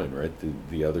that coin, right?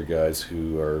 The other guys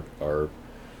who are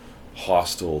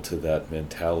hostile to that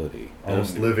mentality.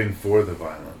 Almost living for the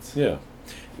violence. Yeah.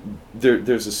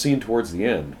 There's a scene towards the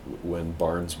end when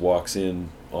Barnes walks in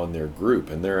on their group,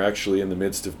 and they're actually in the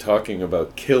midst of talking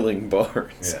about killing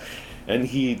Barnes. Yeah. And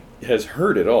he has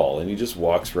heard it all, and he just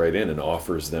walks right in and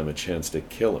offers them a chance to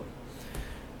kill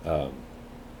him.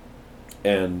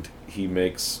 And he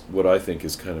makes what I think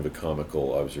is kind of a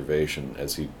comical observation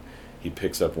as he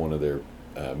picks up one of their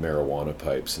marijuana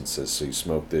pipes and says, "So you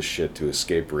smoke this shit to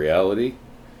escape reality?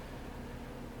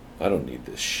 I don't need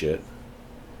this shit.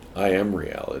 I am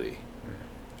reality."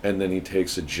 And then he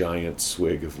takes a giant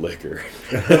swig of liquor.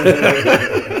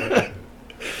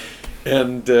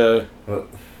 And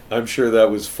I'm sure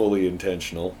that was fully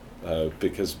intentional,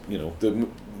 because,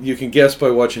 you can guess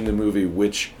by watching the movie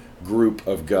which group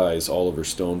of guys Oliver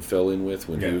Stone fell in with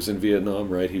when he was in Vietnam,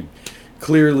 right? He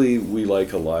clearly, we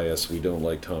like Elias, we don't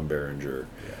like Tom Berenger,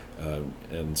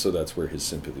 and so that's where his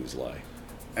sympathies lie.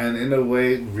 And in a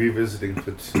way, revisiting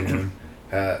Platoon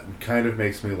kind of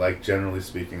makes me like, generally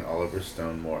speaking, Oliver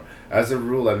Stone more. As a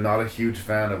rule, I'm not a huge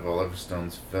fan of Oliver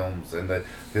Stone's films, and that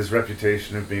his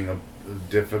reputation of being a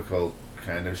difficult,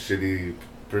 kind of shitty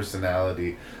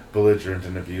personality, belligerent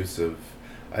and abusive,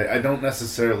 I don't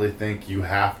necessarily think you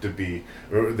have to be,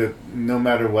 or that no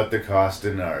matter what the cost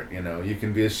in art, you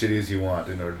can be as shitty as you want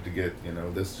in order to get,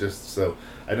 this just, so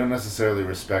I don't necessarily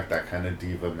respect that kind of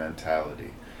diva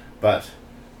mentality. But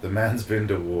the man's been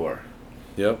to war.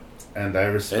 Yep. And I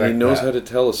respect that. And he knows how to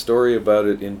tell a story about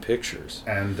it in pictures.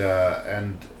 And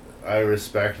I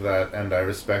respect that, and I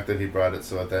respect that he brought it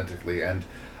so authentically. And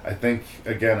I think,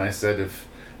 again, I said if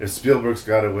Spielberg's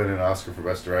got to win an Oscar for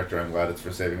Best Director, I'm glad it's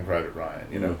for Saving Private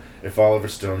Ryan. If Oliver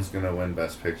Stone's going to win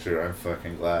Best Picture, I'm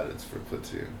fucking glad it's for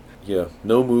Platoon. Yeah,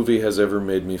 no movie has ever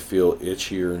made me feel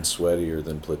itchier and sweatier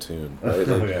than Platoon. Right?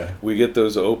 Like, we get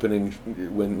those opening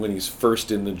when he's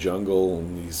first in the jungle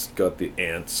and he's got the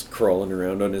ants crawling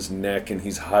around on his neck and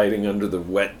he's hiding under the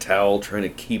wet towel trying to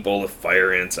keep all the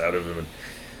fire ants out of him. And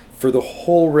for the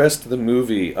whole rest of the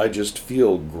movie, I just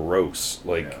feel gross.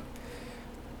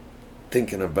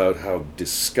 Thinking about how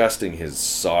disgusting his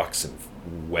socks and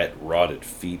wet, rotted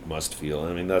feet must feel.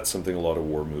 I mean, that's something a lot of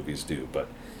war movies do, but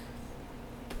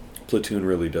Platoon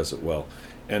really does it well.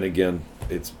 And again,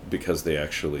 it's because they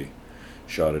actually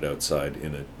shot it outside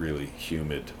in a really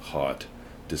humid, hot,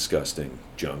 disgusting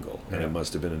jungle. And it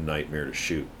must have been a nightmare to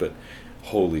shoot, but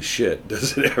holy shit,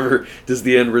 does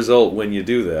the end result when you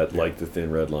do that, like The Thin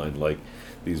Red Line, like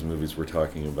these movies we're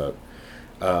talking about.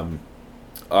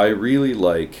 I really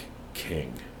like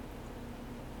King.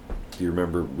 Do you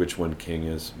remember which one King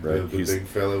is? Right, the big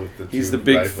fella with the he's two the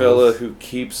big rifles. fella who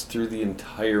keeps through the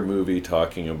entire movie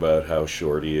talking about how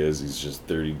short he is. He's just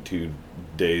 32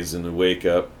 days in the wake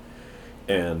up,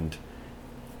 and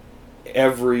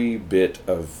every bit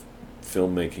of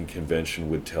filmmaking convention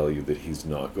would tell you that he's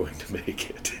not going to make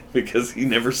it because he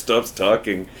never stops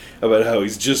talking about how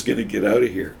he's just going to get out of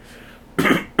here.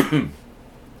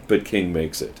 But King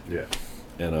makes it. Yeah.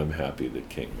 And I'm happy that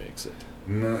King makes it.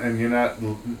 No, and you're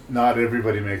not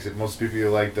everybody makes it. Most people you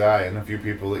like die, and a few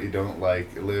people that you don't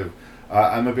like live.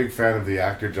 I'm a big fan of the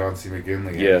actor John C.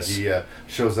 McGinley. Yes. And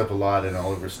he shows up a lot in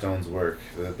Oliver Stone's work.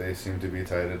 That they seem to be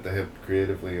tight at the hip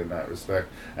creatively in that respect.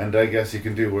 And I guess you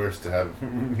can do worse to have,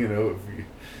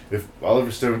 if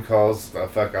Oliver Stone calls,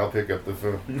 fuck, I'll pick up the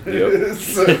phone. Yep.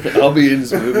 So, I'll be in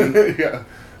his movie. Yeah.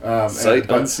 Sight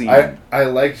unseen. I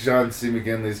like John C.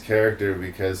 McGinley's character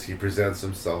because he presents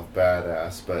himself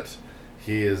badass, but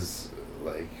he is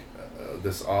like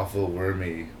this awful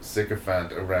wormy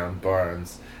sycophant around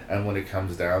Barnes, and when it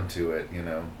comes down to it,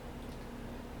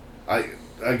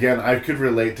 I could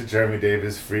relate to Jeremy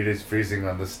Davis freezing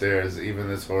on the stairs, even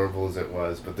as horrible as it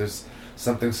was, but there's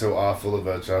something so awful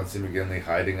about John C. McGinley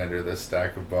hiding under this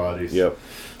stack of bodies. Yep.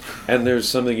 And there's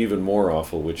something even more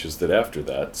awful, which is that after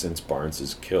that, since Barnes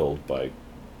is killed by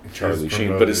Charlie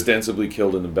Sheen, but ostensibly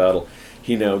killed in the battle,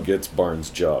 he now gets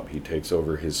Barnes' job. He takes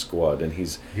over his squad, and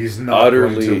he's not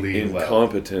utterly going to lead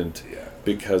incompetent well.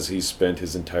 because he's spent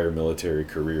his entire military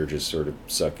career just sort of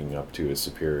sucking up to his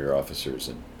superior officers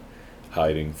and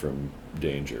hiding from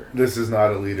danger. This is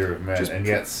not a leader of men, and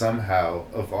yet somehow,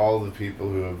 of all the people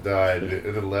who have died,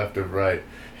 to the left or right,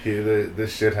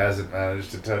 this shit hasn't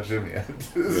managed to touch him yet.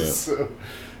 Yeah. So,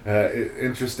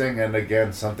 interesting, and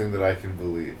again, something that I can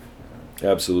believe.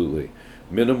 Absolutely.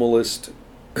 Minimalist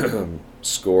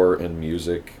score and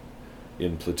music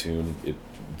in Platoon.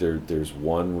 There's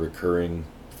one recurring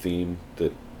theme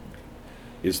that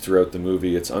is throughout the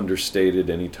movie. It's understated.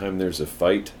 Anytime there's a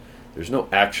fight, there's no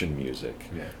action music.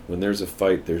 Yeah. When there's a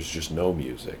fight, there's just no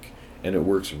music. And it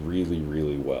works really,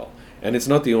 really well. And it's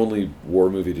not the only war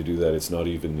movie to do that. It's not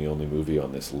even the only movie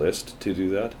on this list to do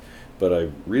that. But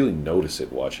I really notice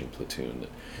it watching Platoon.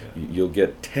 Yeah. You'll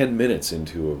get 10 minutes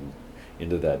into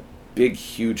that big,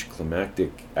 huge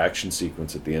climactic action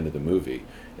sequence at the end of the movie,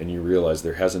 and you realize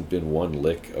there hasn't been one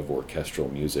lick of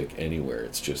orchestral music anywhere.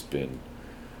 It's just been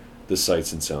the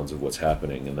sights and sounds of what's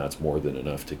happening, and that's more than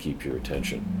enough to keep your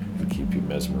attention, to keep you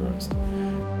mesmerized.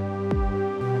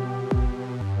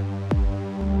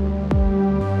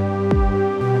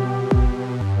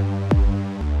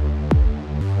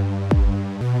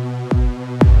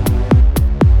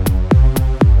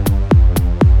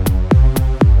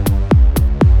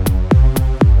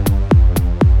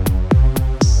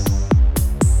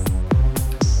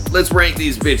 Let's rank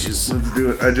these bitches. Let's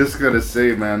do it. I just gotta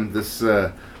say, man, this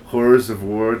Horrors of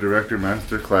War Director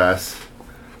Masterclass,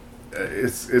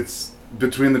 it's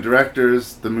between the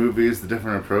directors, the movies, the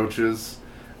different approaches,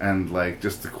 and like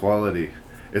just the quality.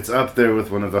 It's up there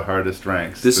with one of the hardest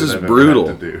ranks. This is I've brutal.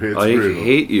 Ever had to do. It's I brutal.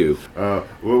 hate you.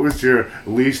 What was your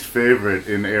least favorite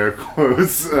in air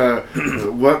quotes?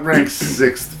 What ranks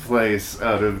 6th place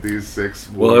out of these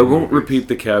 6 Well, I won't movies? repeat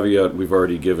the caveat we've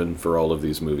already given for all of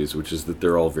these movies, which is that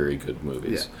they're all very good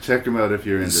movies. Yeah, check them out if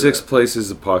you're into 6th that. place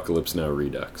is Apocalypse Now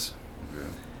Redux.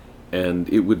 Yeah. And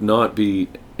it would not be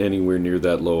anywhere near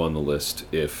that low on the list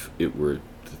if it were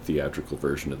the theatrical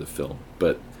version of the film.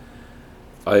 But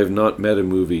I have not met a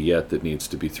movie yet that needs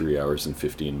to be 3 hours and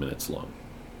 15 minutes long.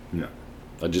 No.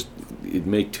 It'd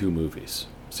make 2 movies.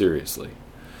 Seriously.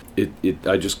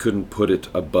 I just couldn't put it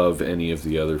above any of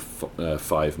the other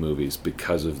 5 movies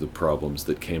because of the problems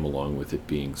that came along with it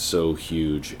being so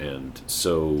huge and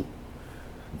so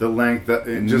the length that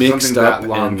just mixed something up that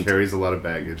long and carries a lot of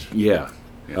baggage. Yeah.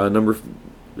 Number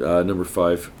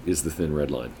 5 is The Thin Red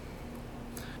Line.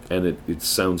 And it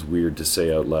sounds weird to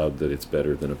say out loud that it's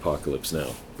better than Apocalypse Now.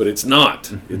 But it's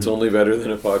not. It's only better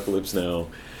than Apocalypse Now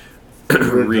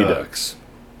Redux.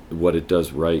 What it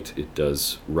does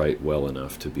right well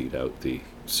enough to beat out the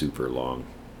super long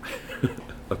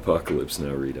Apocalypse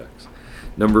Now Redux.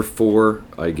 Number 4,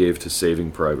 I gave to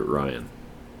Saving Private Ryan,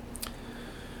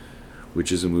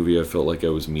 which is a movie I felt like I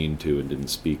was mean to and didn't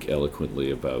speak eloquently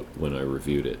about when I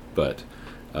reviewed it. But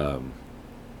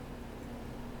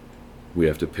we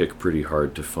have to pick pretty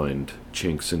hard to find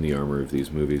chinks in the armor of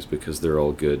these movies because they're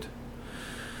all good.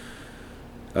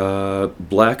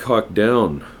 Black Hawk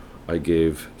Down, I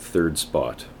gave 3rd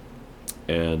spot.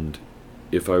 And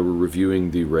if I were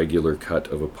reviewing the regular cut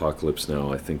of Apocalypse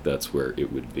Now, I think that's where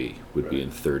it would be. Would be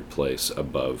in 3rd place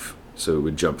above. So it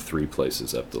would jump 3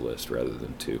 places up the list rather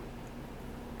than 2.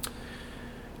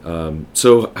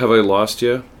 So have I lost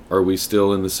you? Are we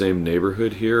still in the same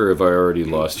neighborhood here, or have I already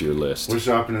lost your list? We're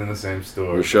shopping in the same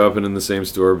store. We're shopping in the same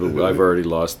store, but I've already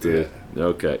lost the... Yeah.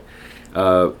 Okay.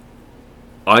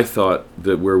 I thought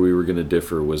that where we were going to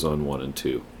differ was on 1 and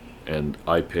 2, and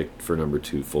I picked for number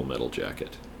 2 Full Metal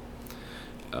Jacket,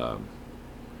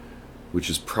 which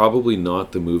is probably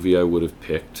not the movie I would have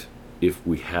picked if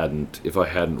I hadn't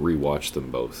rewatched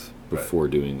them both before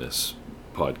doing this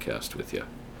podcast with you.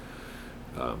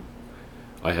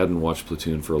 I hadn't watched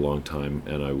Platoon for a long time,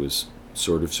 and I was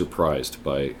sort of surprised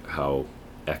by how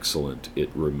excellent it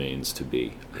remains to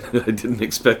be. I didn't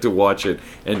expect to watch it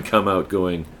and come out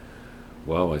going,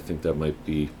 wow, I think that might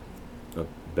be a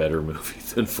better movie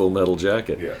than Full Metal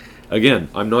Jacket. Yeah. Again,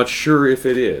 I'm not sure if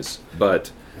it is,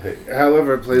 but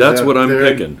however it plays that's out, what I'm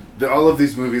picking. All of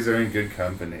these movies are in good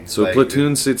company. So Like,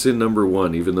 Platoon sits in number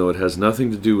 1, even though it has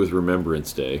nothing to do with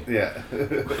Remembrance Day. Yeah.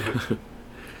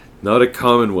 Not a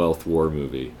Commonwealth war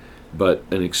movie, but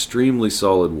an extremely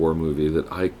solid war movie that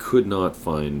I could not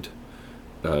find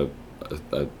a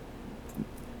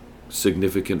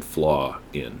significant flaw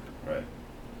in. Right.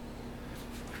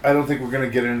 I don't think we're going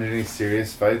to get into any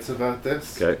serious fights about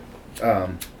this. Okay.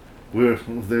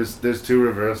 There's two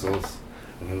reversals.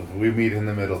 We meet in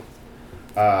the middle.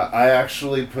 I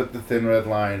actually put The Thin Red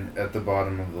Line at the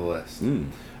bottom of the list.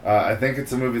 I think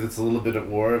it's a movie that's a little bit at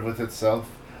war with itself.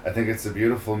 I think it's a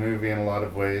beautiful movie in a lot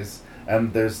of ways.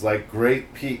 And there's like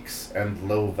great peaks and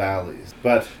low valleys.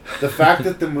 But the fact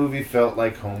that the movie felt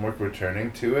like homework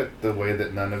returning to it, the way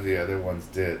that none of the other ones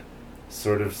did,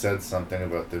 sort of said something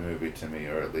about the movie to me,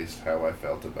 or at least how I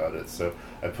felt about it. So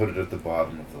I put it at the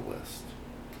bottom of the list.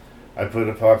 I put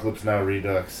Apocalypse Now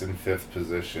Redux in 5th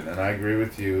position, and I agree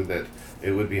with you that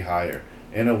it would be higher.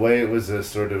 In a way, it was a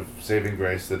sort of saving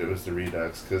grace that it was the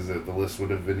Redux, because the list would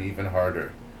have been even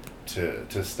harder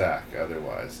to stack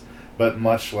otherwise. But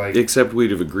much like... Except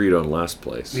we'd have agreed on last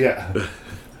place. Yeah.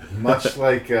 Much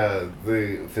like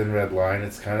the Thin Red Line,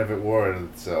 it's kind of at war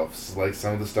with itself. So, like,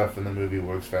 some of the stuff in the movie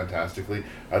works fantastically.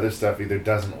 Other stuff either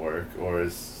doesn't work or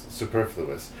is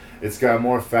superfluous. It's got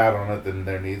more fat on it than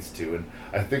there needs to. And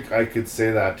I think I could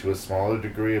say that to a smaller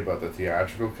degree about the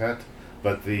theatrical cut.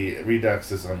 But the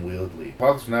Redux is unwieldy.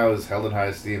 Apocalypse Now is held in high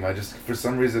esteem. I just, for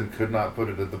some reason, could not put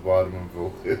it at the bottom of the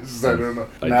list. I don't know.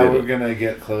 Now we're going to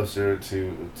get closer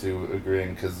to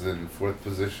agreeing, because in 4th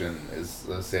position is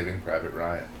Saving Private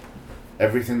Ryan.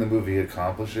 Everything the movie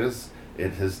accomplishes,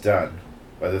 it has done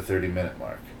by the 30-minute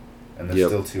mark. And there's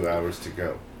still 2 hours to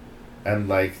go. And,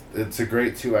 like, it's a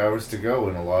great 2 hours to go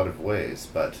in a lot of ways,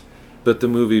 but... But the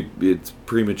movie, it's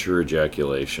premature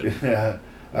ejaculation. Yeah.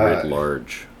 Writ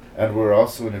large. And we're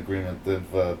also in agreement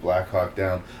that Black Hawk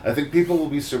Down... I think people will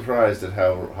be surprised at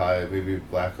how high maybe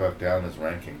Black Hawk Down is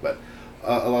ranking, but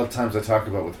a lot of times I talk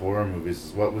about with horror movies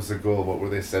is what was the goal, what were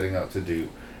they setting out to do,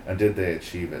 and did they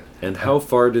achieve it? And how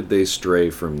far did they stray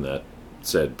from that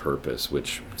said purpose,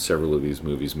 which several of these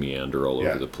movies meander all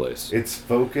over the place. It's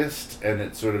focused, and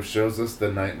it sort of shows us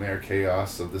the nightmare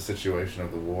chaos of the situation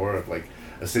of the war, of like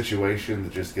a situation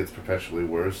that just gets perpetually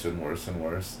worse and worse and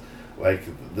worse. Like,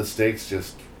 the stakes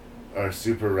just are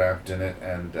super wrapped in it,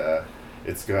 and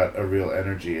it's got a real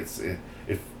energy.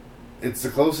 It's the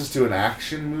closest to an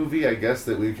action movie, I guess,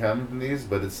 that we come from these,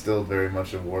 but it's still very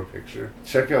much a war picture.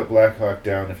 Check out Black Hawk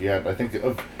Down if you have. I think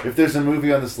if there's a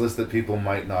movie on this list that people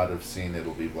might not have seen,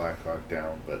 it'll be Black Hawk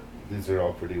Down, but these are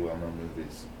all pretty well-known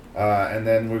movies. And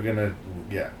then we're gonna,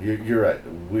 you're right,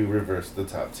 we reversed the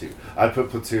top two. I put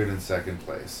Platoon in second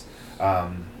place.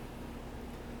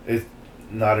 It's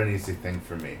not an easy thing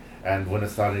for me. And when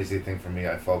it's not an easy thing for me,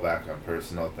 I fall back on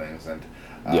personal things. And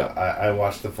I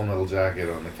watched the Full Metal Jacket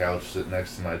on the couch sitting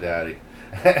next to my daddy.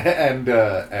 and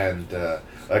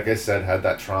like I said, had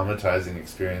that traumatizing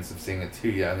experience of seeing it too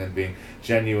young and being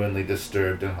genuinely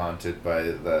disturbed and haunted by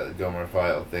the Gomer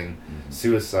Pyle thing,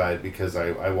 suicide, because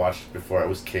I watched it before I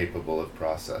was capable of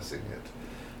processing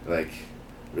it. Like,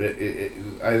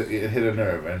 it hit a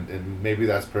nerve, and maybe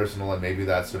that's personal, and maybe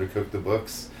that sort of cooked the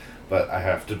books. But I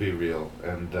have to be real,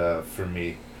 and for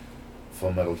me,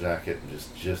 Full Metal Jacket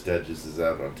just edges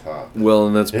out on top. Well,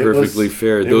 and that's perfectly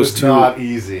fair. It was not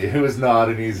easy. It was not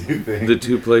an easy thing. The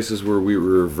two places where we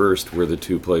were reversed were the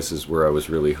two places where I was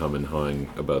really humming and hawing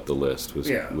about the list,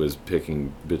 was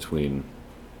picking between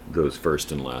those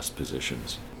first and last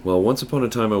positions. Well, once upon a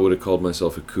time I would have called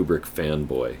myself a Kubrick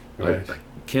fanboy. Right. I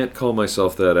can't call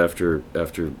myself that after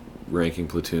ranking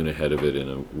Platoon ahead of it in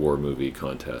a war movie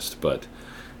contest, but...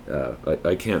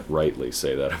 I can't rightly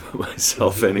say that about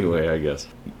myself anyway, I guess.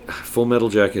 Full Metal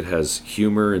Jacket has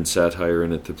humor and satire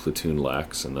in it that Platoon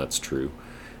lacks, and that's true.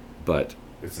 But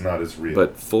it's not as real.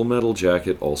 But Full Metal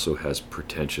Jacket also has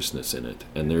pretentiousness in it,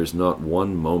 and there's not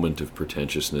one moment of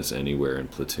pretentiousness anywhere in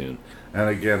Platoon. And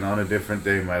again, on a different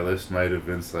day, my list might have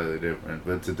been slightly different,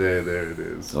 but today, there it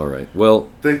is. All right. Well,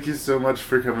 thank you so much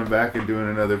for coming back and doing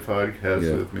another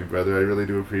podcast with me, brother. I really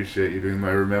do appreciate you doing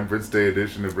my Remembrance Day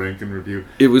edition of Rank and Review.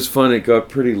 It was fun. It got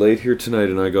pretty late here tonight,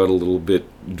 and I got a little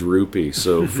bit droopy,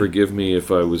 so forgive me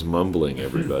if I was mumbling,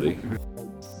 everybody.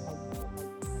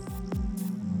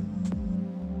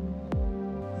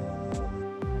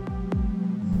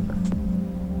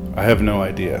 I have no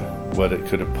idea. what it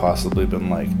could have possibly been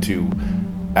like to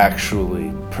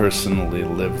actually personally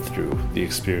live through the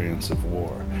experience of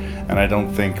war. And I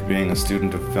don't think being a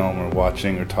student of film or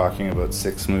watching or talking about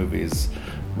 6 movies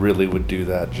really would do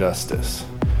that justice.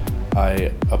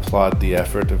 I applaud the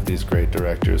effort of these great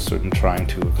directors in trying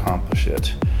to accomplish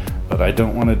it, but I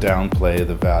don't want to downplay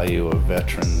the value of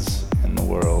veterans in the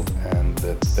world, and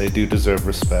that they do deserve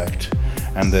respect,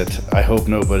 and that I hope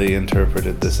nobody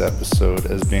interpreted this episode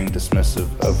as being dismissive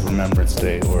of Remembrance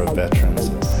Day or of veterans,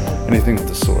 anything of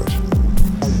the sort.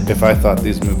 If I thought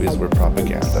these movies were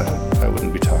propaganda, I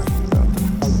wouldn't be talking about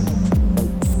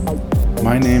them.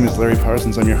 My name is Larry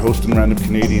Parsons. I'm your host and Random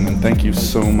Canadian, and thank you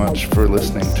so much for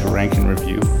listening to Rank and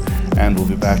Review. And we'll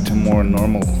be back to more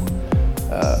normal,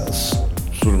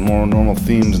 more normal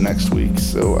themes next week.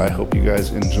 So I hope you guys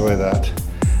enjoy that.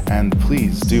 And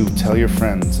please do tell your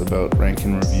friends about Rank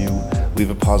and Review.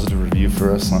 Leave a positive review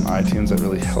for us on iTunes. That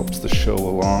really helps the show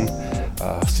along.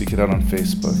 Seek it out on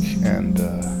Facebook. And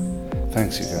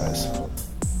thanks, you guys.